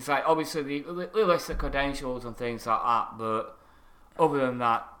 It's like obviously they list the credentials and things like that, but other than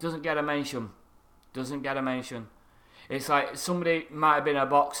that, doesn't get a mention. It's like somebody might have been a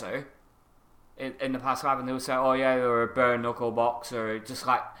boxer in the past life and they'll say, oh yeah, they're a bare knuckle boxer. Just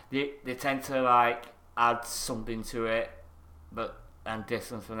like they tend to add something to it, and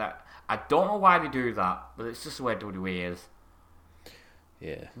distance from that. I don't know why they do that, but it's just the way WWE is.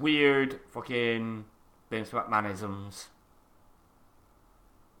 Yeah. Weird fucking Vince McMahonisms.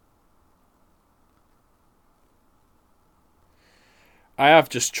 I have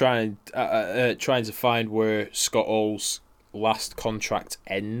just trying to find where Scott Hall's last contract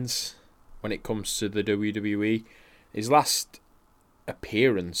ends when it comes to the WWE. His last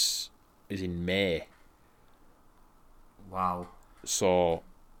appearance is in May. Wow. So...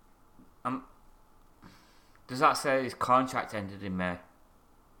 does that say his contract ended in May?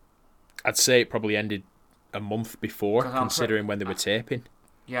 I'd say it probably ended a month before, considering when they were taping.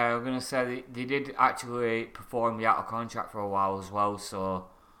 Yeah, I was going to say they did actually perform the out of contract for a while as well, so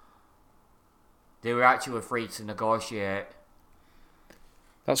they were actually free to negotiate.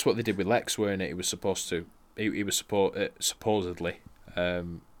 That's what they did with Lex, weren't it? He was supposed to. He was supposedly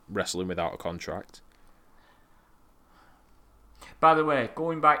wrestling without a contract. By the way,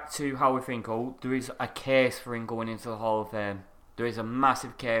 going back to Howard Finkel, there is a case for him going into the Hall of Fame. There is a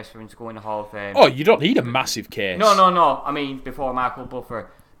massive case for him to go in the Hall of Fame. Oh, you don't need a massive case. No. I mean, before Michael Buffer.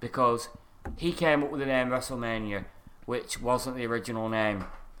 Because he came up with the name WrestleMania, which wasn't the original name.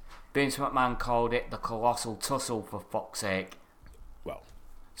 Vince McMahon called it the Colossal Tussle, for fuck's sake. Well.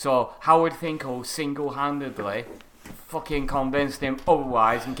 So, Howard Finkel single-handedly fucking convinced him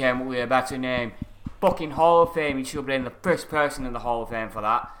otherwise and came up with a better name. Fucking Hall of Fame, he should have been the first person in the Hall of Fame for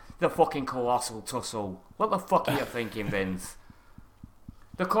that. The fucking Colossal Tussle. What the fuck are you thinking, Vince?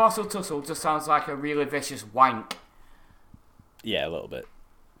 The Colossal Tussle just sounds like a really vicious wank. Yeah, a little bit.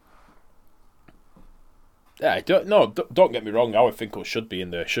 Yeah, don't get me wrong. Howard Finkel should be in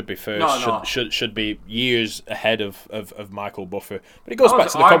there. Should be first. Should be years ahead of Michael Buffer. But it goes back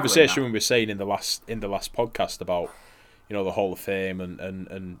to the conversation we were saying in the last podcast about, you know, the Hall of Fame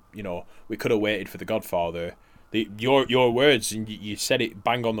and you know, we could have waited for the Godfather. Your words, and you said it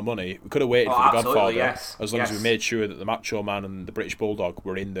bang on the money. We could have waited for the Godfather, yes. as long as we made sure that the Macho Man and the British Bulldog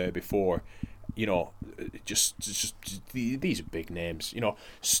were in there before. You know, just these are big names. You know,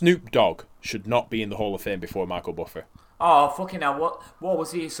 Snoop Dogg should not be in the Hall of Fame before Michael Buffer. Oh, fucking hell. What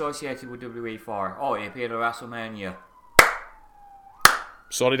was he associated with WWE for? Oh, he appeared at WrestleMania.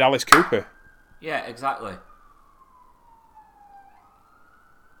 So did Alice Cooper. Yeah, exactly.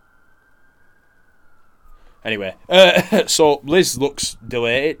 Anyway, so Liz looks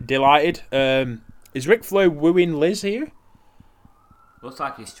delighted. Is Ric Flair wooing Liz here? Looks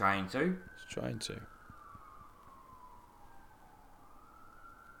like he's trying to. He's trying to.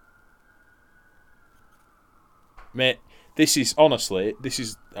 Mate, this is honestly,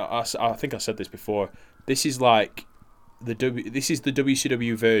 I think I said this before. This is like this is the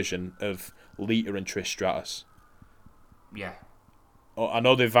WCW version of Lita and Trish Stratus. Yeah. Oh, I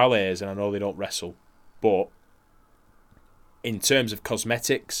know they're valets and I know they don't wrestle, but in terms of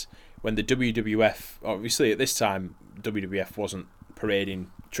cosmetics, when the WWF, obviously at this time, WWF wasn't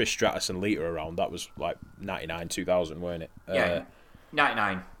parading Trish Stratus and Lita around. That was like 99, 2000, weren't it? Yeah,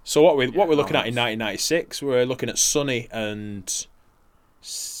 99. So what we're looking at in 1996, we're looking at Sunny and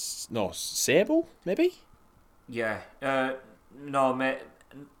Sable, maybe? Yeah. No, mate.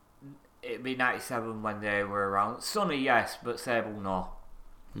 It'd be 97 when they were around. Sunny, yes, but Sable, no.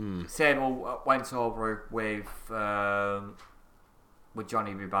 Sable went over with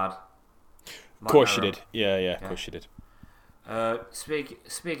Johnny B. Bad. Of course she did. Yeah, of course she did.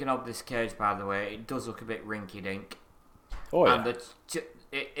 Speaking of this cage, by the way, it does look a bit rinky-dink. Oh, yeah. And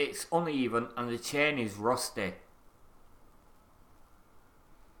it's uneven, and the chain is rusty.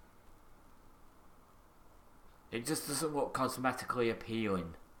 It just doesn't look cosmetically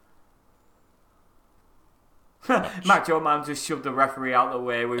appealing. Macho Man just shoved the referee out the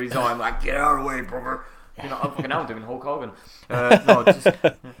way with his arm, like, get out of the way, brother. You know, I'm fucking out doing Hulk Hogan. No, just,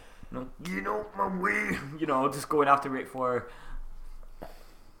 get out my way. You know, just going after Ric Flair.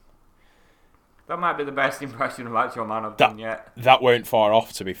 That might be the best impression of Macho Man I've done yet. That weren't far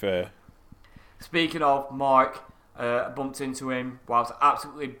off, to be fair. Speaking of Mark, I bumped into him whilst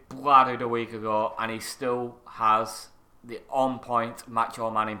absolutely bladdered a week ago, and he still has the on-point Macho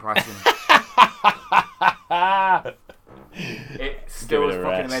Man impression. It still was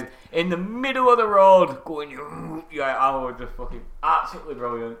fucking amazing. In the middle of the road, going, yeah, I was just fucking absolutely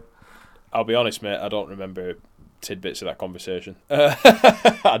brilliant. I'll be honest, mate, I don't remember tidbits of that conversation.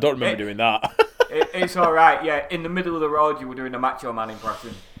 I don't remember doing that. It's alright, yeah. In the middle of the road, you were doing a Macho Man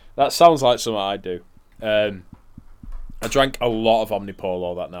impression. That sounds like something I'd do. I drank a lot of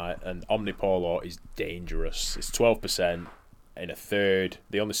Omnipolo that night, and Omnipolo is dangerous. It's 12% in a third.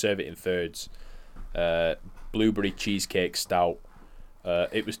 They only serve it in thirds. Blueberry cheesecake stout.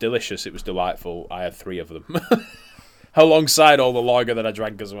 It was delicious. It was delightful. I had 3 of them, alongside all the lager that I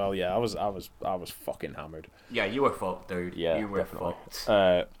drank as well. Yeah, I was fucking hammered. Yeah, you were fucked, dude. Yeah, you were definitely.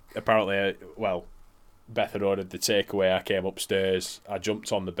 fucked. Apparently, Beth had ordered the takeaway. I came upstairs. I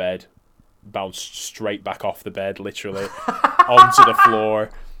jumped on the bed, bounced straight back off the bed, literally onto the floor,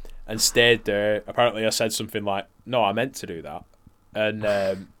 and stayed there. Apparently, I said something like, "No, I meant to do that," and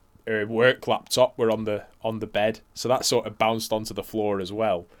her work laptop were on the bed, so that sort of bounced onto the floor as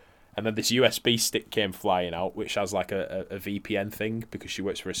well. And then this USB stick came flying out, which has like a VPN thing because she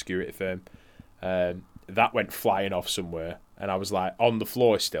works for a security firm. That went flying off somewhere, and I was like on the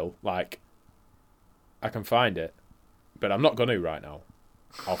floor still, like I can find it, but I'm not going to right now.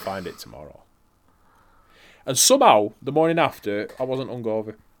 I'll find it tomorrow. And somehow, the morning after, I wasn't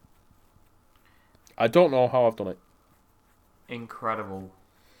hungover. I don't know how I've done it. Incredible.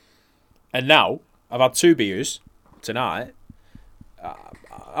 And now, I've had 2 beers tonight.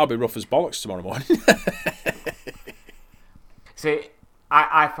 I'll be rough as bollocks tomorrow morning. See,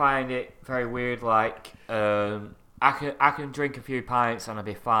 I find it very weird, like, I can drink a few pints and I'll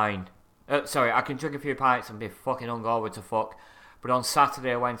be fine. I can drink a few pints and be fucking hungover to fuck. But on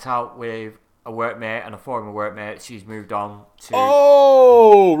Saturday I went out with a workmate and a former workmate. She's moved on to...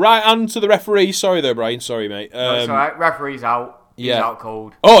 Oh, right, and to the referee. Sorry there, Brian. Sorry, mate. No, it's alright. Referee's out. He's out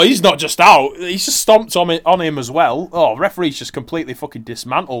cold. Oh, he's not just out. He's just stomped on him as well. Oh, referee's just completely fucking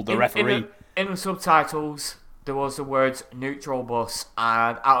dismantled the referee. In the subtitles, there was the words neutral bus,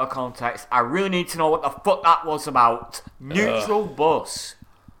 and out of context, I really need to know what the fuck that was about. Neutral bus.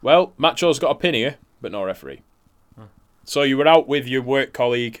 Well, Macho's got a pin here, but no referee. So you were out with your work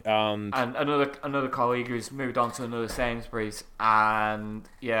colleague and another colleague who's moved on to another Sainsbury's, and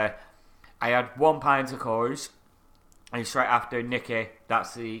yeah, I had 1 pint of Coors, and straight after Nikki,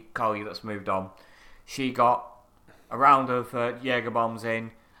 that's the colleague that's moved on, she got a round of Jaeger bombs in,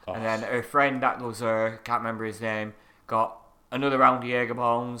 and then her friend that was her, can't remember his name, got another round of Jaeger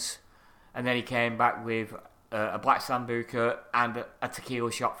bombs, and then he came back with a black sambuca and a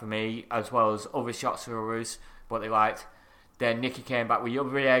tequila shot for me, as well as other shots for others, what they liked. Then Nikki came back with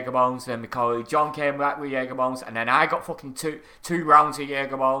other Jaeger bombs. Then my colleague John came back with Jaeger bombs, and then I got fucking two rounds of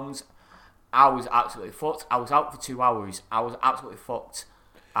Jaeger bombs. I was absolutely fucked. I was out for 2 hours. I was absolutely fucked,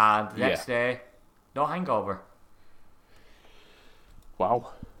 and the next day, no hangover.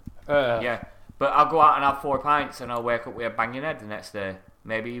 Wow. Yeah, But I'll go out and have 4 pints, and I'll wake up with a banging head the next day.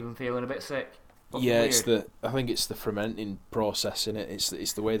 Maybe even feeling a bit sick. Yeah, I think it's the fermenting process in it.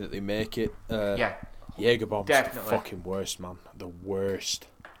 It's the way that they make it. Yeah, Jaeger bombs, definitely. the fucking worst, man. The worst.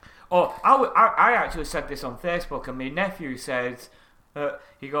 Oh, I actually said this on Facebook, and my nephew says,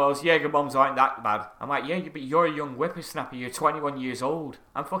 he goes, Jaeger bombs aren't that bad. I'm like, yeah, but you're a young whippersnapper. You're 21 years old.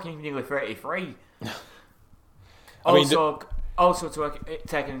 I'm fucking nearly 33. Also,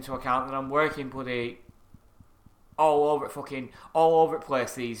 taking into account that I'm working bloody all over the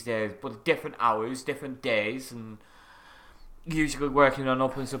place these days, but different hours, different days, and usually working on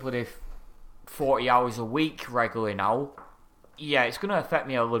up until bloody 40 hours a week regularly now. Yeah, it's going to affect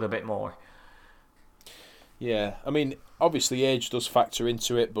me a little bit more. Yeah, I mean, obviously age does factor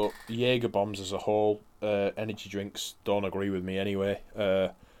into it, but Jaeger bombs as a whole, energy drinks don't agree with me anyway.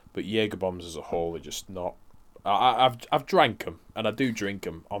 But Jaeger bombs as a whole are just not. I've drank them, and I do drink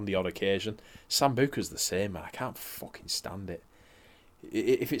them on the odd occasion. Sambuca's the same, man. I can't fucking stand it.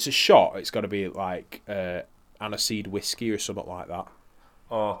 If it's a shot, it's got to be like aniseed whiskey or something like that.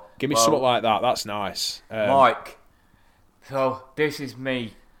 Oh, give me something like that. That's nice, Mike. So this is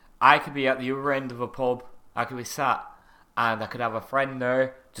me. I could be at the other end of a pub. I could be sat, and I could have a friend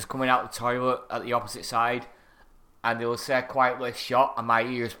there just coming out the toilet at the opposite side, and they will say quietly shot, and my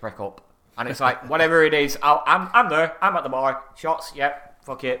ears prick up. And it's like, whatever it is, I'm there, I'm at the bar, shots, yep,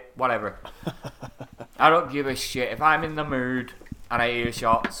 fuck it, whatever. I don't give a shit. If I'm in the mood and I hear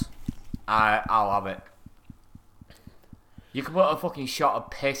shots, I'll have it. You can put a fucking shot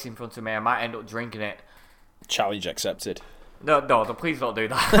of piss in front of me, I might end up drinking it. Challenge accepted. No, please don't do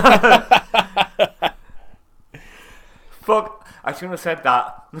that. Fuck, I shouldn't have said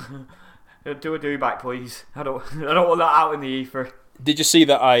that. Do a do back, please. I don't want that out in the ether. Did you see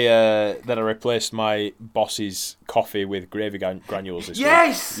that I replaced my boss's coffee with gravy granules this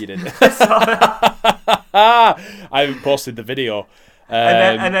yes! week? You did. I haven't posted the video.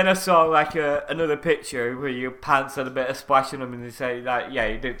 And then I saw like another picture where your pants had a bit of splash in them, and they say like, yeah,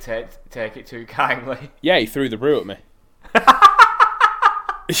 you didn't take it too kindly. Yeah, he threw the brew at me.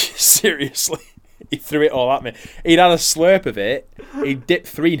 Seriously. He threw it all at me. He'd had a slurp of it. He dipped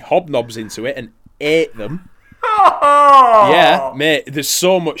 3 hobnobs into it and ate them. Yeah, mate, there's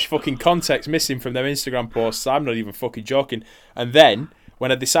so much fucking context missing from them Instagram posts. I'm not even fucking joking. And then,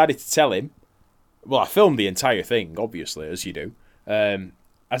 when I decided to tell him, well, I filmed the entire thing, obviously, as you do.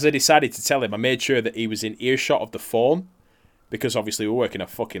 As I decided to tell him, I made sure that he was in earshot of the phone, because obviously we're working a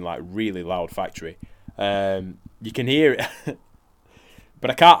fucking like really loud factory. You can hear it.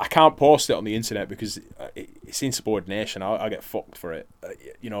 But I can't post it on the internet because it's insubordination. I'll get fucked for it.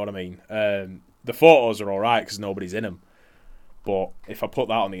 You know what I mean? The photos are alright because nobody's in them. But if I put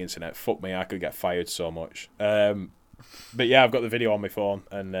that on the internet, fuck me, I could get fired so much. But yeah, I've got the video on my phone,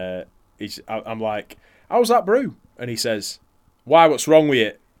 and I'm like, how's that brew? And he says, why, what's wrong with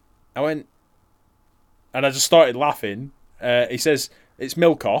it? I went, and I just started laughing. He says, it's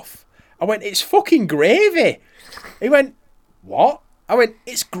milk off. I went, it's fucking gravy. He went, what? I went,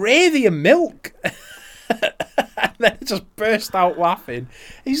 it's gravy and milk. And then I just burst out laughing.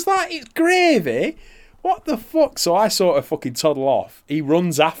 He's like, it's gravy? What the fuck? So I sort of fucking toddle off. He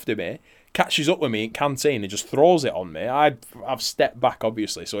runs after me, catches up with me in canteen and just throws it on me. I've stepped back,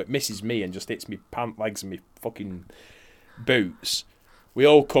 obviously, so it misses me and just hits me pant legs and me fucking boots. We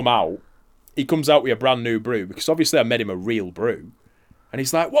all come out. He comes out with a brand new brew because obviously I made him a real brew. And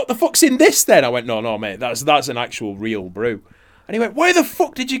he's like, what the fuck's in this then? I went, no, mate, that's an actual real brew. And he went, where the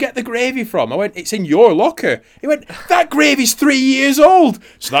fuck did you get the gravy from? I went, it's in your locker. He went, that gravy's 3 years old.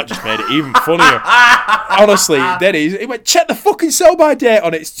 So that just made it even funnier. Honestly, then he went, check the fucking sell-by date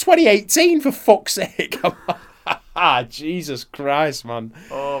on it. It's 2018, for fuck's sake. Jesus Christ, man.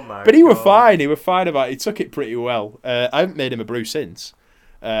 Oh, my But he God. were fine. He were fine about it. He took it pretty well. I haven't made him a brew since.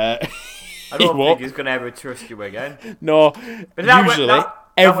 I don't think he's going to ever trust you again. No. But usually,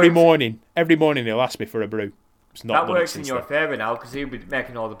 every morning he'll ask me for a brew. That works in your favour now because he'll be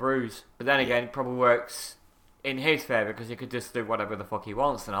making all the brews. But then again, it probably works in his favour because he could just do whatever the fuck he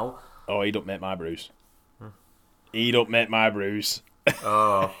wants now. Oh, he don't make my brews. He don't make my brews.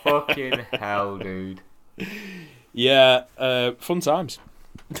 Oh, fucking hell, dude. Yeah, fun times.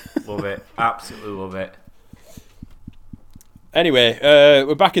 Love it. Absolutely love it. Anyway,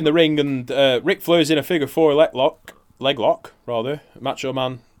 we're back in the ring, and Ric Flair's in a figure 4 leg lock. Macho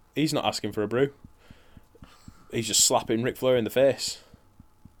Man, he's not asking for a brew. He's just slapping Ric Flair in the face.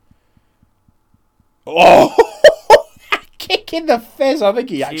 Oh! Kick in the face. I think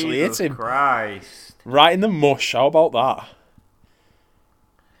he actually hit him. Christ. Right in the mush. How about that?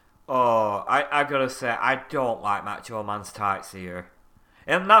 Oh, I gotta say, I don't like Macho Man's tights here.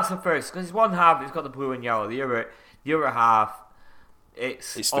 And that's the first, because one half it's got the blue and yellow. The other half,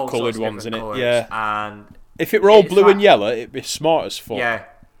 it's the coloured ones, isn't it? Yeah. And if it were all blue and yellow, it'd be smart as fuck.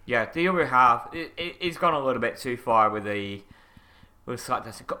 Yeah. The other half, it's gone a little bit too far with the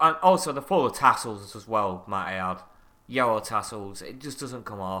and also the full of tassels as well. Might I add, yellow tassels. It just doesn't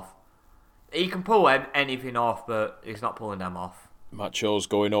come off. He can pull anything off, but he's not pulling them off. Macho's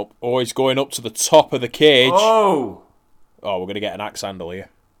going up. Oh, he's going up to the top of the cage. Oh, we're going to get an axe handle here.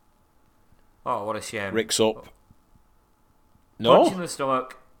 Oh, what a shame. Rick's up. No. Punch in the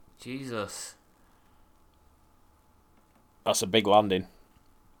stomach. Jesus. That's a big landing.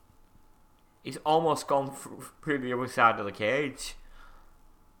 He's almost gone through the other side of the cage.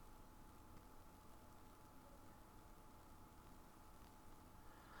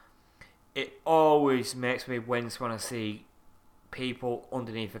 It always makes me wince when I see people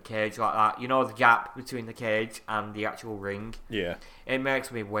underneath a cage like that. You know, the gap between the cage and the actual ring? Yeah. It makes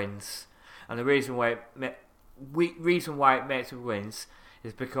me wince. And the reason why it makes me wince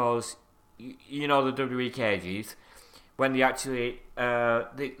is because, you know, the WWE cages, when they actually,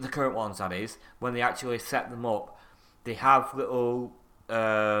 the current ones that is, when they actually set them up, they have little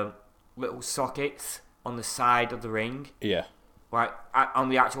sockets on the side of the ring. Yeah. Right, on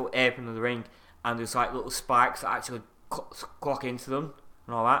the actual apron of the ring, and there's like little spikes that actually clock into them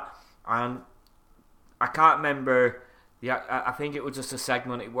and all that. And I can't remember, I think it was just a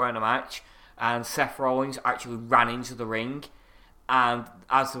segment it were in a match, and Seth Rollins actually ran into the ring, and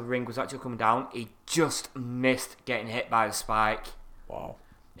as the ring was actually coming down, he just missed getting hit by the spike. Wow.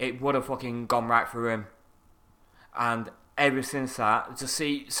 It would have fucking gone right through him. And ever since that, to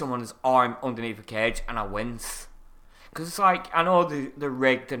see someone's arm underneath a cage, and I wince. Because it's like, I know they're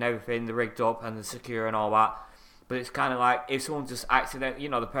rigged and everything, they're rigged up and they're secure and all that, but it's kind of like, if someone just accidentally, you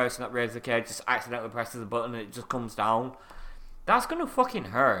know, the person that raised the cage just accidentally presses the button and it just comes down, that's going to fucking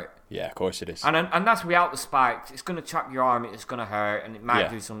hurt. Yeah, of course it is. And that's without the spikes. It's going to chop your arm, it's going to hurt, and it might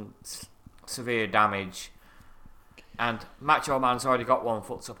do some severe damage. And Macho Man's already got 1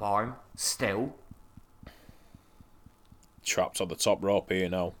 foot up arm, still. Trapped on the top rope here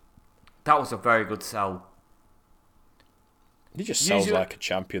now. That was a very good sell. He just sells like a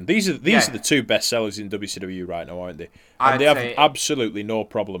champion. These are the 2 best sellers in WCW right now, aren't they? And they have absolutely no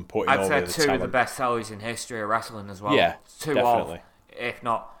problem putting over the talent. I'd say 2 of the best sellers in history of wrestling as well. Yeah, 2 definitely. If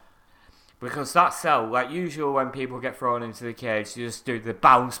not. Because that sell, like usually when people get thrown into the cage, you just do the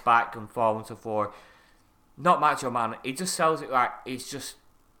bounce back and fall onto the floor. Not Macho Man. He just sells it like he's just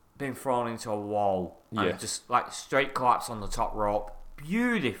been thrown into a wall. And just like straight collapse on the top rope.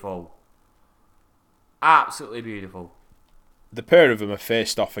 Beautiful. Absolutely beautiful. The pair of them have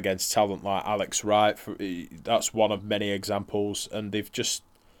faced off against talent like Alex Wright. That's one of many examples, and they've just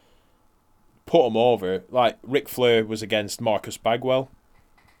put them over. Like Ric Flair was against Marcus Bagwell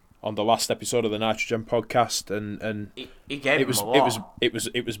on the last episode of the Nitrogen podcast, and he gave him a lot.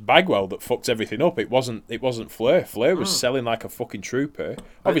 It was Bagwell that fucked everything up. It wasn't Flair. Flair was selling like a fucking trooper.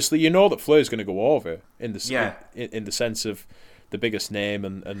 Obviously, you know that Flair's going to go over in the sense of the biggest name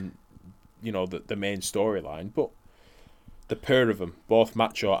and you know the main storyline, but. The pair of them, both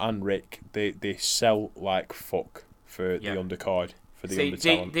Macho and Rick, they sell like fuck for the undercard, for the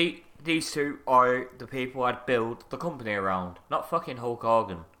undertalent. These 2 are the people I'd build the company around, not fucking Hulk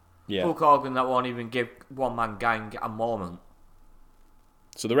Hogan. Yeah. Hulk Hogan that won't even give one-man gang a moment.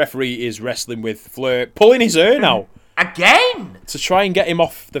 So the referee is wrestling with Flair, pulling his hair now. Again? To try and get him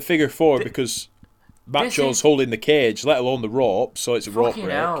off the figure 4 because Macho's holding the cage, let alone the rope, so it's a rope break.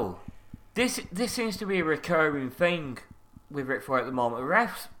 Hell. This seems to be a recurring thing with Ric Flair at the moment. The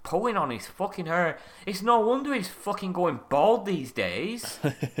ref's pulling on his fucking hair. It's no wonder he's fucking going bald these days.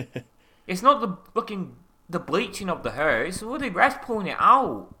 It's not the bleaching of the hair, it's the ref's pulling it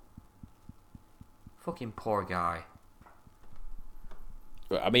out. Fucking poor guy.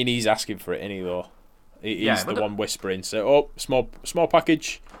 I mean, he's asking for it, isn't he, though? He's the one whispering, so, small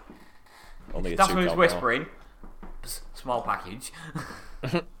package. Only that's what he's whispering. Small package.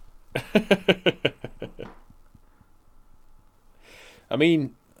 I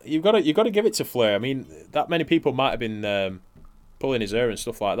mean, you've got to give it to Flair. I mean, that many people might have been pulling his hair and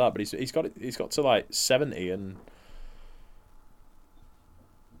stuff like that, but he's got to like 70, and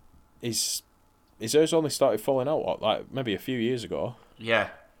his hair's only started falling out like maybe a few years ago. Yeah.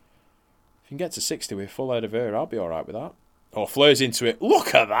 If you can get to 60 with full head of hair, I'll be all right with that. Oh, Flair's into it.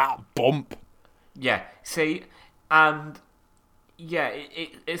 Look at that bump. Yeah. See, and. Yeah,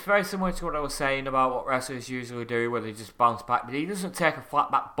 it's very similar to what I was saying about what wrestlers usually do, where they just bounce back, but he doesn't take a flat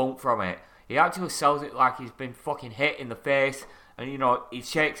back bump from it. He actually sells it like he's been fucking hit in the face, and you know, he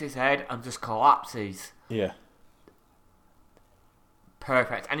shakes his head and just collapses. Yeah.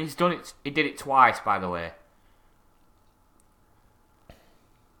 perfect. And he's done it. He did it twice, by the way.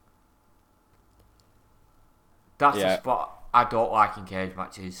 That's the spot I don't like in cage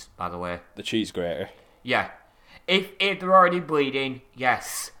matches, by the way. The cheese grater. Yeah. If they're already bleeding,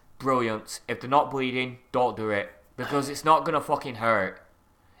 yes, brilliant. If they're not bleeding, don't do it. Because it's not going to fucking hurt.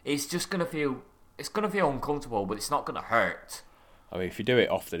 It's just going to feel... It's going to feel uncomfortable, but it's not going to hurt. I mean, if you do it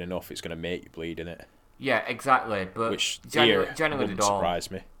often enough, it's going to make you bleed, innit? Yeah, exactly. But which generally here they wouldn't don't.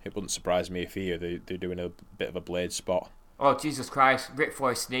 surprise me. It wouldn't surprise me if here they're doing a bit of a blade spot. Oh, Jesus Christ. Ric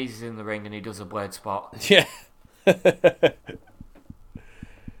Flair sneezes in the ring and he does a blade spot. Yeah.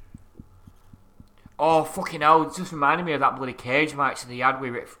 Oh, fucking hell. It just reminded me of that bloody cage match that he had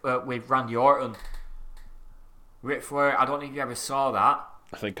with Randy Orton. Ric Flair, I don't know if you ever saw that.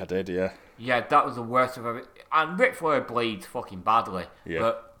 I think I did, yeah. Yeah, that was the worst I've ever... And Ric Flair bleeds fucking badly. Yeah.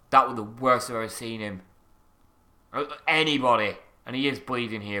 But that was the worst I've ever seen him. Anybody. And he is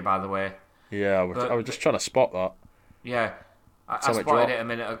bleeding here, by the way. Yeah, I was just trying to spot that. Yeah. I spotted it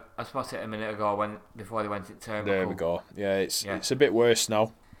a minute ago before they went to turnbuckle. There we go. Yeah, it's a bit worse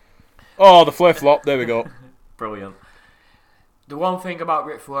now. Oh, the flare flop. There we go. Brilliant. The one thing about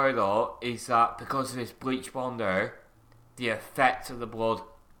Ric Flair, though, is that because of his bleach blonde hair, the effect of the blood,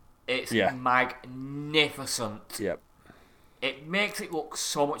 it's magnificent. Yep. It makes it look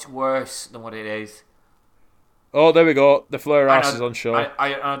so much worse than what it is. Oh, there we go. The Flair ass is on show.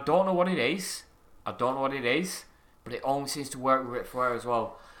 I don't know what it is. But it only seems to work with Ric Flair as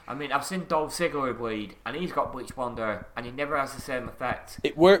well. I mean, I've seen Dolph Ziggler bleed, and he's got bleach blonde hair, and he never has the same effect.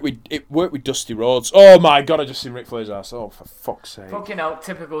 It worked with Dusty Rhodes. Oh my god, I just seen Ric Flair's ass. Oh, for fuck's sake. Fucking hell,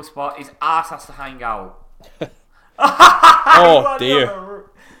 typical spot. His ass has to hang out. Oh dear.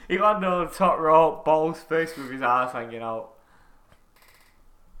 He landed on the top rope, balls first with his ass hanging out.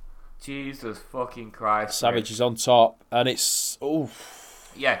 Jesus fucking Christ. Savage is on top, and it's...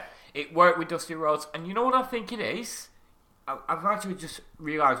 Oof. Yeah, it worked with Dusty Rhodes, and you know what I think it is? I've actually just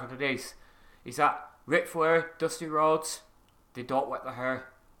realised what it is. Is that Ric Flair, Dusty Rhodes, they don't wet the hair.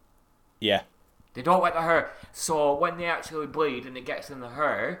 Yeah. They don't wet the hair. So when they actually bleed and it gets in the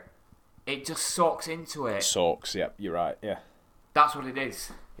hair, it just soaks into it. Soaks, yeah, you're right, yeah. That's what it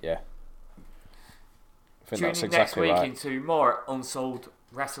is. Yeah. I think Tune that's in exactly next week right. into more unsolved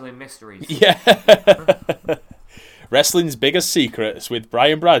wrestling mysteries. Yeah. Wrestling's biggest secrets with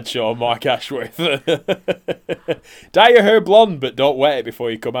Brian Bradshaw and Mark Ashworth. Dye your hair blonde, but don't wet it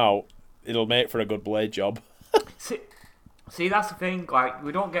before you come out. It'll make for a good blade job. See, that's the thing. Like,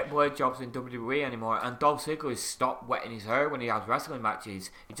 we don't get blade jobs in WWE anymore, and Dolph Ziggler has stopped wetting his hair when he has wrestling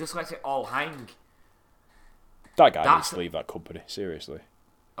matches. He just lets it all hang. That guy needs to leave that company, seriously.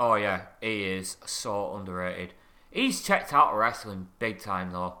 Oh yeah, he is so underrated. He's checked out of wrestling big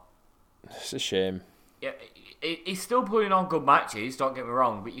time though. It's a shame. Yeah, he's still putting on good matches, don't get me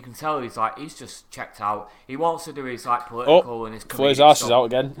wrong, but you can tell he's just checked out. He wants to do his political and his Flair's ass is out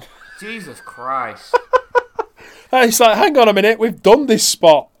again. Jesus Christ. It's like, hang on a minute, we've done this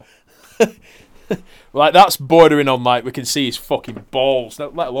spot. Like, that's bordering on, like, we can see his fucking balls,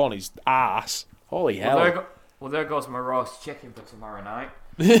 let alone his ass. Holy hell. Well, there goes my roast chicken for tomorrow night.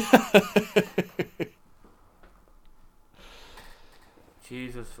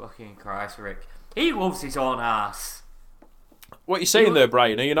 Jesus fucking Christ, Rick. He loves his own ass. What are you saying there,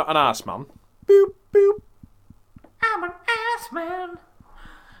 Brian? Are you not an ass man? Boop, boop. I'm an ass man.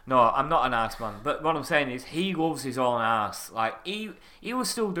 No, I'm not an ass man. But what I'm saying is, he loves his own ass. Like, he was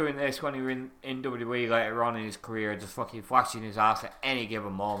still doing this when he was in WWE later on in his career, just fucking flashing his ass at any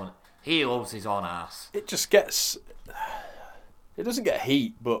given moment. He loves his own ass. It just gets... It doesn't get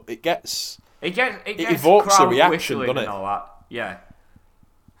heat, but it gets... It evokes a reaction, doesn't it? And all that. Yeah.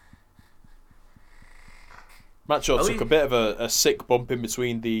 Macho took a bit of a sick bump in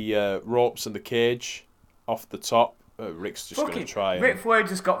between the ropes and the cage off the top. Rick's just going to try. Ric Flair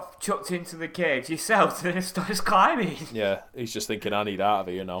just got chucked into the cage himself and then starts climbing. Yeah, he's just thinking, I need out of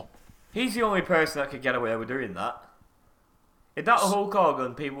here, He's the only person that could get away with doing that. If that was Hulk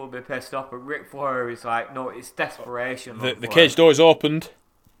Hogan, people would be pissed off, but Ric Flair is like, no, it's desperation. The cage door is opened.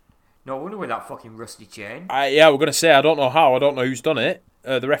 No wonder with that fucking rusty chain. Yeah, we're going to say, I don't know how, I don't know who's done it.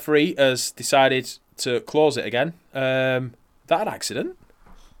 The referee has decided to close it again. That an accident?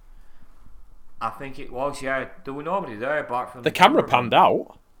 I think it was, yeah. There was nobody there apart from the camera panned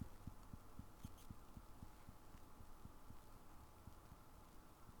out.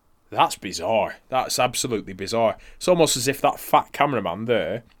 That's bizarre. That's absolutely bizarre. It's almost as if that fat cameraman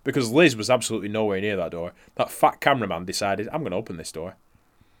there, because Liz was absolutely nowhere near that door, that fat cameraman decided, I'm going to open this door.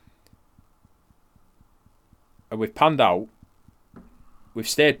 And we've panned out. We've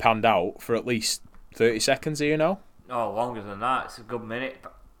stayed panned out for at least 30 seconds here now. Oh, longer than that. It's a good minute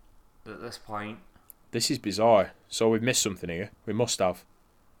at this point. This is bizarre. So we've missed something here. We must have.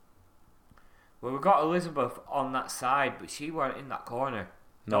 Well, we've got Elizabeth on that side, but she weren't in that corner.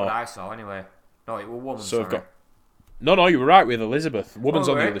 No. Not that I saw, anyway. No, it was woman, so sorry. No, you were right with Elizabeth. Woman's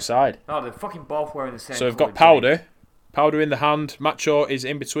on the other side. No, they're fucking both wearing the same. So we've got Powder. Powder in the hand. Macho is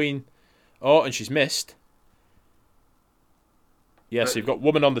in between. Oh, and she's missed. Yeah, so you've got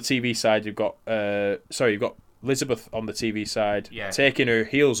woman on the TV side. You've got you've got Elizabeth on the TV side, taking her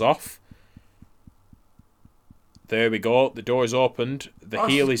heels off. There we go. The door is opened. The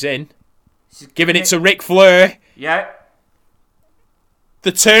heel is in. She's giving it to Ric Flair. Yeah.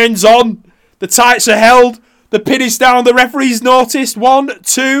 The turn's on. The tights are held. The pin is down. The referee's noticed. 1,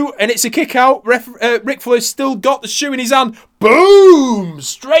 2, and it's a kick out. Ric Flair's still got the shoe in his hand. Boom!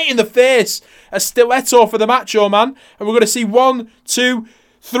 Straight in the face. A stiletto for the Macho Man. And we're going to see 1, 2,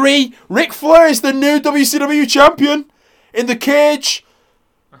 3. Ric Flair is the new WCW champion in the cage.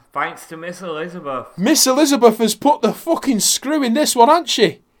 Thanks to Miss Elizabeth. Miss Elizabeth has put the fucking screw in this one, hasn't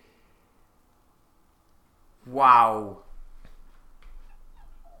she? Wow.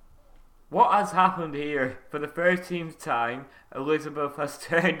 What has happened here? For the 13th time, Elizabeth has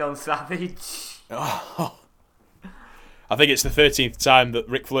turned on Savage. Oh. I think it's the 13th time that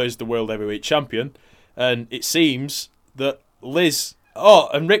Ric Flair is the World Heavyweight Champion. And it seems that Liz... Oh,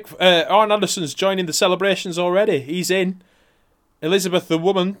 and Arn Anderson's joining the celebrations already. He's in. Elizabeth, the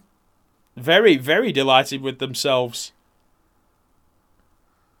woman, very, very delighted with themselves.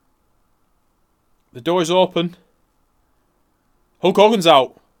 The door's open. Hulk Hogan's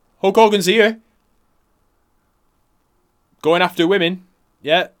out. Hulk Hogan's here. Going after women.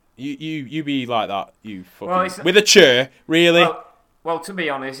 Yeah, you be like that. You fucking... with a chair, really. Well, to be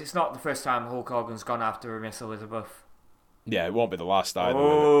honest, it's not the first time Hulk Hogan's gone after Miss Elizabeth. Yeah, it won't be the last either.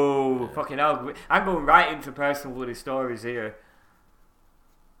 Oh, fucking hell. I'm going right into personal bloody stories here.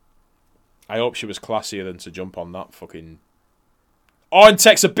 I hope she was classier than to jump on that fucking... Arn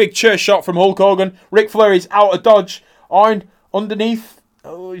takes a big chair shot from Hulk Hogan. Ric Flair is out of dodge. Arn underneath.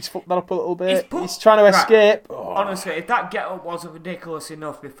 Oh, he's fucked that up a little bit. He's trying to escape. Oh. Honestly, if that get-up wasn't ridiculous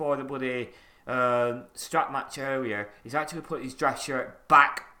enough before the bloody strap match earlier, he's actually put his dress shirt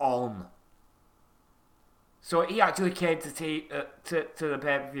back on. So he actually came to the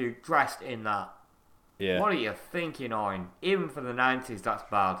pay-per-view dressed in that. Yeah. What are you thinking, Arn? Even for the 90s, that's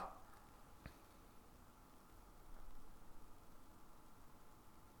bad.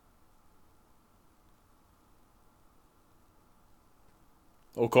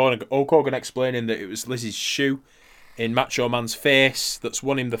 Hulk Hogan explaining that it was Liz's shoe in Macho Man's face that's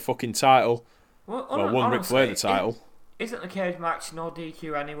won him the fucking title. Won Ric Flair the title. Isn't the cage match no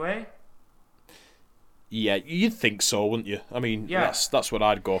DQ anyway? Yeah, you'd think so, wouldn't you? I mean, that's what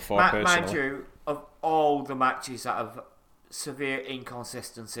I'd go for personally. Mind you, of all the matches that have severe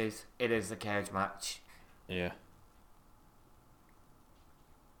inconsistencies, it is the cage match. Yeah.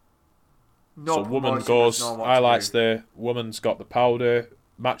 No, so woman goes, highlights the woman's got the powder.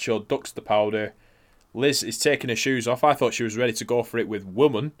 Macho ducks the powder. Liz is taking her shoes off. I thought she was ready to go for it with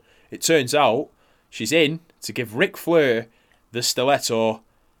woman. It turns out she's in to give Ric Flair the stiletto.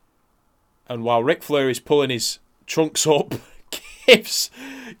 And while Ric Flair is pulling his trunks up, gives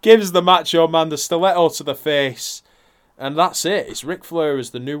the Macho Man the stiletto to the face. And that's it. It's Ric Flair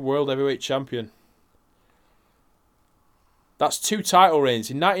as the new World Heavyweight Champion. That's 2 title reigns.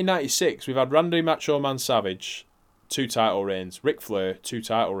 In 1996, we've had Randy Macho Man Savage, 2 title reigns. Ric Flair, 2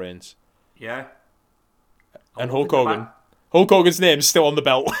 title reigns. Yeah. And Hulk Hogan. Hulk Hogan's name's still on the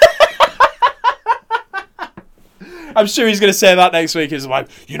belt. I'm sure he's going to say that next week. He's like,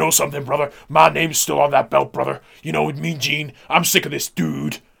 you know something, brother? My name's still on that belt, brother. You know, Mean Gene, I'm sick of this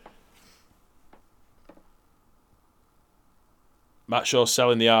dude. Macho's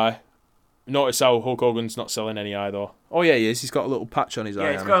selling the eye. Notice how Hulk Hogan's not selling any eye, though. Oh, yeah, he is. He's got a little patch on his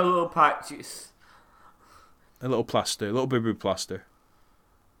eye. Yeah, he's got a little patch. A little plaster. A little boo-boo plaster.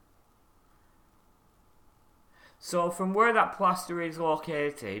 So, from where that plaster is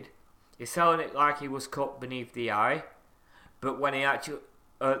located, he's selling it like he was cut beneath the eye. But when he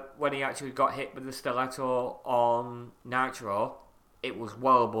actually got hit with the stiletto on Nitro, it was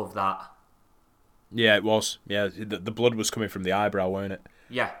well above that. Yeah, it was. Yeah, the blood was coming from the eyebrow, weren't it?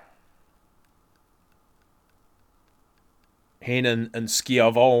 Yeah. Heenan and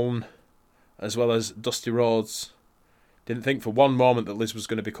Schiavone, as well as Dusty Rhodes, didn't think for one moment that Liz was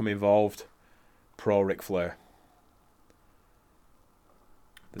going to become involved. Pro Ric Flair.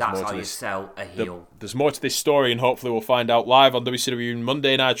 That's how you sell a heel. There's more to this story, and hopefully we'll find out live on WCW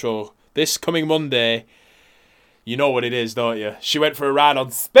Monday Nitro this coming Monday. You know what it is, don't you? She went for a ride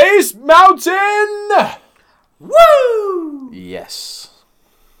on Space Mountain! Woo! Yes.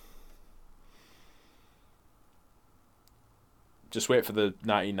 Just wait for the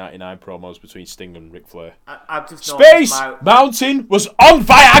 1999 promos between Sting and Ric Flair. I've just Space Mountain was on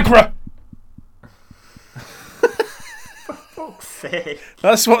Viagra! For fuck's sake.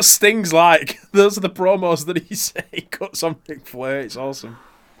 That's what Sting's like. Those are the promos that he cuts on Ric Flair. It's awesome.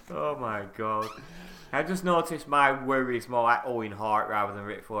 Oh my god. I just noticed my worry is more like Owen Hart rather than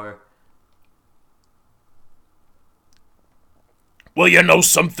Ric Flair. Well, you know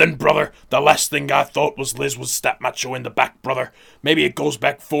something, brother? The last thing I thought was Liz was Stat Macho in the back, brother. Maybe it goes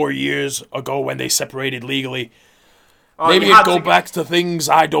back 4 years ago when they separated legally. Maybe it go back to things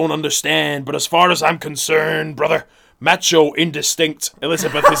I don't understand, but as far as I'm concerned, brother, Macho indistinct.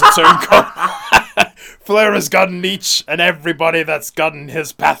 Elizabeth is a turncoat. Flair has gotten each and everybody that's gotten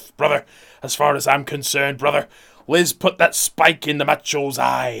his path, brother. As far as I'm concerned, brother, Liz put that spike in the Macho's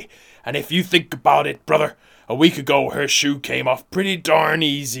eye. And if you think about it, brother, a week ago her shoe came off pretty darn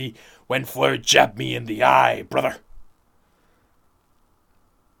easy when Flair jabbed me in the eye, brother.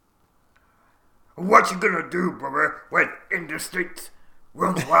 What you gonna do, brother, when indistinct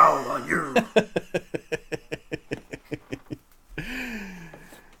runs wild on you?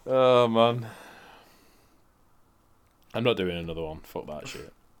 Oh, man. I'm not doing another one. Fuck that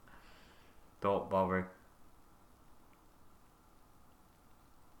shit. Don't bother.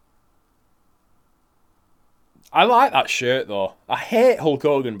 I like that shirt, though. I hate Hulk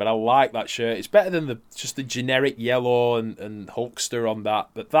Hogan, but I like that shirt. It's better than just the generic yellow and Hulkster on that.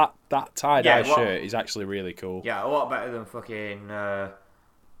 But that tie-dye shirt is actually really cool. Yeah, a lot better than fucking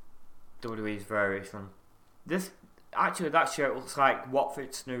WWE's variation. Actually, that shirt looks like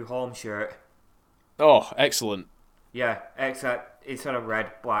Watford's new home shirt. Oh, excellent. Yeah, except instead of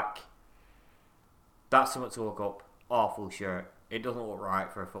red, black. That's something to look up. Awful shirt. It doesn't look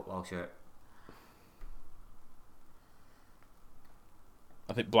right for a football shirt.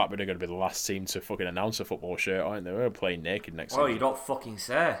 I think Blackburn are going to be the last team to fucking announce a football shirt, aren't they? We're playing naked next season. Oh, you don't fucking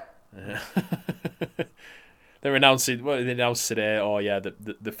say. They're announcing, what they announced today,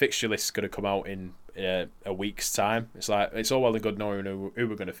 the fixture list is going to come out in a week's time. It's like, it's all well and good knowing who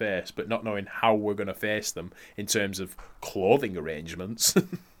we're going to face, but not knowing how we're going to face them in terms of clothing arrangements.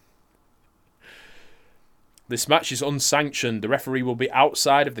 This match is unsanctioned. The referee will be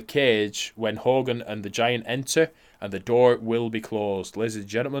outside of the cage when Hogan and the Giant enter, and the door will be closed. Ladies and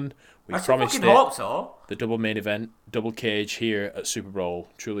gentlemen, we promised it. Hope so. The double main event, double cage here at Super Bowl.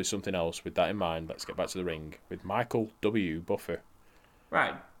 Truly something else. With that in mind, let's get back to the ring with Michael W. Buffer.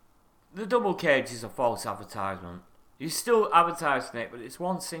 Right. The double cage is a false advertisement. You're still advertising it, but it's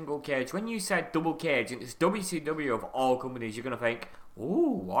one single cage. When you said double cage, and it's WCW of all companies, you're going to think,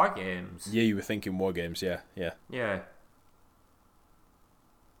 ooh, War Games. Yeah, you were thinking War Games, yeah. Yeah.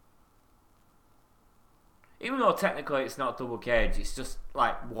 Even though technically it's not double cage, it's just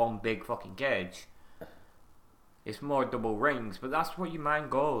like one big fucking cage. It's more double rings, but that's where your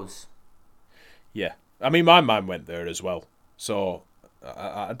mind goes. Yeah. I mean, my mind went there as well. So,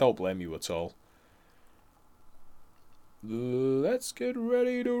 I don't blame you at all. Let's get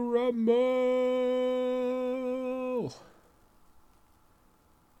ready to rumble.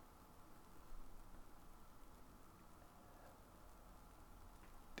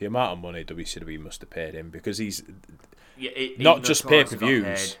 The amount of money WCW must have paid him, because he's not just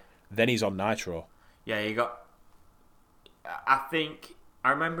pay-per-views, then he's on Nitro. Yeah, I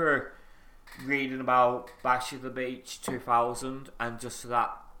remember reading about Bash of the Beach 2000, and just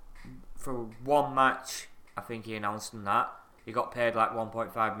that, for one match, I think he announced in that, he got paid like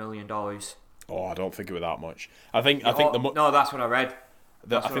 $1.5 million. Oh, I don't think it was that much. No, that's what I read.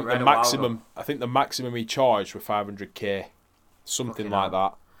 I think the maximum he charged were $500K, something like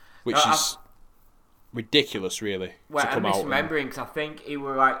that. Which is ridiculous, really. Well, I'm misremembering, because I think he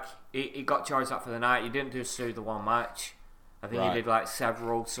got charged that for the night. He didn't just do the one match. I think he did like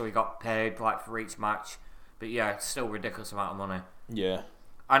several, so he got paid like for each match. But yeah, it's still a ridiculous amount of money. Yeah.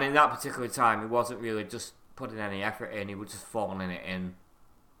 And in that particular time, he wasn't really just putting any effort in. He was just phoning it in.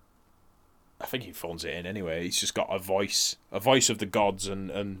 I think he phones it in anyway. He's just got a voice of the gods,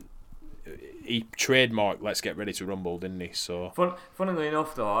 and he trademarked "Let's Get Ready to Rumble," didn't he? So, funnily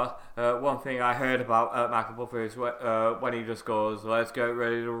enough, though, one thing I heard about Michael Buffer is when he just goes, "Let's get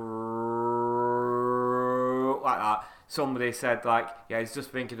ready to," like that. Somebody said, like, yeah, he's just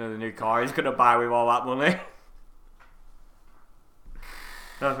thinking of the new car he's gonna buy with all that money.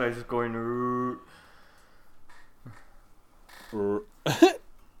 That's why he's just going.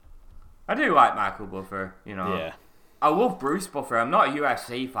 I do like Michael Buffer, you know. Yeah. I love Bruce Buffer. I'm not a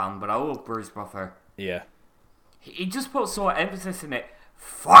UFC fan, but I love Bruce Buffer. Yeah. He just puts so much emphasis in it.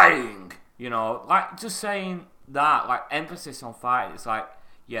 Fighting! You know, like just saying that, like emphasis on fight. It's like,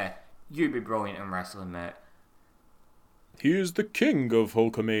 yeah, you'd be brilliant in wrestling, mate. He is the king of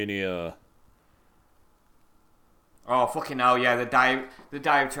Hulkamania. Oh, fucking hell, yeah, the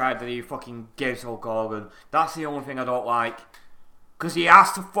diatribe that he fucking gives Hulk Hogan. That's the only thing I don't like. Because he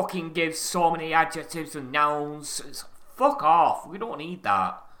has to fucking give so many adjectives and nouns. It's, fuck off. We don't need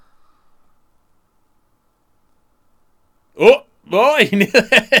that. Oh, boy,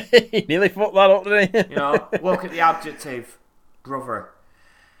 he nearly fucked that up, didn't he? You know, look at the adjective, brother.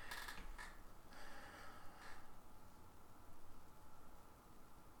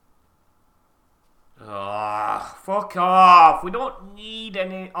 Oh, fuck off. We don't need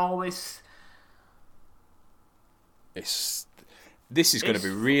all this. This is going to be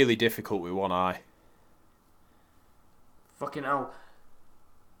really difficult with one eye. Fucking hell.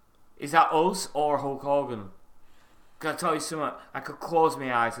 Is that us or Hulk Hogan? Can I tell you something? I could close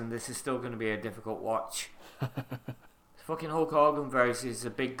my eyes and this is still going to be a difficult watch. Fucking Hulk Hogan versus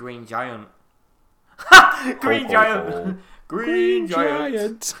the big green giant. Green giant! Green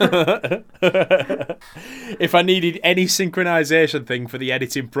giant! If I needed any synchronization thing for the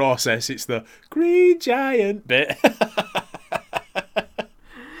editing process, it's the green giant bit.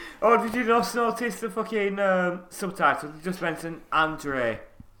 Oh, did you not notice the fucking subtitle? They just mentioned Andre.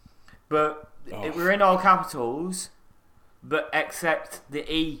 But it were in all capitals, but except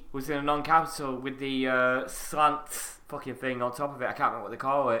the E was in a non-capital with the slant fucking thing on top of it. I can't remember what they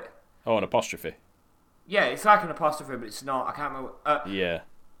call it. Oh, an apostrophe. Yeah, it's like an apostrophe, but it's not. I can't remember. Yeah.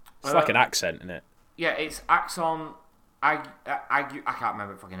 It's like an accent, isn't it? Yeah, it's Axon. I can't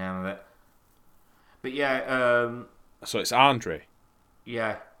remember the fucking name of it. But yeah. So it's Andre.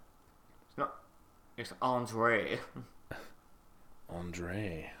 Yeah. It's not. It's Andre.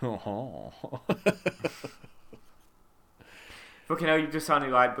 Andre. Oh. Fucking hell, you just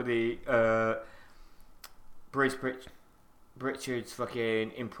sounded like with the Bruce Pritchard's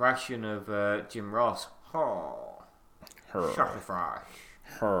fucking impression of Jim Ross. Oh. Her. Sacrifice.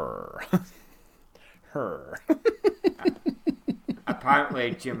 Her.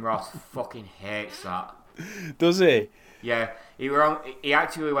 Apparently, Jim Ross fucking hates that. Does he? Yeah, he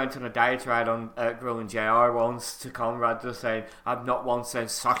actually went on a diatribe on Grilling JR once to Conrad, just saying, "I've not once said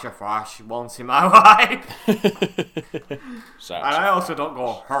sacrifice once in my life." And I also don't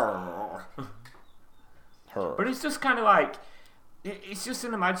go her. But it's just kind of like, it's just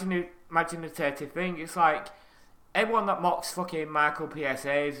an imaginative thing. It's like, everyone that mocks fucking Michael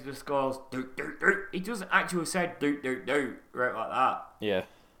PSAs just goes, doot, doot, doot. He doesn't actually say doot, doot, doot, right like that. Yeah.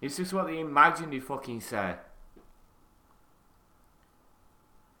 It's just what they imagine he fucking say.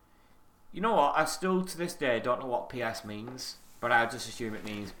 You know what? I still, to this day, don't know what PS means, but I just assume it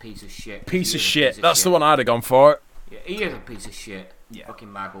means piece of shit. Piece of shit. That's the one I'd have gone for. Yeah, he is a piece of shit. Yeah.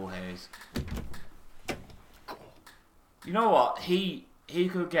 Fucking Michael Hayes. You know what? He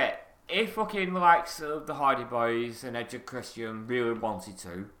could get, if fucking the likes of the Hardy Boys and Edge and Christian really wanted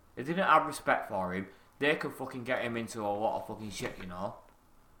to, if they didn't have respect for him, they could fucking get him into a lot of fucking shit, you know?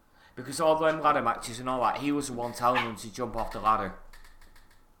 Because all them ladder matches and all that, he was the one telling them to jump off the ladder.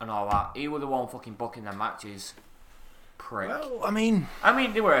 And all that. He was the one fucking booking their matches. Prick. Well, I mean,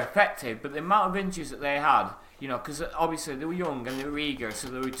 they were effective, but the amount of injuries that they had, you know, because obviously they were young and they were eager, so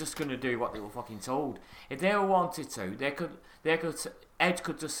they were just going to do what they were fucking told. If they wanted to, Edge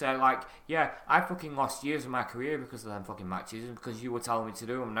could just say, like, yeah, I fucking lost years of my career because of them fucking matches and because you were telling me to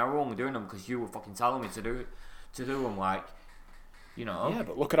do them. And I were only doing them because you were fucking telling me to do them, like, you know. Yeah,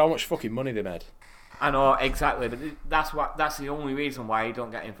 but look at how much fucking money they made. I know, exactly, but that's the only reason why you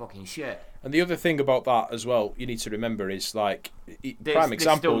don't get in fucking shit. And the other thing about that as well, you need to remember is, like, prime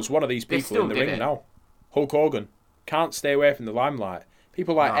example is one of these people in the ring now. Hulk Hogan can't stay away from the limelight.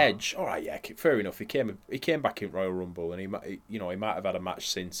 People like Edge, all right, yeah, fair enough. He came back in Royal Rumble, and he might have had a match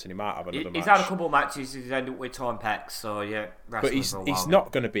since, and he might have another match. He's had a couple of matches. He's ended up with torn pecs, so yeah. But he's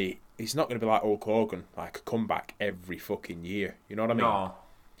not going to be like Hulk Hogan, like a comeback every fucking year. You know what I mean? No,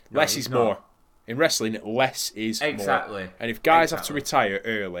 less is more. In wrestling, less is more. And if guys have to retire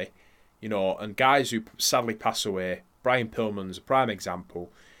early, you know, and guys who sadly pass away, Brian Pillman's a prime example.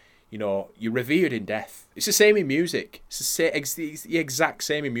 You know, you're revered in death. It's the same in music. It's the exact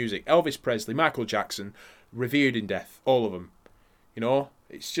same in music. Elvis Presley, Michael Jackson, revered in death. All of them. You know,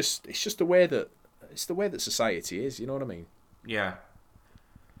 it's just the way that society is. You know what I mean? Yeah.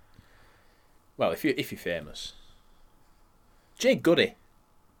 Well, if you're famous, Jade Goody.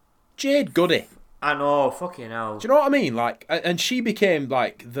 I know, fucking hell. Do you know what I mean? Like, and she became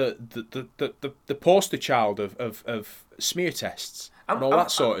like the poster child of smear tests and all that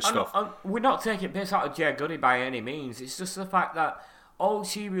sort of stuff. We're not taking piss out of Jade Goody by any means. It's just the fact that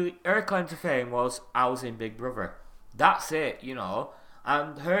her claim to fame was, I was in Big Brother. That's it, you know.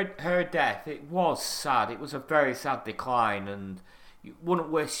 And her death, it was sad. It was a very sad decline, and you wouldn't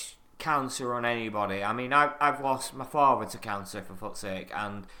wish cancer on anybody. I mean, I've lost my father to cancer, for fuck's sake,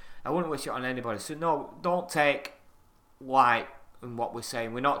 and I wouldn't wish it on anybody. So no, don't take light in what we're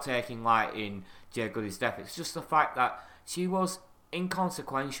saying. We're not taking light in Jay Goody's death. It's just the fact that she was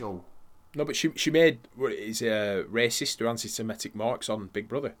inconsequential. No, but she made racist or anti-Semitic marks on Big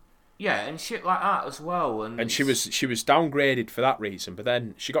Brother. Yeah, and shit like that as well. And she was downgraded for that reason. But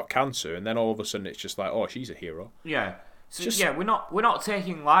then she got cancer, and then all of a sudden it's just like, oh, she's a hero. Yeah. So we're not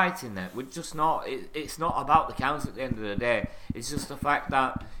taking light in it. We're just not. It's not about the cancer at the end of the day. It's just the fact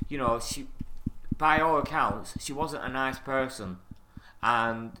that, you know, she, by all accounts, she wasn't a nice person,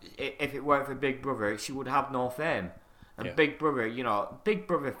 and if it weren't for Big Brother, she would have no fame. And Big Brother, you know, Big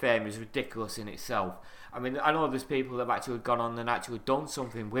Brother fame is ridiculous in itself. I mean, I know there's people that have actually gone on and actually done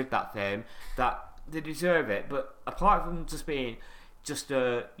something with that fame that they deserve it. But apart from just being just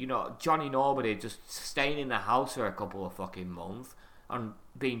you know, Johnny Nobody just staying in the house for a couple of fucking months and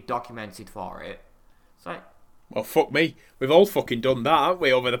being documented for it, it's like, well, fuck me. We've all fucking done that, haven't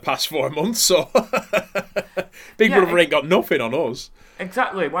we, over the past 4 months, so Big Brother ain't got nothing on us.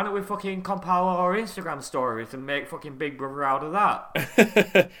 Exactly. Why don't we fucking compile our Instagram stories and make fucking Big Brother out of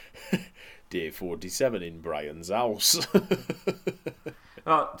that? Day 47 in Brian's house.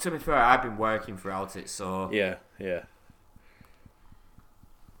 Well, to be fair, I've been working throughout it, so... Yeah.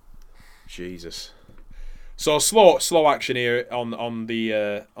 Jesus. So slow action here on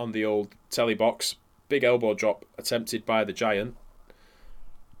the old telly box. Big elbow drop attempted by the Giant.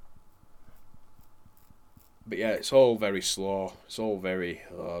 But yeah, it's all very slow. It's all very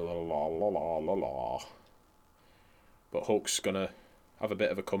la la la la la la. But Hulk's gonna have a bit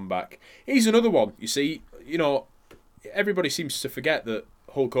of a comeback. He's another one. You see, you know, everybody seems to forget that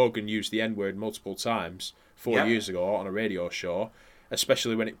Hulk Hogan used the N-word multiple times 4 years ago on a radio show,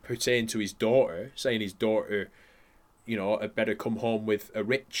 especially when it pertained to his daughter, saying his daughter, you know, had better come home with a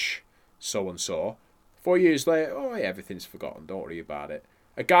rich so-and-so. 4 years later, oh, yeah, everything's forgotten, don't worry about it.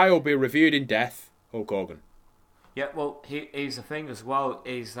 A guy will be revered in death, Hulk Hogan. Yeah, well, here's the thing as well,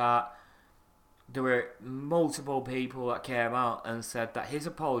 is that there were multiple people that came out and said that his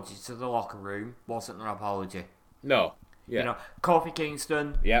apology to the locker room wasn't an apology. No. Yeah. You know, Kofi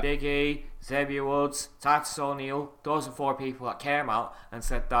Kingston, Big E, Xavier Woods, Titus O'Neil, those are 4 people that came out and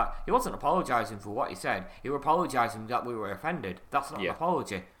said that he wasn't apologising for what he said. He was apologising that we were offended. That's not an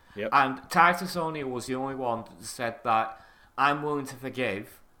apology. Yep. And Titus O'Neil was the only one that said that I'm willing to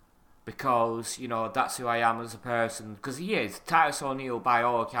forgive because, you know, that's who I am as a person. Because he is. Titus O'Neil, by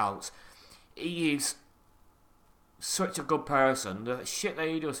all accounts, he is such a good person. The shit that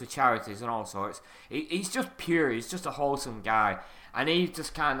he does for charities and all sorts, he's just pure. He's just a wholesome guy. And he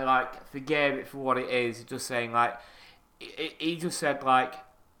just kind of like forgave it for what it is. Just saying like, he just said like,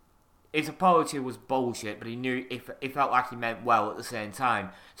 his apology was bullshit, but he knew he felt like he meant well at the same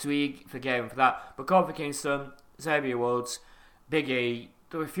time. So he forgave him for that. But Kofi Kingston, Xavier Woods, Big E,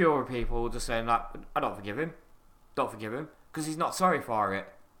 there were a few other people just saying like, I don't forgive him. Don't forgive him. Because he's not sorry for it.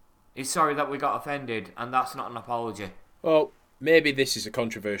 He's sorry that we got offended, and that's not an apology. Well, maybe this is a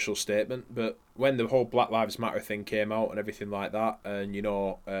controversial statement, but when the whole Black Lives Matter thing came out and everything like that, and, you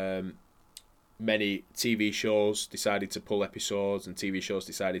know, many TV shows decided to pull episodes and TV shows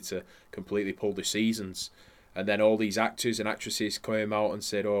decided to completely pull the seasons. And then all these actors and actresses came out and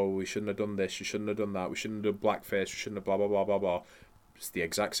said, oh, we shouldn't have done this, we shouldn't have done that, we shouldn't have done blackface, we shouldn't have blah, blah, blah, blah, blah. It's the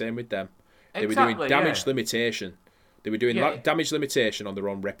exact same with them. They were doing damage limitation. They were doing damage limitation on their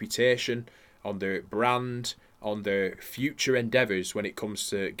own reputation, on their brand, on their future endeavours when it comes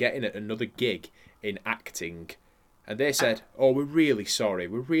to getting another gig in acting. And they said, oh, we're really sorry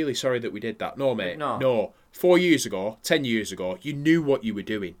that we did that. No, mate, no. 4 years ago, 10 years ago, you knew what you were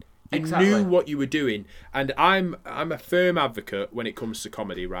doing. You knew what you were doing. And I'm a firm advocate when it comes to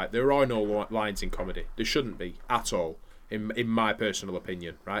comedy, right? There are no lines in comedy. There shouldn't be, at all, in my personal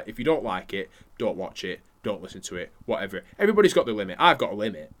opinion, right? If you don't like it, don't watch it, don't listen to it, whatever. Everybody's got their limit. I've got a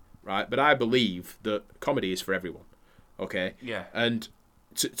limit, right? But I believe that comedy is for everyone, okay? Yeah. And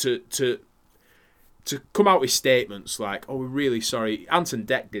to come out with statements like, oh, we're really sorry. Ant and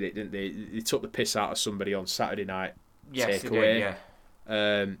Dec did it, didn't they? They took the piss out of somebody on Saturday night. Yes, they did,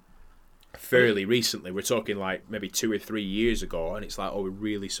 yeah. Fairly recently, we're talking like maybe 2 or 3 years ago, and it's like, oh, we're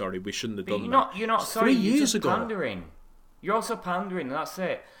really sorry, we shouldn't have done that. You're not sorry, you're just pandering. You're also pandering, and that's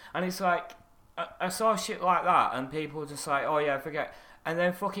it. And it's like, I saw shit like that, and people were just like, oh yeah, forget. And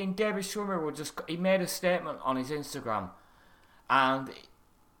then fucking David Schwimmer he made a statement on his Instagram, and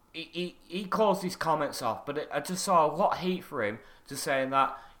he calls these comments off, but I just saw a lot of hate for him, just saying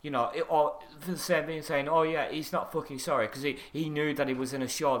that, or for the same thing, saying, oh yeah, he's not fucking sorry, because he knew that he was in a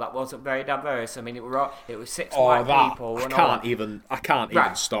show that wasn't very diverse. I mean, it was 6 white people. I can't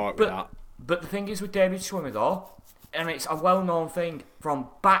even start with that. But the thing is with David Schwimmer though, and it's a well-known thing from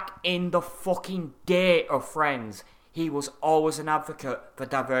back in the fucking day of Friends, he was always an advocate for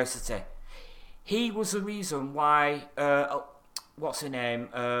diversity. He was the reason why, what's her name?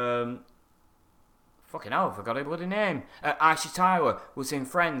 Fucking hell, I forgot her bloody name. Aisha Tyler was in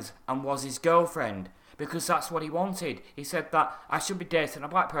Friends and was his girlfriend because that's what he wanted. He said that I should be dating a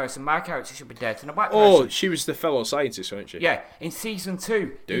black person, my character should be dating a black person. Oh, she was the fellow scientist, wasn't she? Yeah, in season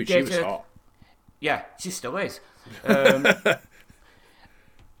 2. Dude, she was hot. Yeah, she still is.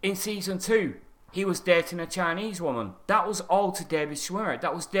 In season 2, he was dating a Chinese woman. That was all to David Schwimmer.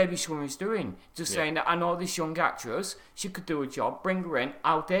 That was David Schwimmer's doing. Just saying that I know this young actress, she could do a job, bring her in,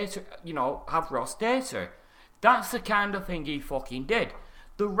 I'll date her, have Ross date her. That's the kind of thing he fucking did.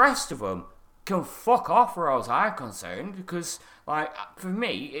 The rest of them can fuck off as far as I'm concerned, because, for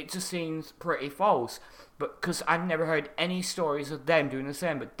me, it just seems pretty false. But because I've never heard any stories of them doing the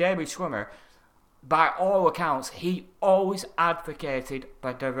same. But David Schwimmer, by all accounts, he always advocated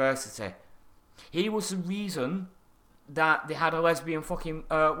for diversity. He was the reason that they had a lesbian fucking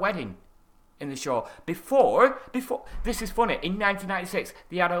wedding in the show. Before, this is funny, in 1996,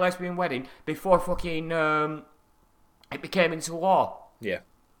 they had a lesbian wedding before fucking, it became into law. Yeah.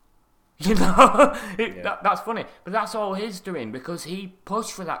 That's funny. But that's all he's doing, because he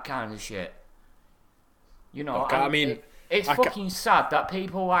pushed for that kind of shit. Okay, it's fucking sad that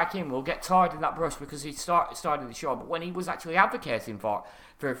people like him will get tarred in that brush because he started the show, but when he was actually advocating for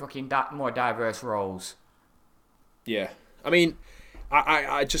fucking more diverse roles. Yeah,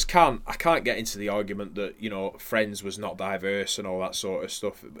 I just can't get into the argument that Friends was not diverse and all that sort of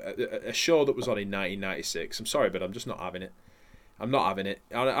stuff. A show that was on in 1996. I'm sorry, but I'm just not having it. I'm not having it.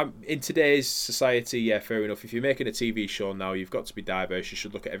 In today's society, yeah, fair enough. If you're making a TV show now, you've got to be diverse. You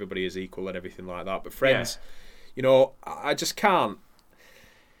should look at everybody as equal and everything like that. But Friends. Yeah. I just can't.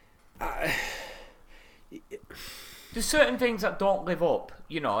 There's certain things that don't live up,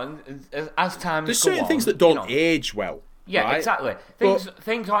 and as time there's certain things that don't age well. Yeah, right? Exactly.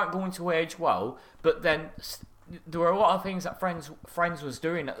 Things aren't going to age well, but then there were a lot of things that Friends was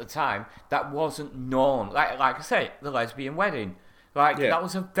doing at the time that wasn't known. Like I say, the lesbian wedding. That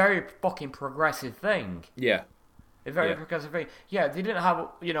was a very fucking progressive thing. Yeah. A very progressive thing. Yeah, they didn't have,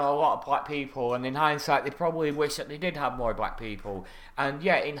 a lot of black people, and in hindsight, they probably wish that they did have more black people. And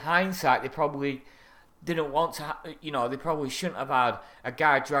yeah, in hindsight, they probably didn't want to, they probably shouldn't have had a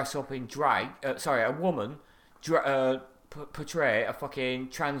guy dress up in drag, a woman portray a fucking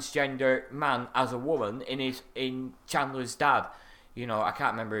transgender man as a woman in Chandler's dad. I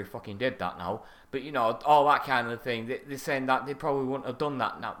can't remember who fucking did that now. But, all that kind of thing. They're saying that they probably wouldn't have done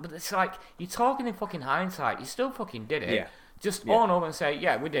that now. But it's like, you're talking in fucking hindsight. You still fucking did it. Yeah. Just own up and say,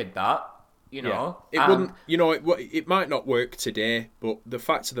 yeah, we did that. It wouldn't, it might not work today, but the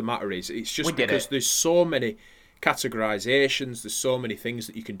fact of the matter is, it's just because there's so many categorizations, there's so many things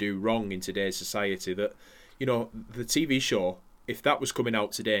that you can do wrong in today's society that, the TV show, if that was coming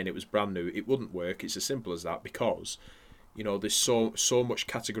out today and it was brand new, it wouldn't work. It's as simple as that, because there's so much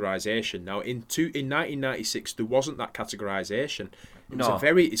categorization now. In 1996, there wasn't that categorization.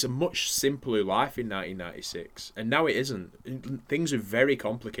 It's a much simpler life in 1996, and now it isn't. Things are very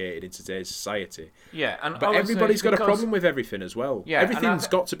complicated in today's society. Yeah, but everybody's got a problem with everything as well. Yeah, everything's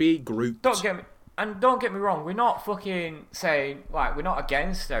got to be grouped. Don't get me wrong, we're not fucking saying, we're not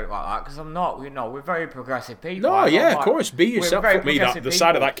against it like that, because I'm not, we're very progressive people. No, of course, be yourself. Fuck me, the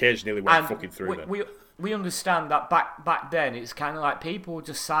side of that cage nearly went fucking through we understand that back then it's kind of like people were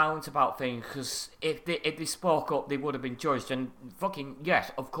just silent about things, because if they spoke up, they would have been judged, and fucking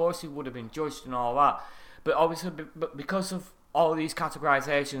yes, of course, they would have been judged and all that. But obviously, because of all these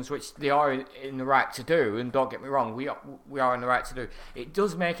categorizations, which they are in the right to do, and don't get me wrong, we are in the right to do, it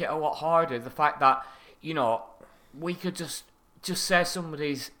does make it a lot harder. The fact that we could just say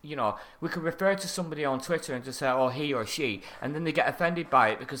somebody's, we could refer to somebody on Twitter and just say, oh, he or she, and then they get offended by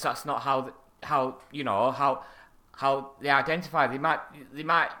it because that's not how they identify. They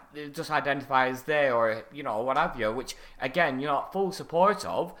might just identify as they, or what have you, which again you're not full support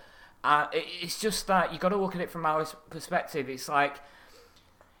of. It's just that you got to look at it from our perspective. It's like,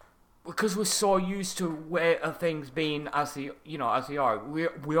 because we're so used to way of things being as they are,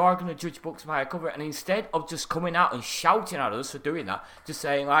 we are going to judge books by a cover, and instead of just coming out and shouting at us for doing that, just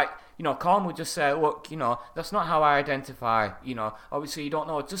saying Colin would just say, look, that's not how I identify. Obviously you don't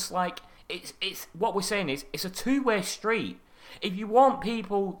know. Just like it's what we're saying is, it's a two-way street. if you want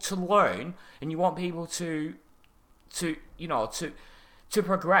people to learn and you want people to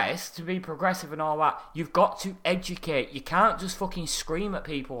progress, to be progressive and all that, you've got to educate. You can't just fucking scream at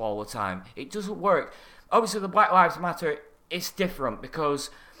people all the time. It doesn't work. Obviously, the Black Lives Matter, it's different because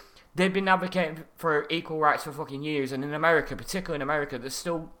they've been advocating for equal rights for fucking years, and in America, particularly in America, they're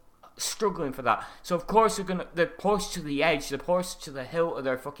still struggling for that. So of course they're pushed to the edge, they're pushed to the hilt of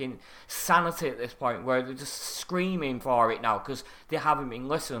their fucking sanity at this point, where they're just screaming for it now because they haven't been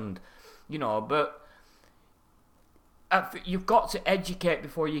listened, But you've got to educate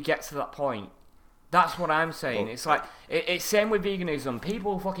before you get to that point. That's what I'm saying. It's like it's same with veganism.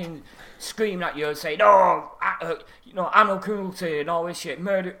 People fucking screaming at you and saying, "No, animal cruelty and all this shit.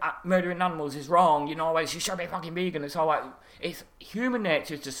 Murdering animals is wrong. You should be fucking vegan." It's all like it's human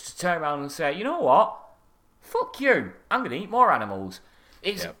nature just to turn around and say, "You know what? Fuck you. I'm gonna eat more animals."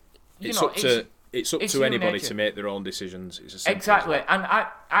 It's It's up to anybody to make their own decisions. It's exactly, and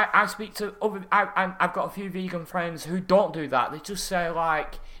I speak to other. I've got a few vegan friends who don't do that. They just say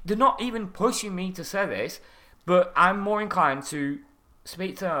like they're not even pushing me to say this, but I'm more inclined to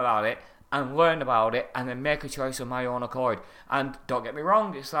speak to them about it and learn about it, and then make a choice of my own accord. And don't get me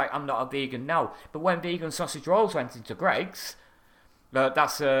wrong, it's like I'm not a vegan now, but when vegan sausage rolls went into Greggs,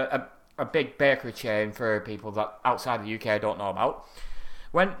 that's a big bakery chain for people that outside the UK don't know about.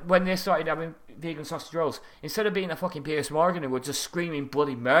 When they started having vegan sausage rolls, instead of being a fucking Piers Morgan who were just screaming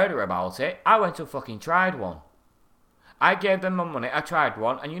bloody murder about it, I went and fucking tried one. I gave them my money, I tried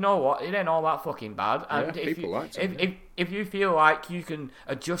one, and you know what? It ain't all that fucking bad. And if you feel like you can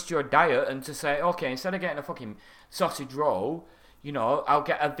adjust your diet and to say, okay, instead of getting a fucking sausage roll, I'll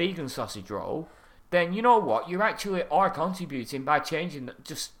get a vegan sausage roll, then you know what? You actually are contributing by changing,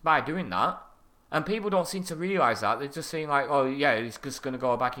 just by doing that. And people don't seem to realise that. They're just saying like, oh yeah, he's just going to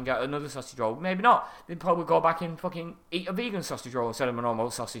go back and get another sausage roll. Maybe not. They'd probably go back and fucking eat a vegan sausage roll instead of a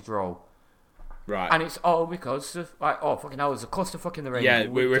normal sausage roll. Right. And it's all because of like, oh fucking hell, there's a clusterfuck in the ring. Yeah,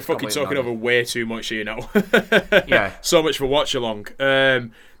 we're fucking talking over way too much here now. Yeah. So much for watch along. The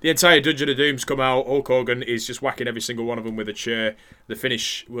entire Dungeon of Doom's come out. Hulk Hogan is just whacking every single one of them with a chair. The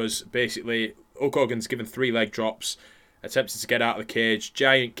finish was basically Hulk Hogan's given 3 leg drops, attempted to get out of the cage.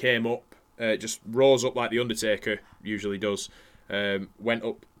 Giant came up. Just rose up like the Undertaker usually does. Went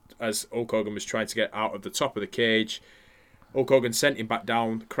up as Hulk Hogan was trying to get out of the top of the cage. Hulk Hogan sent him back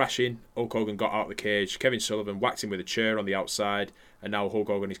down, crashing. Hulk Hogan got out of the cage. Kevin Sullivan whacked him with a chair on the outside. And now Hulk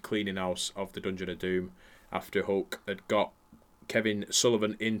Hogan is cleaning house of the Dungeon of Doom after Hulk had got Kevin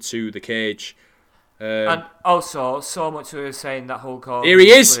Sullivan into the cage. And also, so much we were saying that Hulk Hogan... Here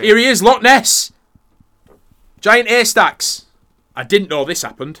he is, Loch Ness! Giant haystacks! I didn't know this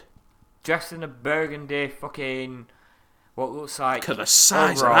happened. Dressed in a burgundy fucking... what looks like... Look at the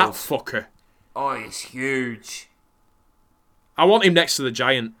size overalls. Of that fucker. Oh, he's huge. I want him next to the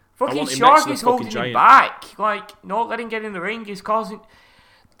Giant. Fucking Shark is holding him back. Like, not letting him get in the ring is causing...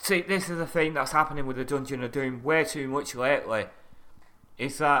 See, this is the thing that's happening with the Dungeon of Doom way too much lately.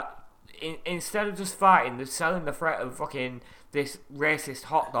 Is that instead of just fighting, they're selling the threat of fucking this racist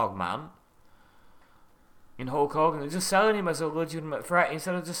hot dog man in Hulk Hogan. They're just selling him as a legitimate threat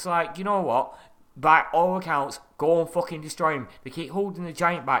instead of just like, you know what? By all accounts, go and fucking destroy him. They keep holding the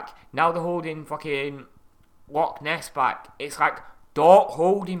Giant back. Now they're holding fucking Loch Ness back. It's like, don't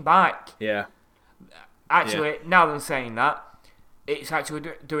hold him back. Yeah. Actually, now that I'm saying that, it's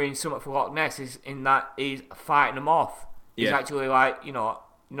actually doing something for Loch Ness is in that he's fighting them off. He's actually like, you know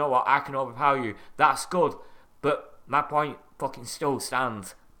what, I can overpower you. That's good. But my point fucking still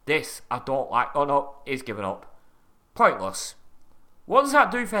stands. This, I don't like. Oh no, he's given up. Pointless. What does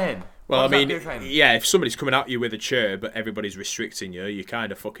that do for him? Well, I mean, yeah, if somebody's coming at you with a chair, but everybody's restricting you, you're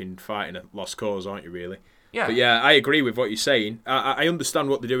kind of fucking fighting a lost cause, aren't you, really? Yeah. But yeah, I agree with what you're saying. I understand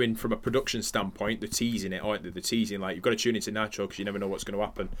what they're doing from a production standpoint. They're teasing it, aren't they? They're teasing, like, you've got to tune into Nitro because you never know what's going to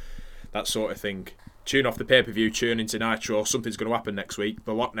happen. That sort of thing. Tune off the pay-per-view, tune into Nitro, something's going to happen next week.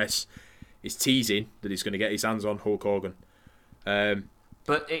 The Loch Ness is teasing that he's going to get his hands on Hulk Hogan.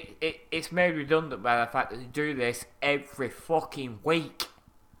 But it's made redundant by the fact that they do this every fucking week.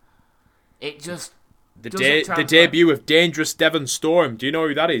 It just the debut of Dangerous Devon Storm. Do you know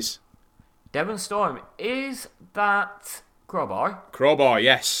who that is? Devon Storm, is that Crowbar? Crowbar,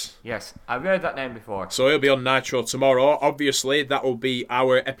 yes. Yes, I've heard that name before. So he'll be on Nitro tomorrow. Obviously, that will be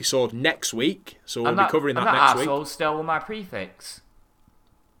our episode next week. So we'll be covering that next week. And that arsehole stole my prefix.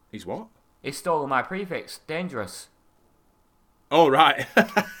 He's what? He stole my prefix. Dangerous. Oh, right.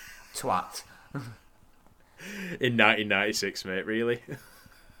 Twat. In 1996, mate, really?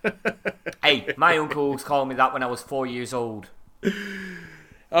 Hey, my uncles called me that when I was 4 years old.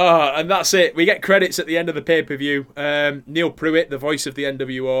 And that's it. We get credits at the end of the pay-per-view. Neil Pruitt, the voice of the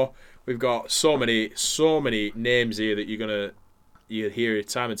NWO. We've got so many names here that you hear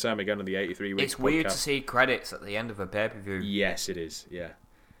time and time again on the 83 Weeks. It's weird to see credits at the end of a pay-per-view. Yes, it is. Yeah.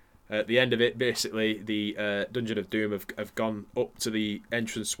 At the end of it, basically, the Dungeon of Doom have gone up to the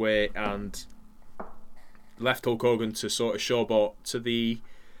entranceway and left Hulk Hogan to sort of showboat to the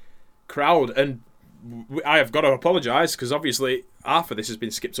crowd. And I have got to apologise because obviously half of this has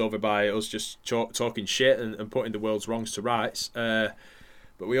been skipped over by us just talking shit and putting the world's wrongs to rights.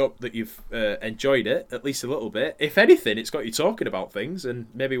 But we hope that you've enjoyed it, at least a little bit. If anything, it's got you talking about things, and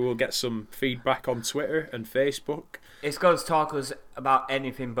maybe we'll get some feedback on Twitter and Facebook. It's got us talk us about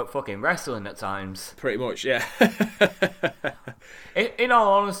anything but fucking wrestling at times. Pretty much, yeah. In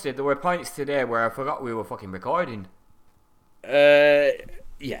all honesty, there were points today where I forgot we were fucking recording.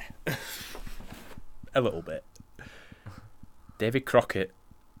 Yeah. A little bit. David Crockett.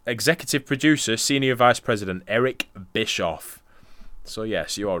 Executive producer, senior vice president, Eric Bischoff. So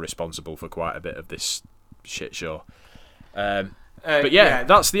yes, you are responsible for quite a bit of this shit show. But yeah,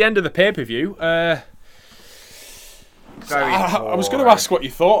 that's the end of the pay-per-view. I was going to ask what you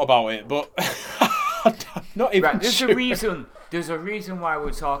thought about it, but I'm not even sure. There's a reason why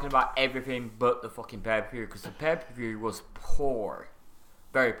we're talking about everything but the fucking pay-per-view, because the pay-per-view was poor.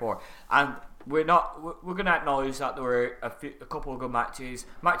 Very poor. And we're going to acknowledge that there were a couple of good matches.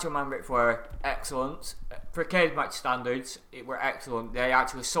 Macho Man Ric Flair, excellent. For cage match standards, it were excellent. They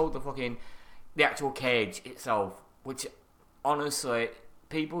actually sold the actual cage itself, which honestly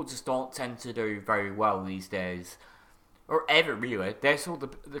people just don't tend to do very well these days, or ever really. They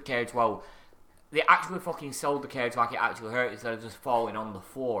sold the cage well. They actually fucking sold the cage like it actually hurt instead of just falling on the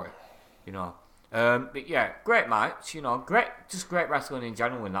floor, you know. But yeah, great match, you know, great wrestling in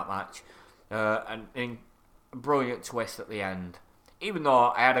general in that match. And a brilliant twist at the end. Even though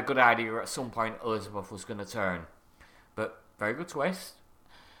I had a good idea at some point Elizabeth was going to turn. But very good twist.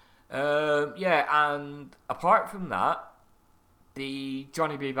 Yeah, and apart from that, the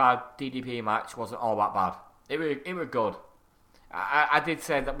Johnny B. Bad DDP match wasn't all that bad. It were good. I did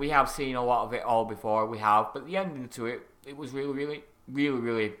say that we have seen a lot of it all before, we have, but the ending to it was really, really,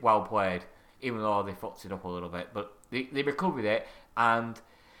 really well played, even though they fucked it up a little bit. But they recovered it, and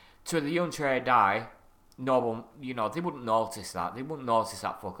to the untrained eye, no one, you know, they wouldn't notice that. They wouldn't notice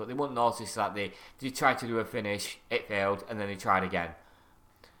that fuck up. They wouldn't notice that they tried to do a finish, it failed, and then they tried again.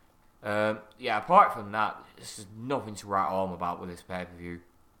 Yeah, apart from that, there's just nothing to write home about with this pay-per-view.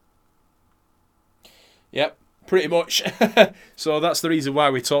 Yep, pretty much. So that's the reason why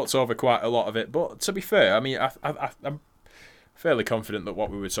we talked over quite a lot of it. But to be fair, I mean, I'm fairly confident that what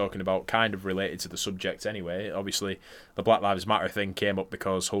we were talking about kind of related to the subject anyway. Obviously, the Black Lives Matter thing came up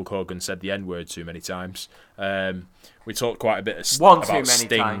because Hulk Hogan said the N-word too many times. We talked quite a bit about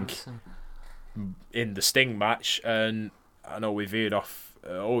Sting in the Sting match, and I know we veered off.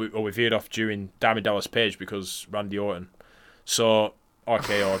 We veered off during Diamond Dallas Page because Randy Orton. So,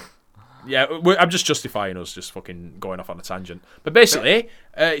 RKO. Yeah, I'm just justifying us just fucking going off on a tangent. But basically,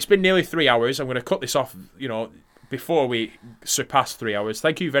 it's been nearly 3 hours. I'm going to cut this off, you know, before we surpass 3 hours.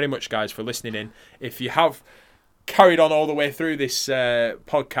 Thank you very much, guys, for listening in. If you have carried on all the way through this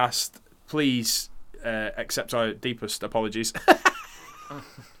podcast, please accept our deepest apologies.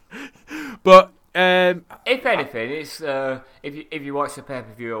 But if anything, it's if you watch the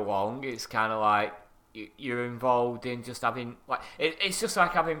pay-per-view along, it's kind of like you're involved in just having like it's just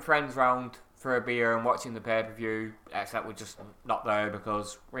like having friends round for a beer and watching the pay-per-view, except we're just not there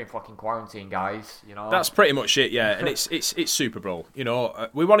because we're in fucking quarantine, guys, you know. That's pretty much it, yeah. And it's Super Bowl, you know.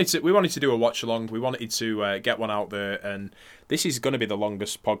 We wanted to do a watch along. We wanted to get one out there, and this is going to be the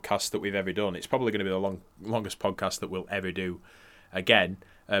longest podcast that we've ever done. It's probably going to be the longest podcast that we'll ever do again.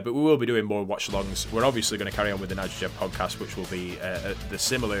 But we will be doing more watch-alongs. We're obviously going to carry on with the Nitrogen podcast, which will be the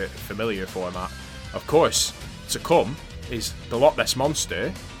similar, familiar format. Of course, to come is the Loch Ness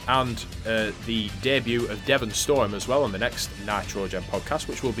Monster and the debut of Devon Storm as well on the next Nitrogen podcast,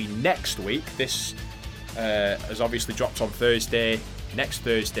 which will be next week. This has obviously dropped on Thursday. Next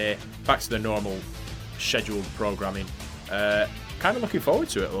Thursday, back to the normal scheduled programming. Kind of looking forward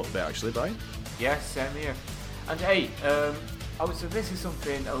to it a little bit, actually, Brian. Yes, same here. And hey, obviously this is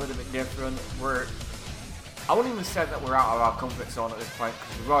something a little bit different. I wouldn't even say that we're out of our comfort zone at this point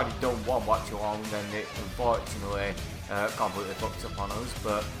because we've already done one watch along and it unfortunately completely fucked up on us.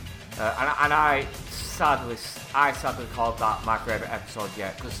 But and I sadly called that my favourite episode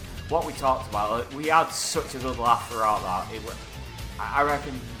yet because what we talked about, we had such a good laugh throughout that. I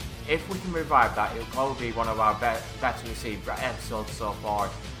reckon if we can revive that, it'll probably be one of our better received episodes so far.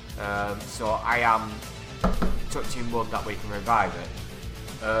 So I am touching wood that we can revive it.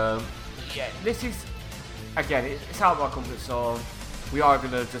 This is, again, it's out of our comfort zone. We are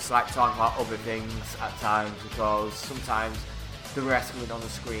going to just talk about other things at times, because sometimes the wrestling on the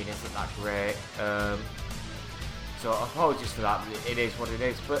screen isn't that great. So apologies for that, it is what it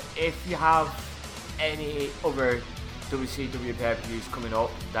is. But if you have any other WCW pay-per-views coming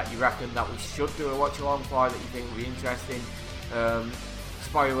up that you reckon that we should do a watch along for, that you think would be interesting,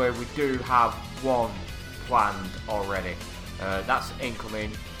 spoiler, we do have one planned already. That's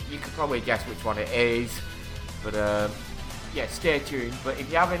incoming. You could probably guess which one it is, but stay tuned. But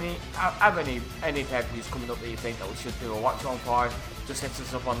if you have any pay-per-views coming up that you think that we should do a watch on for, just hit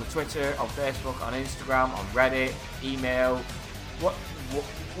us up on the Twitter, on Facebook, on Instagram, on Reddit, email,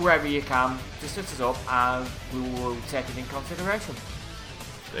 wherever you can. Just hit us up and we will take it in consideration.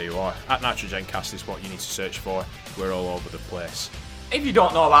 There you are. At NitrogenCast is what you need to search for. We're all over the place. If you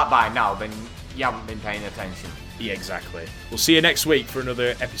don't know that by now, then you haven't been paying attention. Yeah, exactly. We'll see you next week for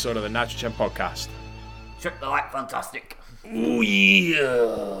another episode of the Nitrogen Podcast. Check the light, fantastic. Oh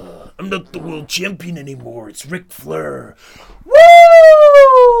yeah, I'm not the world champion anymore, it's Ric Flair. Woo!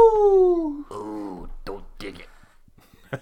 Oh, don't dig it.